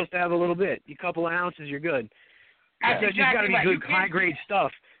 You're supposed to have a little bit. A couple of ounces, you're good. It's got to be good, high grade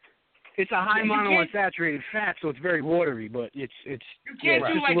stuff. It's a high monounsaturated fat, so it's very watery, but it's you can't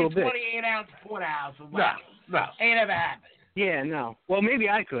do just like a little a bit. 28-ounce porterhouse of Wagyu. No. Ain't ever happened. Yeah, no. Well, maybe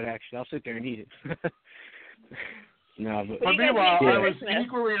I could actually. I'll sit there and eat it. No, but meanwhile, I was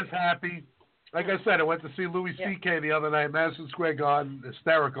equally as happy. Like I said, I went to see Louis C.K. the other night, Madison Square Garden,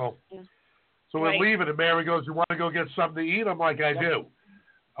 hysterical. Yeah. So we're leaving, and Mary goes, "You want to go get something to eat?" I'm like, "I do.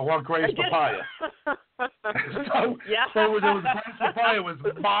 I want Gray's papaya." So there was Gray's papaya. It was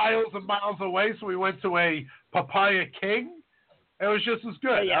miles and miles away, so we went to a Papaya King. It was just as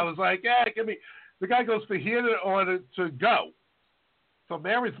good. I was like, give me. The guy goes for here or to go. So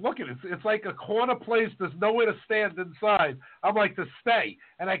Mary's looking. It's like a corner place. There's nowhere to stand inside. I'm like, to stay.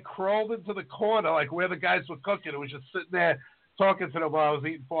 And I crawled into the corner, like where the guys were cooking. It was just sitting there talking to them while I was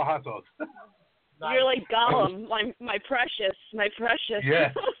eating 4 hot dogs. You're like Gollum, my precious.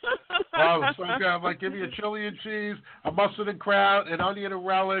 Yeah. So I'm like, give me a chili and cheese, a mustard and kraut, an onion and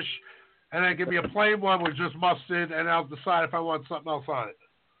relish, and then give me a plain one with just mustard, and I'll decide if I want something else on it.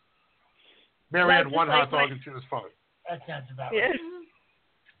 Mary had one hot dog and she was fine. That sounds about right.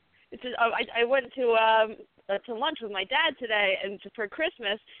 It's just, I went to lunch with my dad today, and for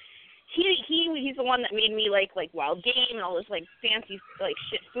Christmas, he's the one that made me like wild game and all this like fancy like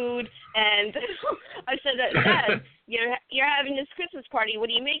shit food. And I said, Dad, you're having this Christmas party. What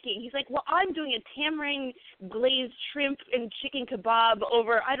are you making? He's like, well, I'm doing a tamarind glazed shrimp and chicken kebab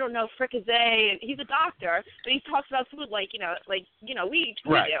over, I don't know, fricassee. And he's a doctor, but he talks about food like we do.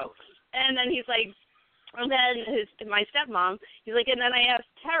 And then he's like, and then my stepmom, he's like, and then I asked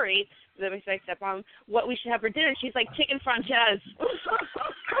Terry, my stepmom, what we should have for dinner. She's like, chicken franchise. So it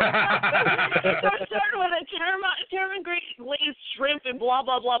started with a tamarind glazed shrimp and blah,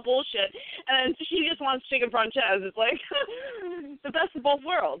 blah, blah bullshit. And she just wants chicken franchise. It's like the best of both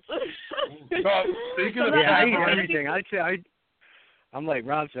worlds. I eat everything. I'm like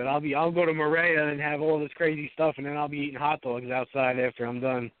Rob said, I'll go to Maria and have all this crazy stuff, and then I'll be eating hot dogs outside after I'm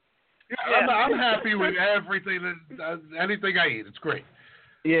done. Yeah, I'm happy with everything, anything I eat. It's great.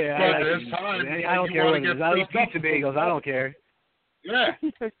 Yeah, I don't care what it is. I'll eat pizza bagels. I don't care. Yeah.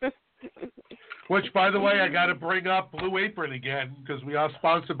 Which, by the way, I got to bring up Blue Apron again because we are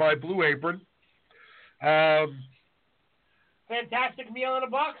sponsored by Blue Apron. Fantastic meal in a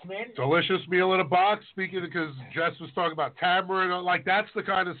box, man. Delicious meal in a box. Speaking because Jess was talking about tamarind, like that's the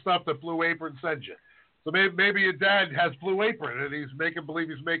kind of stuff that Blue Apron sends you. So maybe your dad has Blue Apron and he's making believe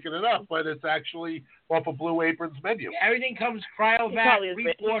he's making it up, but it's actually off of Blue Apron's menu. Everything comes cryovac,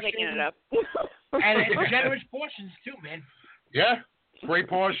 making it up. And it's generous portions too, man. Yeah, great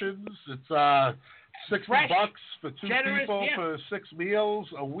portions. It's $60 for two people for 6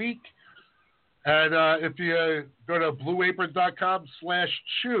 meals a week. And if you go to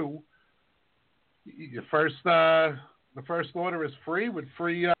blueapron.com/chew, the first order is free with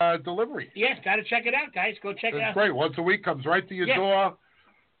free delivery. Yes, got to check it out, guys. Go check it out. It's great. Once a week, comes right to your door.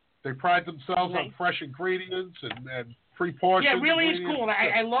 They pride themselves on fresh ingredients and free portions. Yeah, it really is cool. And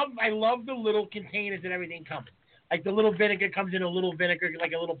I love the little containers that everything comes in. Like the little vinegar comes in a little vinegar,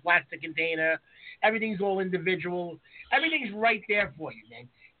 like a little plastic container. Everything's all individual. Everything's right there for you, man.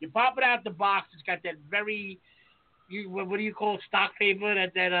 You pop it out the box. It's got that what do you call stock paper?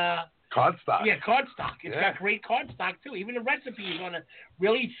 That cardstock. Yeah, cardstock. It's got great cardstock too. Even the recipe is on a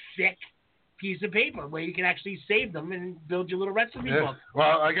really thick piece of paper where you can actually save them and build your little recipe book.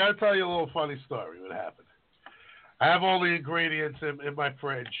 Well, I got to tell you a little funny story. What happened? I have all the ingredients in my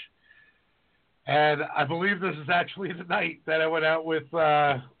fridge, and I believe this is actually the night that I went out with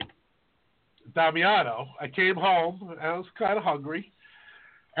Damiano. I came home and I was kind of hungry,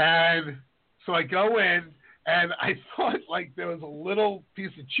 and so I go in. And I thought, like, there was a little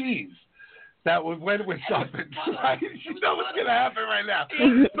piece of cheese that went with something. Right? You know what's going to happen right now.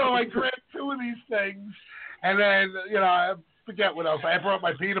 So I grabbed 2 of these things, and then, I forget what else. I brought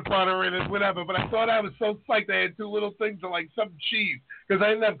my peanut butter in and whatever, but I thought I was so psyched I had 2 little things of, like, some cheese because I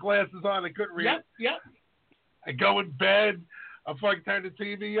didn't have glasses on. I couldn't read. Yep. I go in bed. I fucking turn the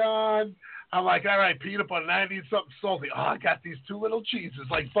TV on. I'm like, all right, peanut butter, and I need something salty. Oh, I got these 2 little cheeses,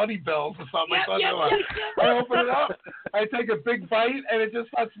 like Bunny Bells or something. I open it up. I take a big bite, and it just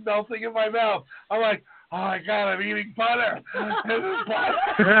starts melting in my mouth. I'm like, oh, my God, I'm eating butter. This is butter.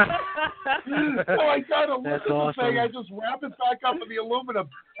 So I kind of look at the thing. I just wrap it back up in the aluminum,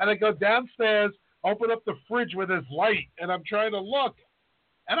 and I go downstairs, open up the fridge with this light, and I'm trying to look.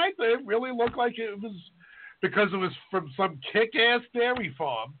 And it really looked like it was because it was from some kick-ass dairy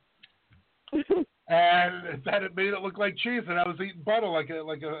farm. And that it made it look like cheese, and I was eating butter like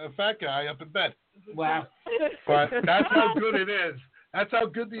a fat guy up in bed. Wow! But that's how good it is. That's how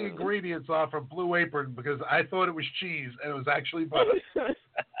good the ingredients are from Blue Apron because I thought it was cheese and it was actually butter.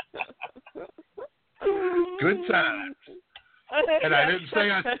 Good times. And I didn't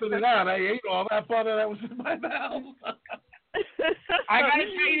say I spit it out. I ate all that butter that was in my mouth. I gotta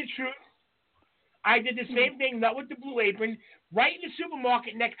tell you the truth. I did the same thing, not with the Blue Apron. Right in the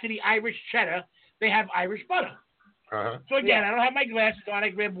supermarket next to the Irish cheddar, they have Irish butter. Uh-huh. So again, I don't have my glasses on. I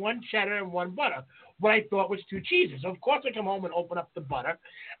grabbed 1 cheddar and 1 butter. What I thought was 2 cheeses. So of course, I come home and open up the butter,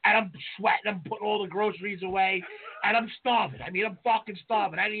 and I'm sweating. I'm putting all the groceries away, and I'm starving. I mean, I'm fucking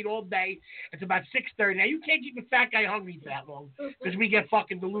starving. I eat all day. It's about 6:30. Now, you can't keep a fat guy hungry for that long because we get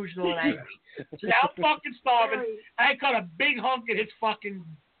fucking delusional and angry. So now I'm fucking starving, and I cut a big hunk of his fucking,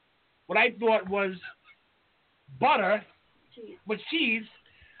 what I thought was butter with cheese.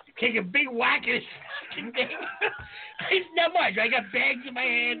 Take a big whack at his fucking thing. Never mind. I got bags in my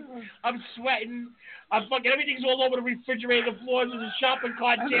hand. I'm sweating. I'm fucking, everything's all over the refrigerator, the floors. There's a shopping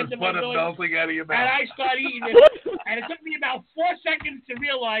cart jammed in my nose. Melting out of your mouth. And I start eating it. And it took me about 4 seconds to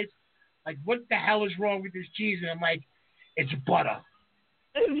realize, like, what the hell is wrong with this cheese? And I'm like, it's butter.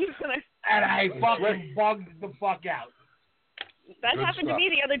 And I fucking bugged the fuck out. That happened to me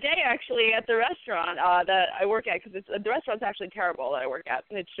the other day, actually, at the restaurant that I work at, because the restaurant's actually terrible that I work at.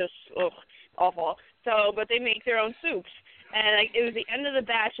 It's just awful. So, but they make their own soups, and it was the end of the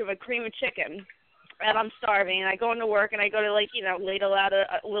batch of a cream of chicken, and I'm starving, and I go into work, and I go to, like, you know, ladle out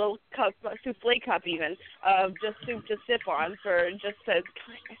a little cup, a souffle cup even, of just soup to sip on just to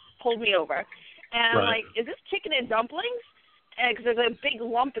hold me over. And I'm like, is this chicken and dumplings? Because there's a big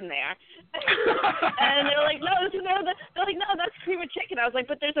lump in there. And they're like, no, that's cream of chicken. I was like,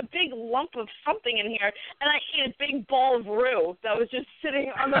 but there's a big lump of something in here. And I ate a big ball of roux that was just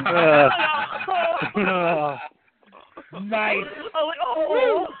sitting on the Nice. I was like,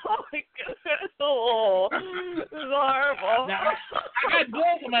 oh my goodness. Oh, this is horrible. Now, I got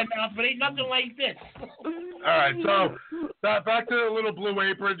balls in my mouth, but ain't nothing like this. All right, so back to the little Blue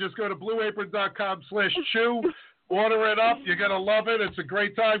Apron. Just go to blueapron.com/chew. Order it up. You're going to love it. It's a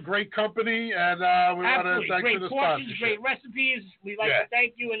great time, great company, and we want to thank you for the sponsorship. Great recipes. We'd like to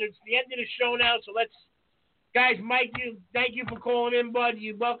thank you, and it's the end of the show now, so let's, guys, Mike, thank you for calling in, bud.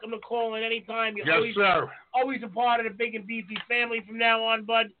 You're welcome to call in anytime. You're always a part of the Big and Beefy family from now on,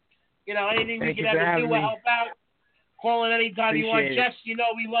 bud. You know, anything we can ever do will help out. Call in anytime you want. Jess, you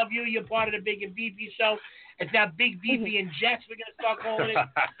know we love you. You're part of the Big and Beefy show. It's now Big Beefy and Jess. We're going to start calling in.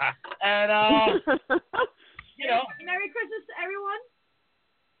 And, you know, Merry Christmas to everyone.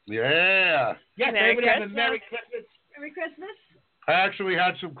 Yeah. Yes, everybody have a Merry Christmas. Merry Christmas. I actually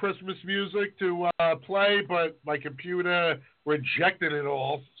had some Christmas music to play, but my computer rejected it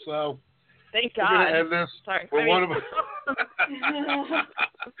all. So thank God. We're gonna end this. Sorry. One of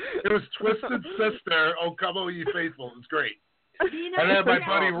it was Twisted Sister. Oh, come on, you faithful. It's great. And then my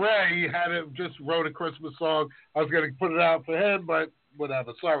buddy Ray just wrote a Christmas song. I was going to put it out for him, but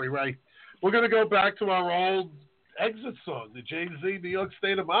whatever. Sorry, Ray. We're going to go back to our old exit song, the Jay-Z New York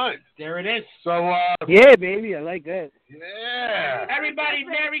State of Mind. There it is. So, yeah, baby, I like that. Yeah. Everybody,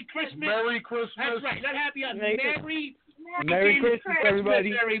 Merry Christmas. Merry Christmas. That's right. Not happy. Merry Christmas,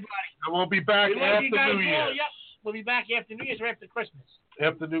 everybody. And we'll be back after New Year's. Yep. We'll be back after New Year's or after Christmas.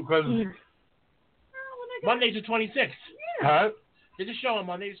 After New Year's. Monday's the 26th. Yeah. Huh? There's a show on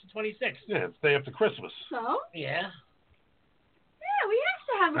Monday. It's the 26th. Yeah, it's the day after Christmas. So? Yeah. Yeah, we have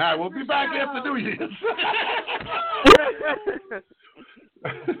to have a All right, we'll be back after New Year's.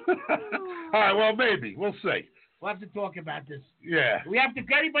 All right, well, maybe. We'll see. We'll have to talk about this. Yeah. We have to,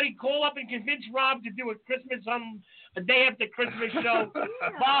 anybody call up and convince Rob to do a Christmas, a day after Christmas show.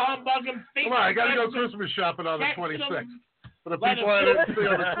 Bah humbug him. Come on, I got to go Christmas shopping on the 26th. For the people I didn't see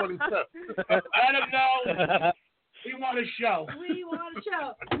on the 27th. Let them know. We want a show. We want a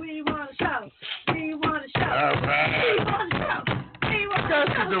show. We want a show. We want a show. All right. We want a show. We want You guys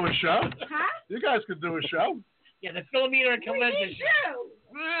a show. can do a show. Huh? You guys can do a show. Yeah, the Philomena and Calendar show.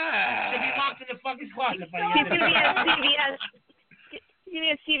 Should be locked in the fucking closet by the end of the CVS. You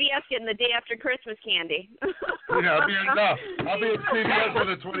need a CVS getting the day after Christmas candy. Yeah, I'll be at CVS on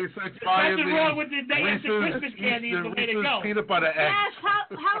the 26th buying Nothing wrong with the day after Christmas candy is the way to go. Peanut butter eggs. Yes,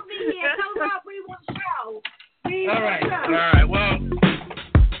 help me here. Tell Rob we want a show. All right. Well,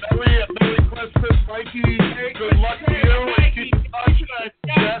 Merry Christmas, Mikey. Good luck to you. And keep in touch.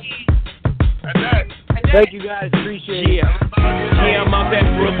 Yes. And then. Thank you guys, appreciate it. Yeah, I'm out at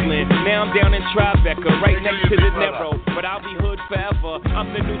Brooklyn. Now I'm down in Tribeca, right next to the Narrow. But I'll be hood forever.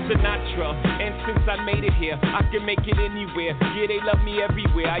 I'm the new Sinatra. And since I made it here, I can make it anywhere. Yeah, they love me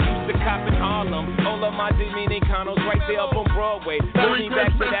everywhere. I used to cop in Harlem. All of my Dominicanos right there up on Broadway. Took me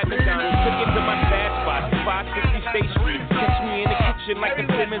back to that McDonald's. Took it to my stash spot, 560 State Street. Catch me in the kitchen like a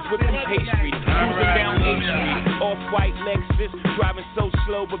Simmons whipping pastry. Cruising down 8th Street. Off-white Lexus. Driving so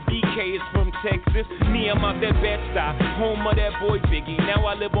slow, but BK is from Texas. Me, I'm out that Bed-Stuy, home of that boy Biggie. Now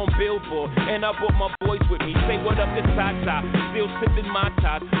I live on Billboard, and I brought my boys with me. Say what up to Tata, still sipping my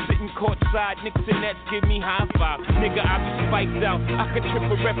top. Sitting courtside, Knicks and Nets give me high five. Nigga, I be spiked out, I could trip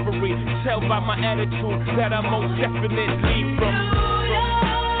a referee. Tell by my attitude that I most definitely from.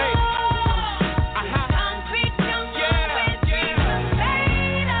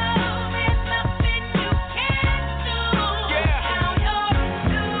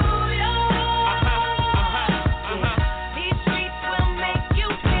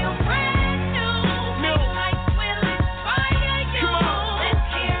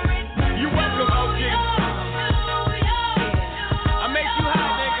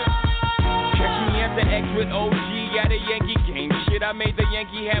 With OG at a Yankee game. Shit, I made the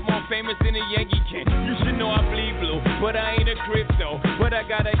Yankee hat more famous than a Yankee can. You should know I bleed blue, but I ain't a crypto. But I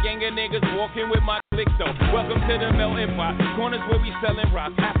got a gang of niggas walking with my click though. Welcome to the melting pot. Corners where we selling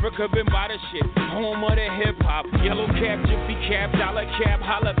rock. Africa been by the shit. Home of the hip hop. Yellow cap, gypsy cap, dollar cap,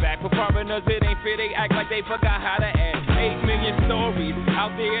 holla back. For foreigners it ain't fair. They act like they forgot how to act. 8 million stories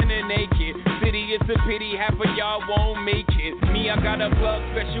out there in the naked city. It's a pity half of y'all won't make it. Me, I got a plug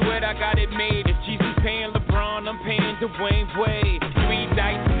special ed, I got it made. If Jesus paying LeBron, I'm paying Dwayne Wade. 3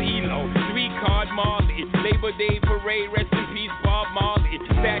 dice CeeLo, 3 cars. Rod Marley. Labor Day parade, rest in peace, Bob Marley.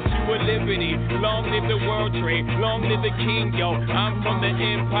 Statue of Liberty, long live the World Trade, long live the King, yo. I'm from the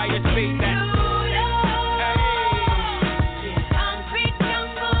Empire State.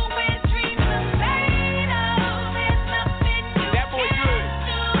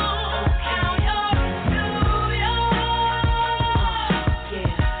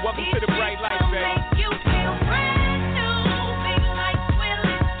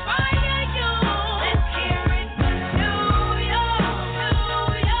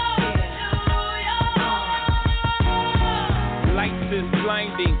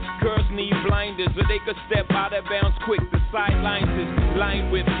 So they could step out of bounds quick. The sidelines is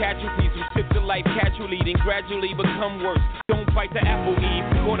lined with casualties who took to life casually, then gradually become worse. Don't fight the apple eve,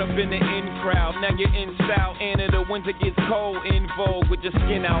 caught up in the in crowd. Now you're in style, and in the winter gets cold, in vogue with your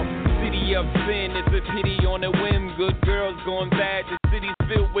skin out. City of sin, it's a pity on a whim. Good girls going bad, the city's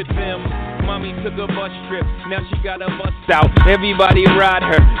filled with them. Mommy took a bus trip, now she got a bus out. Everybody ride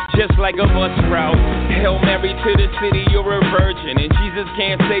her, just like a bus route. Hail Mary to the city, you're a virgin, and Jesus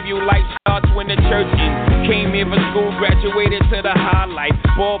can't save you. Life starts when the church ends. Came here for school, graduated to the highlight.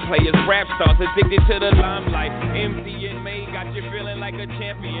 Ball players, rap stars, addicted to the limelight. MC and May got you feeling like a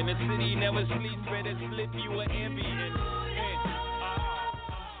champion. The city never sleeps, better slip you an ambient.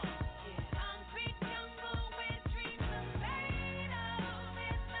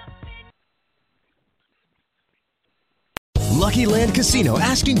 Lucky Land Casino,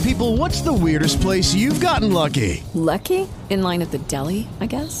 asking people, what's the weirdest place you've gotten lucky? Lucky? In line at the deli, I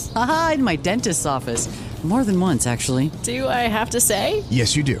guess? Aha, in my dentist's office. More than once, actually. Do I have to say?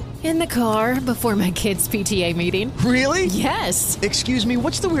 Yes, you do. In the car before my kids' PTA meeting. Really? Yes. Excuse me,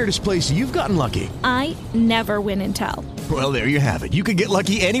 what's the weirdest place you've gotten lucky? I never win and tell. Well, there you have it. You can get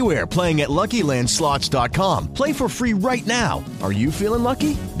lucky anywhere, playing at LuckyLandSlots.com. Play for free right now. Are you feeling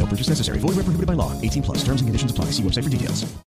lucky? No purchase necessary. Void where prohibited by law. 18+. Terms and conditions apply. See website for details.